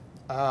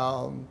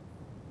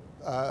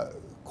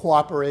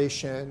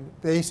 cooperation,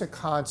 basic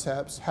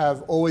concepts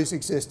have always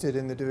existed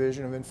in the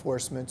Division of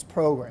Enforcement's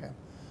program.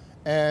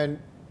 And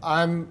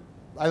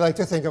I like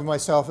to think of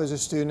myself as a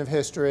student of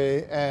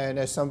history and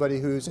as somebody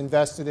who's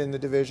invested in the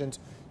division's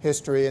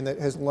history and that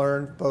has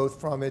learned both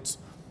from its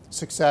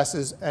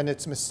successes and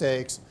its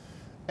mistakes.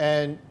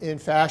 And in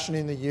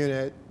fashioning the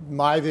unit,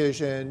 my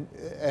vision,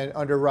 and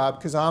under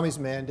Rob Kazami's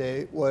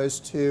mandate, was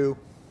to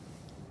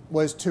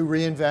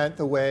reinvent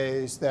the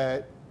ways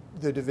that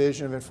the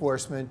Division of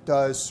Enforcement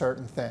does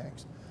certain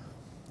things.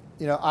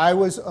 You know, I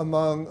was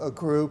among a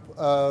group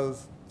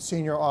of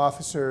senior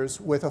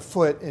officers with a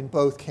foot in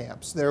both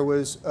camps. There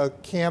was a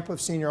camp of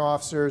senior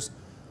officers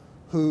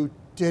who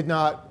did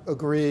not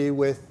agree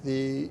with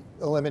the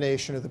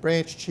elimination of the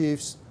branch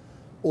chiefs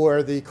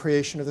or the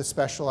creation of the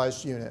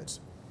specialized units.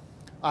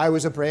 I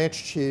was a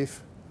branch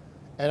chief,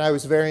 and I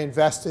was very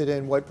invested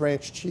in what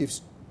branch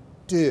chiefs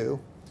do,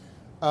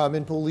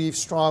 and believe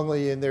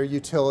strongly in their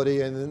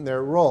utility and in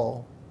their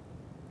role.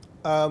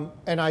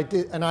 And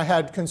I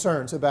had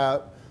concerns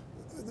about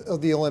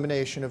the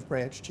elimination of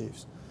branch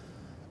chiefs.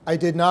 I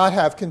did not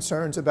have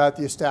concerns about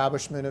the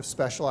establishment of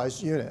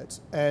specialized units.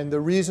 And the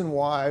reason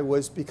why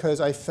was because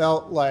I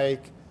felt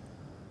like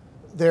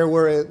there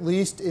were at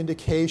least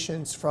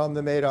indications from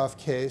the Madoff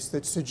case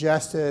that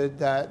suggested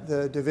that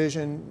the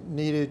division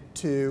needed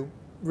to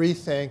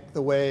rethink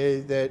the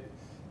way that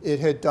it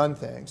had done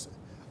things.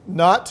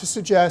 Not to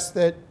suggest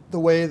that the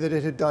way that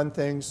it had done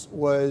things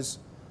was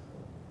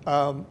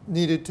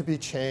needed to be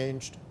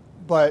changed,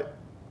 but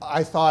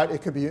I thought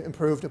it could be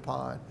improved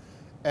upon.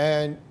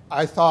 And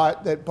I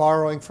thought that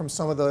borrowing from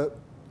some of the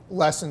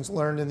lessons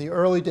learned in the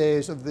early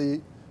days of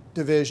the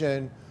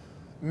division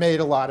made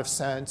a lot of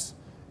sense.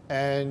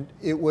 And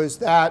it was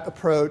that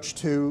approach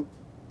to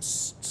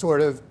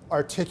sort of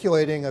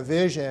articulating a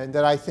vision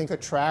that I think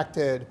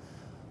attracted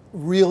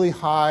really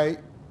high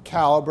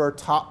caliber,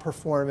 top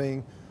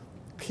performing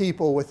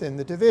people within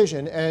the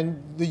division.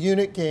 And the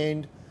unit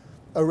gained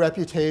a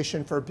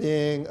reputation for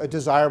being a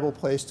desirable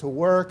place to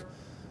work.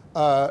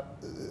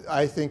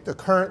 I think the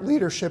current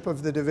leadership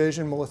of the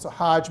division, Melissa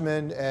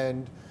Hodgman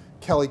and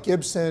Kelly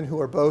Gibson, who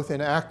are both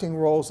in acting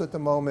roles at the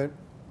moment,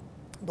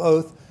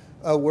 both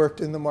worked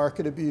in the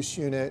market abuse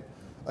unit.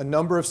 A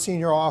number of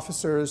senior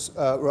officers,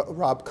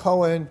 Rob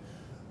Cohen,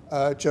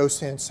 Joe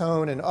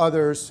Sansone, and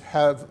others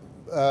have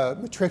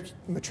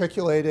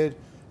matriculated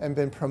and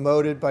been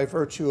promoted by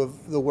virtue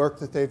of the work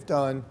that they've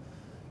done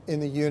in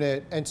the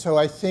unit. And so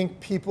I think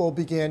people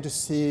began to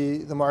see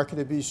the market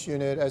abuse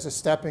unit as a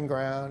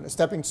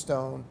stepping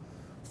stone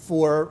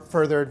for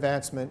further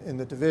advancement in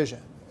the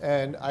division.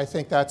 And I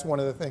think that's one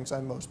of the things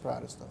I'm most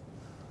proudest of.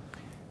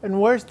 And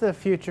where's the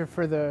future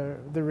for the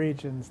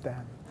regions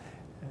then?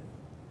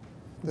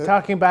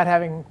 Talking about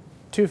having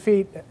 2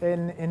 feet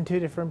in 2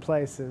 different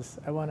places,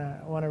 I want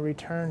to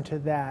return to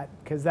that,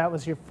 because that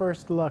was your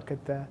first look at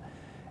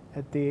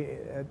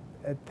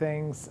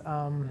things.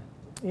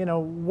 You know,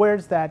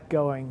 where's that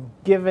going?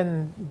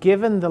 Given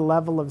the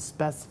level of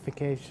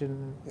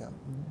specification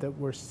that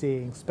we're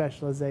seeing,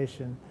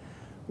 specialization,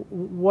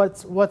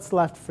 what's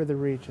left for the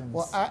regions?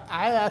 Well,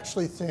 I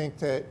actually think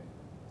that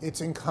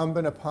it's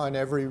incumbent upon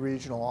every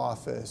regional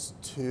office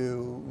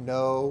to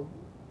know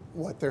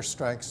what their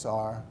strengths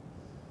are,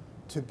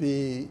 to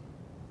be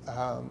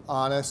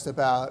honest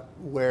about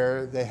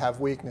where they have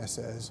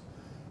weaknesses,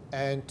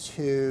 and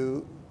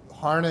to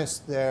harness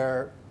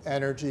their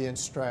energy and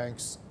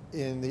strengths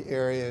in the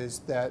areas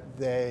that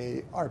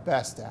they are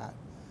best at.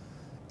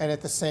 And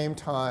at the same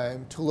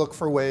time, to look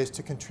for ways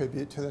to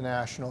contribute to the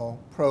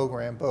national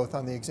program, both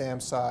on the exam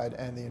side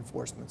and the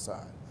enforcement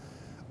side.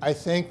 I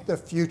think the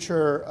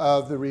future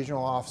of the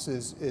regional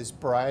offices is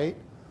bright.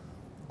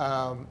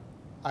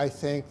 I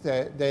think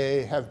that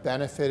they have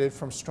benefited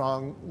from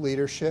strong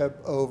leadership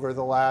over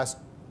the last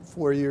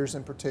 4 years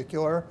in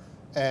particular,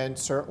 and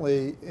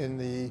certainly in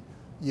the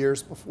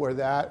years before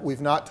that.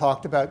 We've not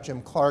talked about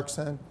Jim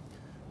Clarkson,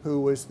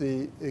 who was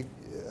the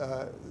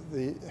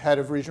head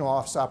of regional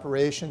office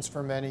operations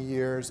for many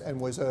years and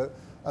was a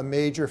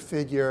major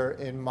figure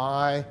in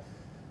my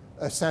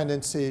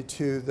ascendancy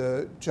to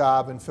the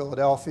job in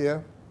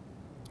Philadelphia.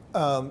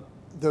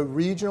 The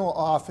regional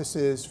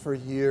offices for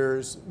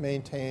years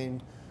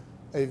maintained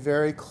a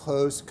very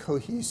close,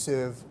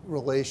 cohesive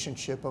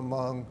relationship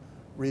among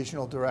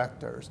regional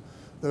directors.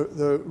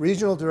 The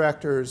regional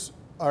directors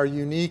are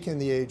unique in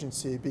the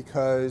agency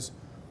because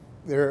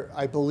they're,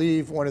 I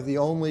believe, one of the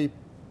only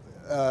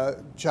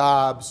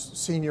jobs,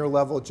 senior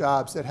level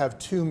jobs, that have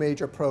 2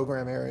 major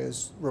program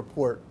areas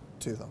report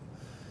to them.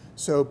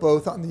 So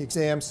both on the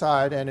exam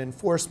side and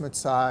enforcement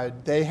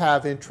side, they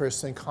have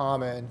interests in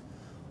common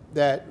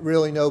that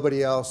really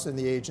nobody else in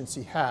the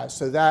agency has.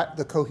 So that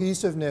the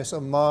cohesiveness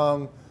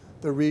among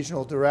the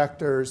regional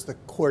directors, the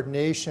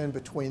coordination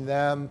between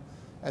them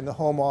and the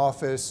home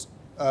office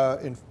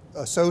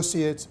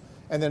associates,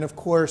 and then of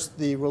course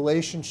the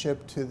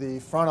relationship to the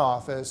front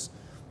office,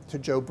 to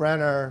Joe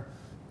Brenner,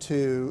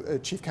 to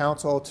chief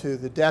counsel, to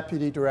the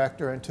deputy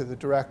director, and to the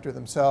director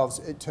themselves.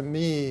 To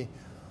me,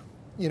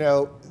 you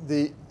know,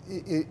 the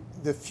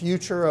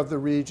future of the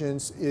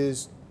regions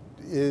is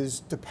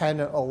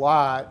dependent a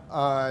lot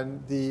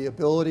on the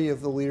ability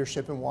of the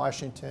leadership in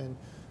Washington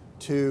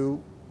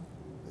to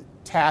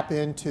tap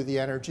into the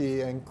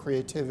energy and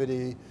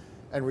creativity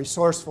and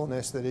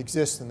resourcefulness that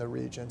exists in the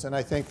regions. And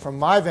I think from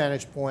my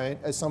vantage point,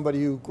 as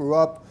somebody who grew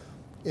up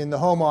in the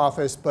home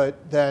office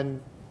but then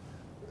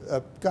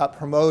got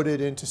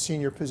promoted into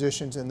senior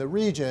positions in the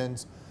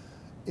regions,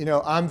 you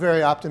know, I'm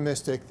very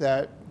optimistic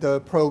that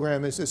the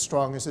program is as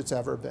strong as it's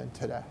ever been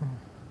today.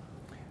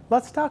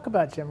 Let's talk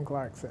about Jim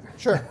Clarkson.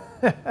 Sure.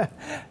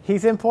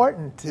 He's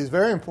important. He's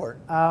very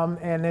important.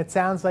 And it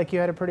sounds like you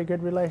had a pretty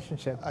good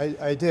relationship.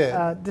 I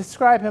did.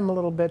 Describe him a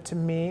little bit to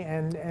me,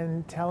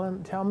 and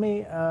tell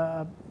me,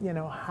 you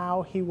know,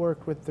 how he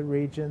worked with the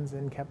regions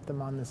and kept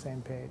them on the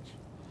same page.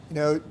 You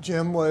know,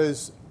 Jim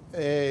was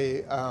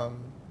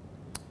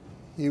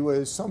he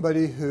was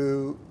somebody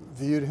who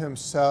viewed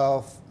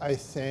himself, I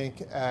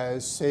think,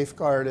 as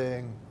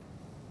safeguarding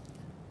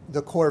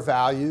the core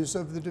values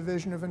of the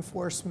Division of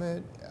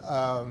Enforcement,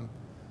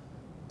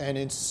 and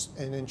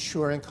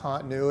ensuring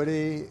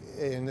continuity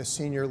in the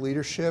senior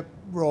leadership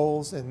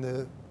roles in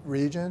the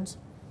regions.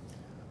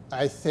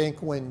 I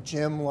think when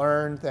Jim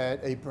learned that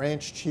a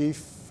branch chief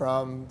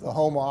from the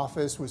home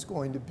office was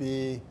going to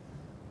be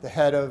the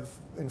head of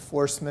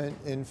enforcement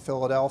in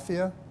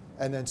Philadelphia,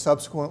 and then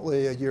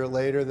subsequently a year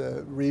later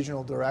the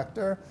regional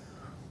director,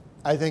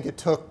 I think it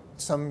took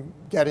some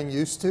getting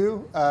used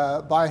to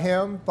by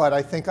him, but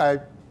I think I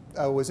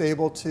was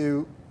able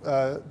to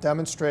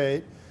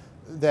demonstrate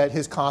that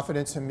his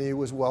confidence in me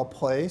was well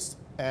placed,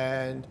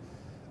 and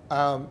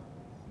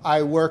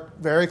I worked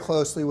very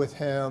closely with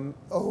him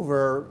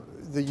over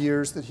the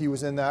years that he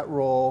was in that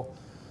role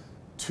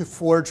to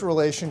forge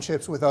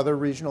relationships with other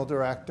regional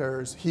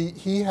directors.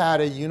 He had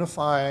a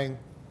unifying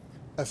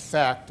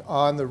effect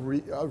on the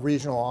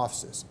regional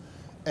offices,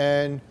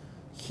 and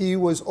he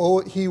was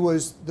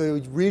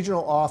the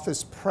regional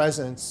office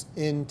presence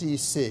in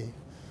DC.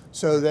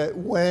 So that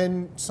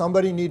when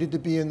somebody needed to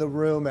be in the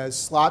room as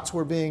slots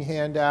were being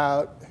handed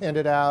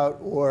out,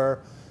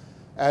 or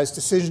as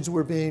decisions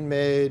were being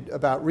made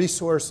about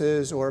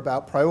resources or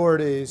about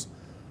priorities,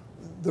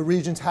 the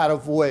regents had a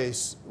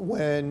voice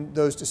when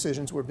those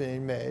decisions were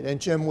being made,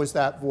 and Jim was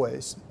that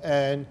voice.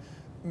 And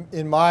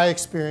in my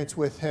experience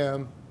with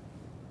him,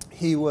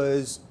 he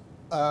was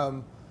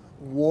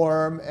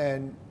warm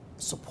and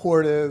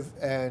supportive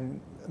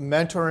and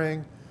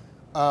mentoring,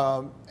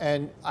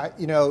 and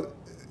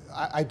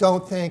I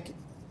don't think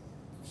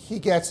he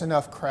gets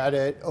enough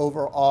credit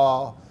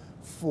overall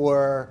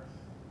for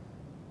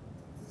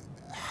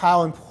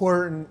how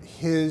important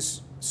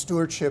his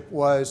stewardship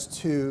was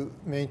to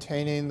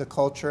maintaining the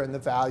culture and the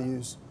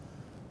values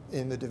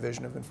in the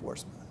Division of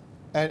Enforcement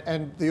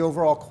and the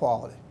overall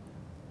quality.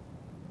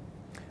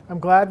 I'm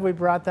glad we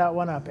brought that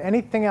one up.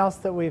 Anything else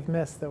that we've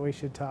missed that we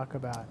should talk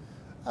about?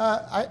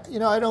 I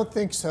don't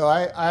think so.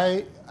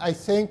 I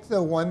think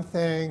the one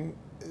thing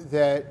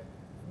that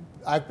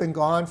I've been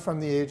gone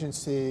from the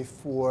agency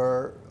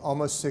for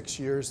almost 6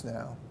 years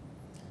now,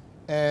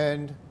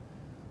 and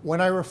when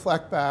I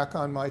reflect back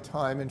on my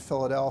time in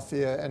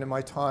Philadelphia and in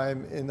my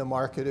time in the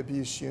market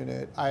abuse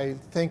unit, I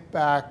think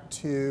back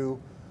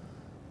to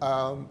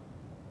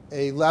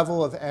a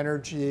level of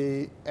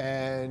energy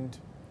and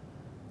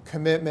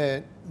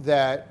commitment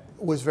that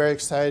was very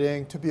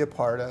exciting to be a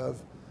part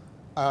of,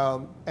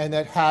 and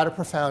that had a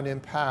profound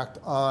impact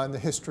on the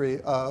history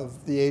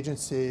of the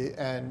agency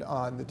and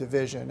on the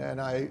division.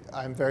 And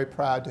I'm very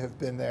proud to have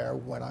been there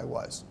when I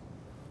was.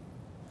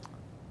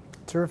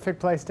 Terrific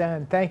place to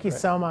end. Thank you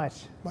so much.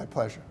 My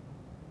pleasure.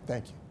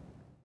 Thank you.